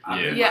 Dominator? I've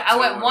Yeah. been Yeah, on I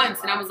went two once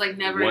on and I was like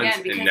never Once again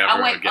and because never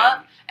I went again.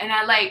 up and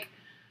I like,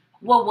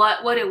 well,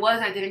 what it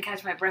was, I didn't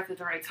catch my breath at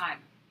the right time.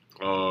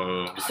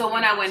 So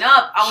when I went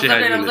up, I was she up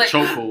had there you and in I the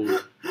was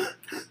like,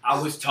 chokehold.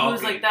 I was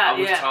talking. like that, I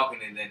was yeah. talking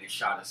and then it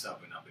shot us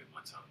up and I bit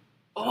my tongue.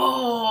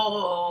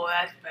 oh,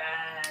 that's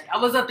bad. I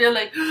was up there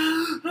like,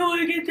 I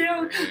want to get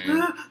down.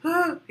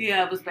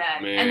 Yeah, it was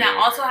bad. Man. And that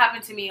also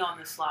happened to me on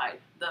the slide,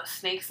 the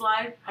snake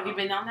slide. Have you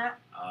been down that?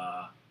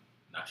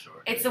 Not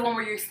sure. It's the one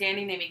where you're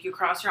standing, they make you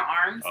cross your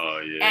arms. Oh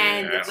yeah.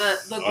 And the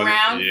Oh,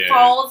 ground yeah.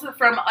 falls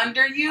from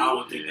under I you.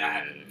 don't think that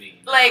happened to me.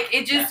 Like,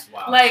 it just,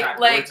 That's wild. like- Trapdoor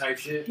like- type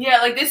shit. Yeah,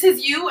 like this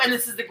is you and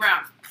this is the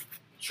ground.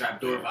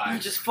 Trapdoor You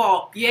vibes. just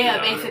fall. Yeah,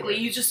 Yeah, basically. I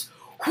know. You just.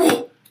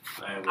 Whew.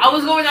 Man, I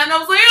was going down and I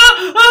was like,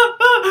 ah, ah,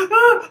 ah,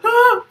 ah,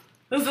 ah.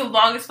 It was the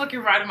longest fucking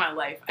ride of my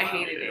life. I Wow,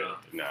 hated it.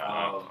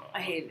 Nah. I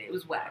hated it. It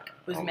was whack.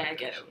 It was I don't mad like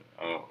that ghetto. shit.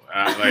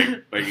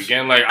 Oh, like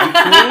again, like I'm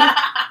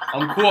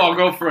cool. I'm cool. I'll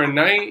go for a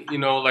night. You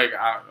know, like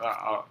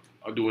I'll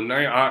do a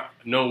night.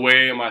 No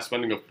way am I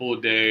spending a full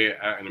day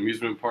at an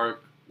amusement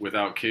park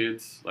without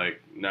kids.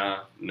 Like,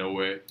 nah, no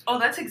way. Oh,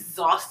 that's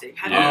exhausting.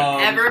 Have Yeah.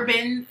 you ever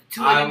been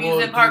to I an will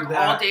amusement do park that.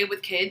 all day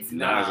with kids?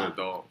 Not as an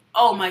adult.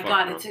 Oh my Fuck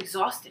god, no. it's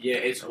exhausting. Yeah,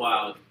 it's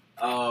wild.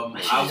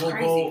 That shit I is will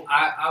crazy. go.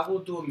 I will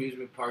do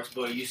amusement parks,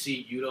 but you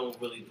see, you don't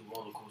really do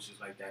roller coasters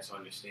like that, so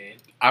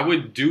understand. I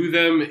would do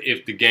them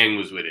if the gang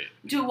was with it.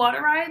 Do water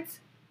rides?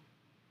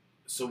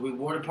 So we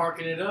water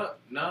parking it up?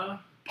 Nah.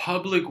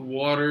 Public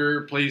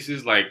water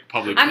places like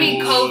public. I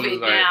mean, pools, COVID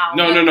like, now,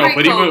 No, but no, no.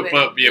 But even, pre-COVID,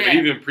 but yeah.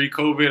 even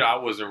pre-COVID, I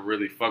wasn't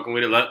really fucking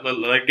with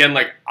it. Again,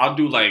 like I'll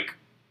do like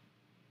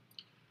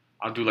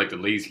the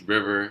lazy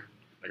river.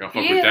 Like I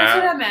fuck Yeah, with that's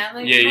what I that. meant.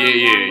 Like, Yeah,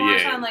 more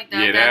yeah. something like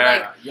that. Yeah, that,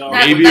 that- like, Yo,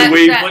 that- Maybe that- a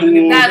wave that-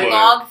 pool, that but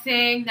log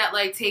thing that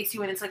like takes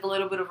you and it's like a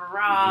little bit of a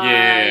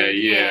ride.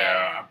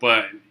 yeah.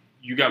 But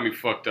you got me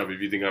fucked up if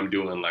you think I'm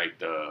doing like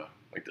the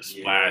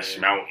Splash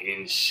Yeah.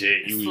 Mountain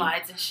shit. The You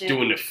slides and shit.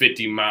 doing the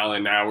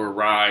 50-mile-an-hour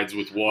rides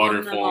with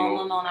water no,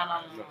 falling. no.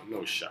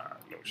 No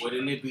shot. No shot.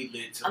 Wouldn't it be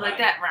lit to I like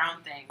that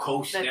round thing.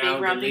 coast That big down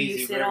the round thing you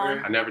lazy sit river?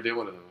 on. I never did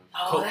one of those.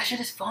 Oh, that shit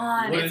is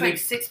fun. Wouldn't It's like it-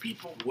 6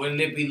 people. Wouldn't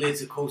it be lit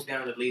to coast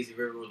down the lazy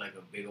river with like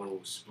a big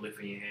old spliff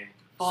in your hand?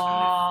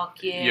 Fuck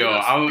yeah. Yo,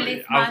 I was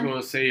Split, man.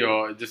 gonna say,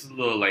 yo, just a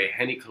little like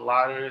Henny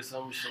Colada or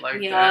some shit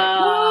like Yeah. that.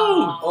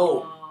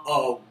 Woo!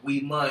 Oh, we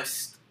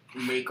must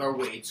make our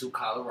way to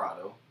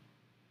Colorado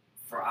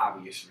for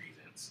obvious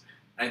reasons.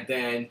 And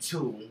then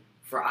 2,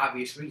 for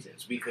obvious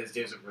reasons, because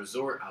there's a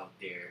resort out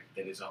there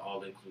that is an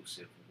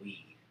all-inclusive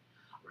weed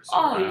resort.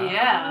 Oh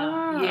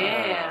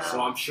yeah.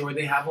 So I'm sure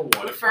they have a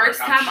water The first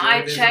park. time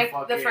I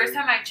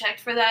checked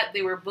for that,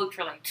 they were booked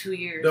for like 2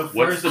 years.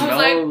 What's the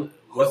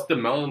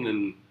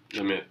melanin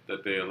limit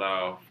that they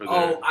allow for that?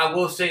 Oh, I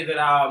will say that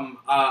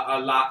a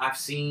lot. I've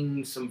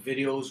seen some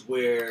videos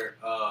where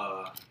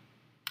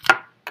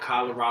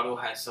Colorado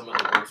has some of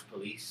the worst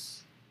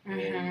police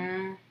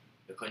in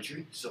the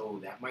country, so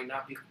that might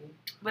not be cool.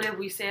 But if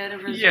we stay at a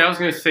resort, yeah, I was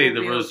gonna say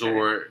the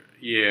resort. Okay.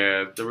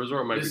 Yeah, the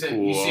resort might be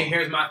cool. You see,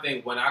 here's my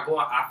thing. When I go,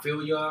 I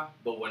feel y'all,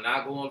 but when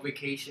I go on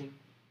vacation,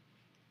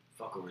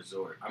 fuck a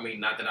resort. I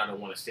mean, not that I don't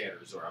want to stay at a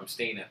resort. I'm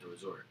staying at the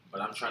resort,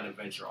 but I'm trying to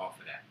venture off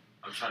of that.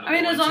 I'm trying to. I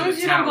mean, as long as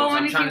you don't go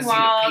anything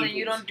wild and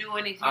you don't do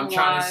anything wild.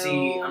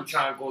 I'm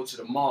trying to go to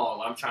the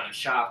mall. I'm trying to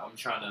shop. I'm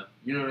trying to.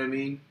 You know what I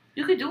mean?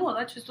 You could do all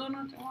that. Just do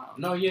nothing wild.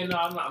 No,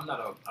 I'm not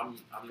a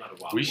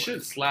wild. We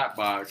should slap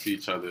box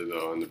each other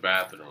though in the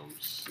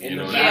bathrooms. You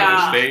know,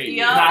 yeah. Nah,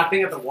 I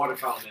think at the water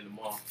fountain in the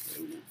mall.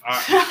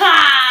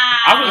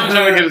 I was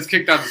trying to get us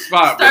kicked out the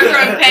spot. Start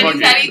throwing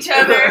pennies at each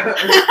other.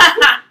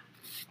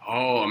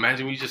 Oh,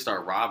 imagine we just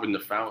start robbing the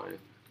fountain.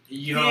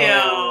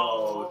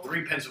 Yo.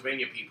 3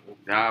 Pennsylvania people.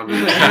 Nah,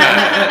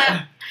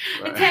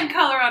 The 10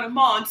 Colorado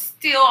Mall and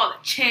steal all the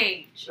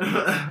change.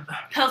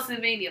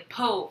 Pennsylvania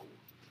Pole.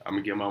 I'm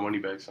gonna get my money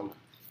back somehow.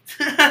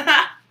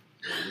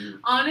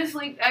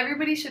 Honestly,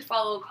 everybody should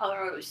follow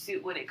Colorado's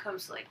suit when it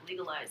comes to like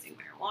legalizing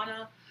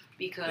marijuana,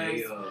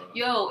 because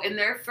in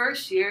their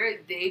first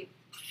year they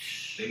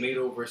made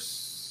over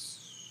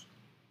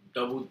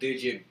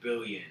double-digit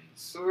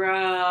billions in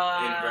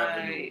right,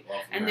 revenue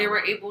off and they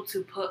were able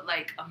to put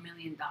like $1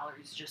 million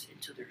just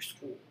into their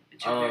school,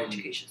 into their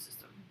education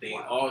system. They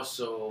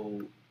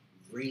also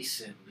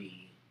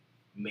recently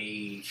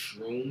made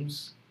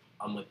shrooms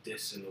a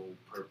medicinal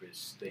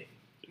purpose thing.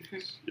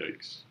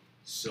 Yikes.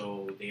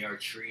 So they are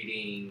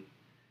treating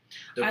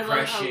depression. I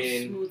love how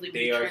smoothly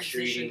we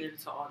transitioned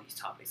into all these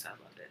topics. I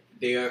love it.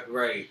 They are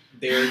right.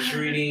 They are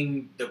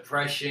treating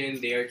depression.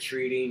 They are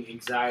treating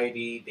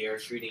anxiety. They are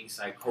treating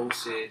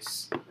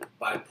psychosis,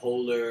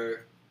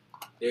 bipolar.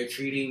 They're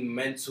treating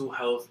mental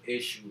health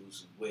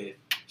issues with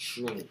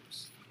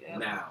shrooms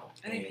now.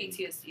 I think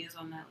PTSD is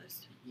on that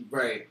list.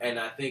 Right, and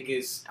I think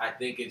it's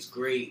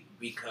great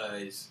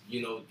because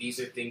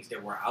these are things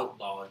that were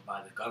outlawed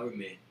by the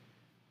government,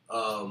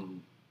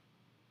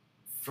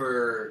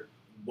 for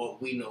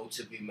what we know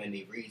to be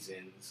many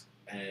reasons,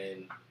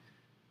 and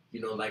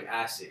like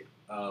acid,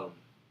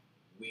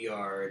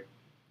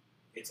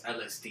 it's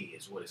LSD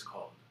is what it's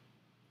called.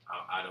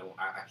 I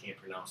can't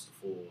pronounce the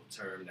full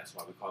term. That's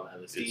why we call it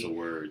LSD. It's a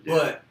word, yeah.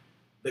 But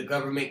the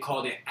government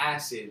called it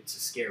acid to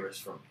scare us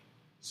from it.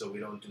 So we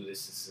don't do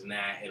this and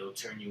that. It'll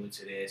turn you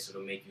into this.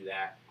 It'll make you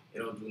that. It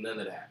don't do none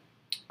of that.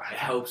 It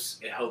helps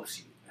you. It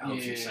helps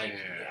your psyche.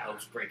 It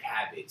helps break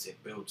habits.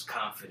 It builds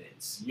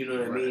confidence. You know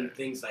what I mean?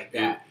 Things like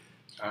that.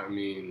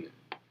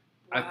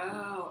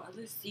 Wow.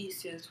 LSD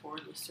stands for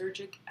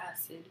lysergic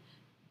acid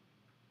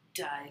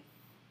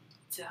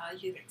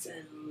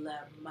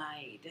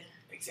diethylamide.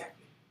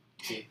 Exactly.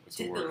 It's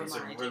a word. It's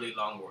a really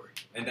long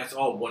word. And that's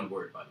all one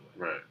word, by the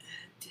way.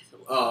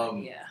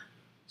 Right. Yeah.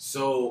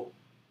 So,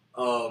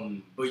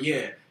 but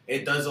yeah,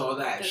 it does all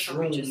that. That's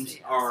Shrooms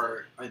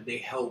they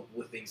help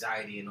with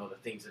anxiety and all the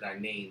things that I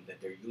named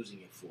that they're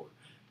using it for.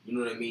 You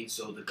know what I mean?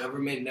 So the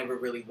government never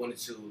really wanted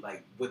to,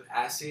 like, with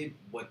acid,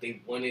 what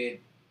they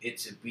wanted it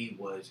to be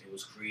was, it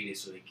was created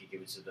so they could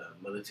give it to the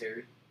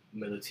military,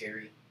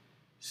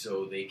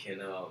 so they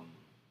can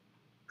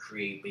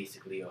create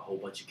basically a whole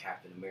bunch of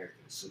Captain America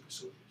super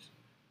soldiers.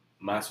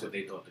 That's what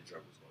they thought the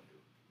drug was going to do.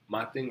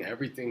 My thing,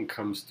 everything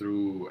comes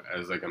through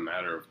as like a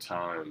matter of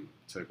time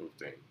type of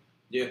thing.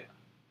 Yeah.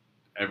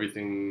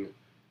 Everything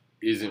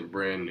isn't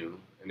brand new,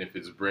 and if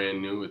it's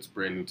brand new to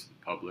the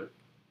public,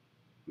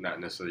 not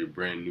necessarily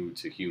brand new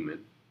to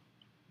human.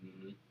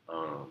 Mm-hmm.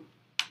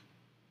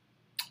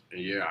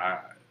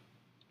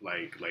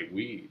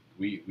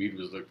 Weed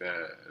was looked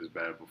at as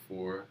bad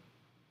before,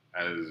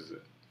 as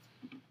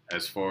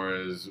far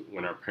as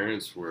when our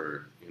parents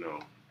were,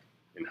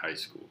 in high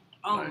school.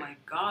 Oh my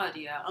God,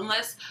 yeah.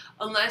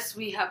 Unless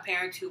we have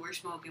parents who were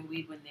smoking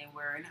weed when they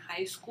were in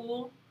high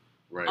school.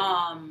 Right.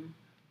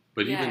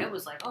 But it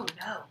was like, oh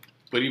no.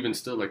 But even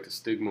still, like, the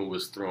stigma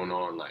was thrown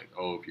on, like,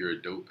 oh, if you're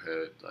a dope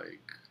head,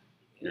 like,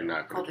 you're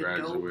not going to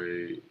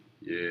graduate.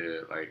 Yeah,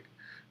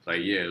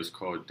 it was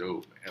called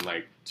dope. And,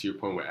 like, to your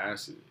point with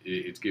acid,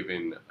 it's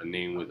given a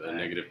name with a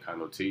negative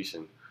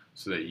connotation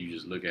so that you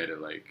just look at it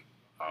like,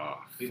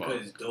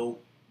 because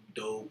dope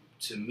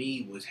to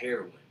me was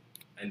heroin.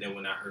 And then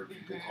when I heard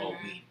people call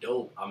weed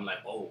dope, I'm like,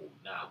 oh,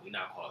 nah, we're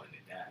not calling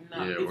it that.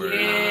 No. Yeah,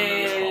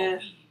 it's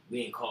called weed.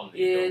 We ain't calling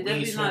it dope. We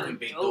ain't smoking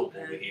big dope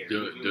over here.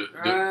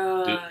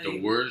 The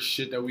worst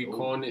shit that we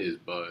calling it is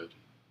bud.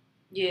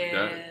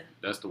 Yeah.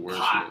 That's the worst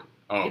pot. shit.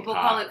 Oh, people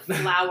pot. call it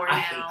flower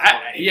now.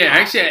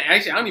 Actually, I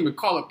don't even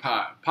call it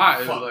pot.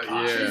 Pot is like,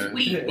 pot. It's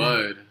weed.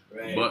 Bud.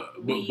 Right.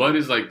 But bud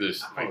is like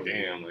this. Like,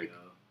 damn, like.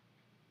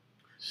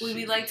 Would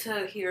we like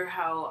to hear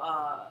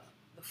how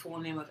the full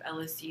name of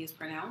LSD is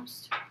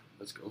pronounced?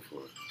 Let's go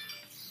for it.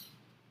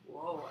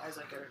 Whoa, as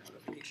I get a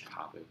notification.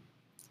 Pop it.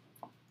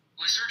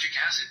 Lysergic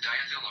acid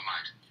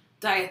Diethylamide.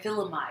 There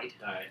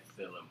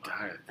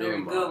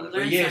you go. We But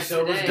learned yeah,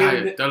 something so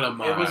today.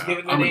 it was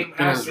given the name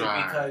acid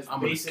because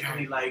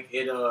basically, like,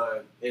 it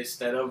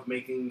instead of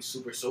making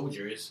super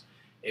soldiers,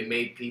 it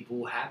made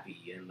people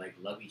happy and like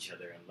love each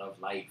other and love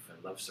life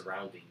and love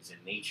surroundings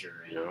and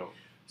nature. And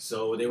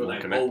so they were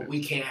like, "Oh,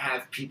 we can't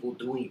have people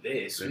doing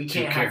this. They're we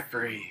too can't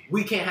carefree.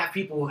 we can't have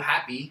people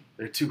happy.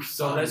 They're too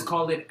So fun. let's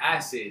call it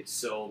acid,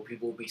 so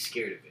people will be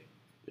scared of it.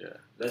 Yeah.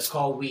 Let's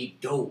call weed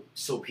dope,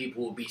 so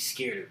people will be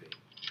scared of it.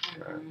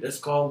 Mhm. Let's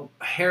call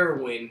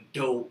heroin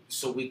dope,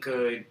 so we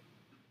could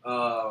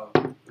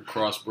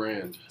cross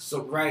brand.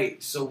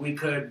 so we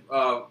could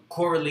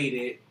correlate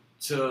it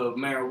to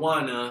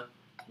marijuana,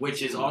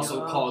 which is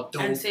also called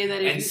dope. And say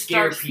that if and you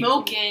scare start people.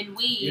 smoking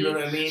weed, You know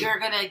what I mean? you're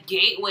gonna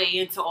gateway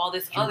into all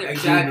this other shit.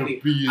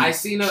 Exactly. I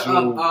seen a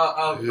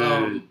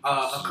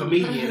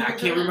comedian. I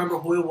can't remember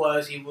who it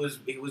was. He was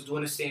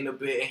doing a stand-up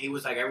bit, and he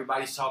was like,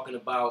 everybody's talking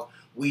about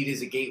weed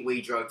is a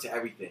gateway drug to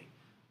everything.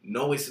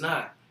 No, it's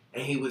not.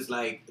 And he was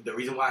like, the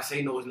reason why I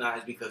say no, it's not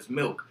is because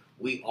milk.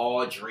 We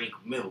all drink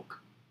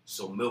milk,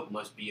 so milk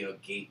must be a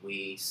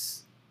gateway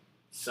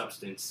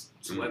substance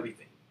to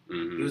everything.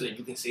 Mm-hmm. He was like,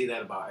 you can say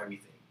that about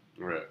everything.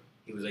 Right.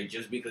 He was like,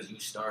 just because you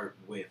start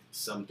with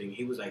something,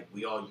 he was like,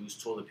 we all use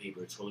toilet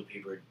paper,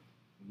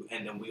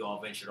 and then we all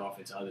ventured off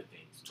into other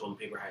things. Toilet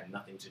paper had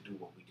nothing to do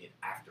with what we did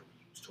after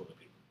we used toilet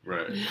paper.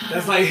 Right.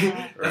 That's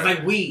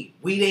like weed.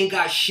 Weed ain't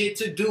got shit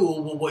to do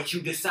with what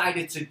you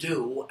decided to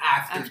do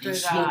after you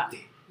smoked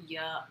it.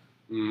 Yeah.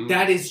 Mm-hmm.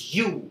 That is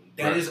you.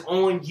 That is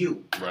on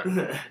you. Right.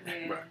 Yeah.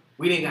 Right.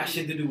 Weed ain't got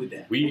shit to do with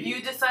that. If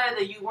you decided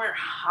that you weren't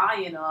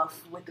high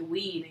enough with the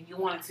weed and you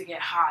wanted to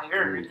get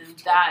higher, then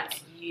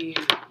that's you.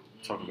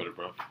 Talk about it,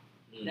 bro.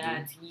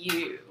 That's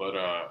you. But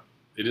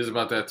it is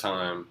about that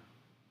time.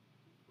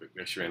 We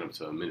actually ran up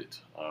to a minute,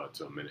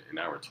 an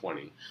hour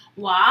 20.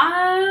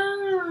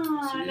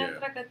 Wow. So, yeah.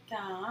 That's like a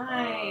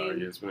time.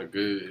 Yeah, it's been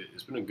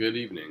a good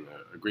evening.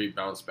 A great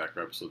bounce back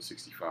for episode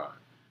 65.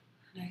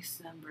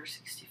 Nice number,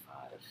 65.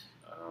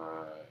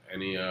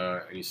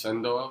 Any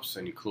send offs?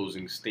 Any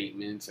closing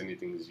statements?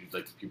 Anything you'd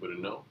like people to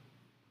know?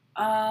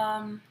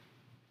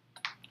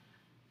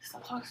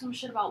 Stop talking some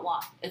shit about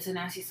WAP. It's a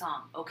nasty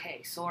song.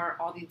 Okay, so are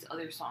all these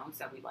other songs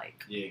that we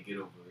like. Yeah, get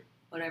over it.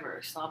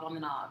 Whatever. Slob on the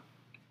knob.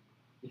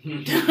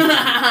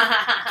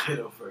 Get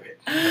over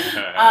it.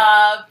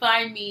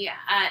 Find me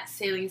at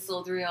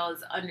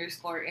SailingSoulThrills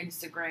 _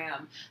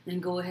 Instagram. Then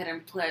go ahead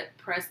and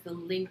press the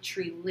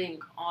Linktree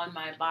link on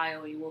my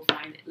bio. You will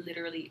find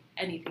literally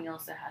anything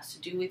else that has to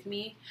do with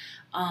me.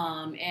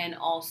 And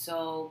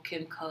also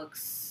Kim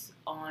Cooks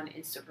on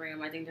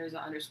Instagram. I think there's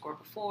an _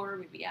 before,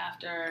 maybe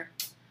after.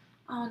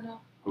 I don't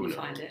know. You'll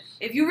find it.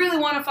 If you really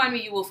want to find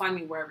me, you will find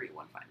me wherever you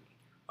want to find me.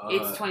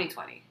 It's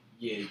 2020.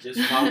 Yeah,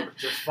 just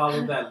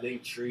follow that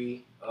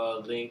Linktree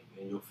link,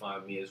 and you'll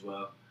find me as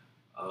well.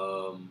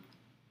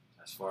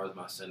 As far as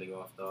my sending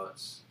off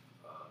thoughts,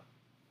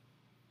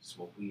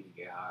 smoke weed and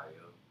get high,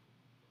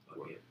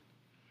 yo.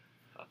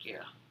 Fuck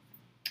yeah.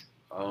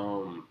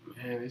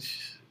 Man,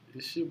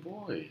 it's your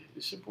boy.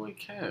 It's your boy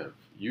Kev.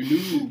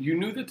 You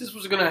knew that this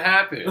was gonna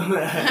happen.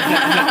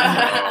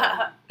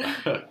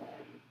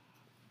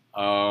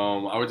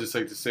 I would just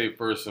like to say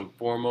first and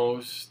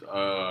foremost,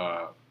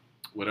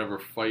 whatever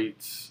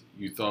fights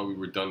you thought we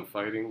were done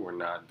fighting, we're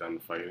not done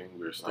fighting.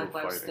 We're still Black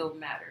lives fighting. still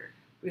matter.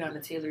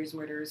 Breonna Taylor's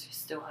murderers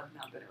still have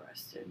not been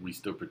arrested. We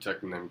still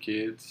protecting them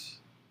kids.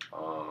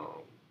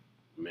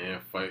 Man,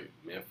 fight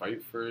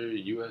for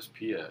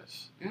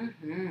USPS.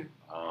 Mm-hmm.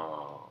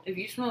 If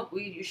you smoke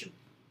weed, you should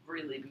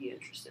really be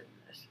interested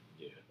in this.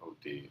 Yeah. Oh,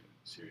 dude.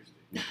 Seriously.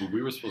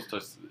 We were supposed to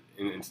touch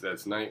into that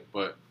tonight,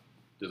 but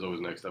there's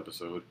always next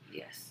episode.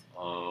 Yes.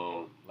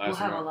 We'll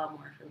have a lot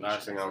more information.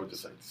 Last thing I would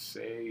just like to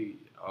say,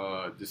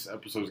 this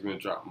episode is going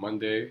to drop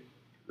Monday.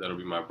 That'll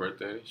be my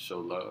birthday. Show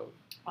love.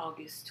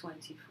 August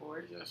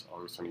 24th. Yes,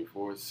 August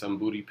 24th. Some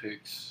booty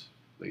pics,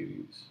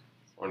 ladies.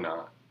 Or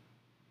not.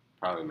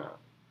 Probably not.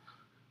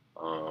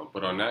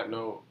 But on that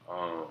note...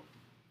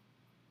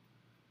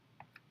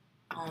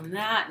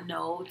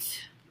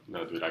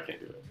 No, dude, I can't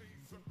do it.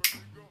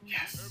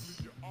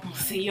 Yes. We'll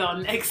see y'all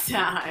next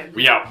time.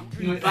 We out.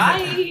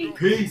 Bye.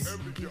 Peace.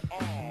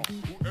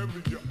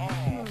 Whoever you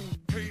are,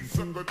 hey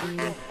sucker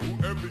nigga,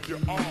 whoever you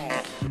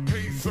are,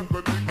 hey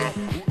sucker nigga,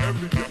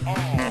 whoever you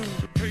are,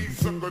 hey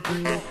sucker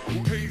nigga,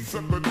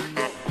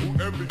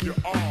 whoever you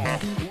are.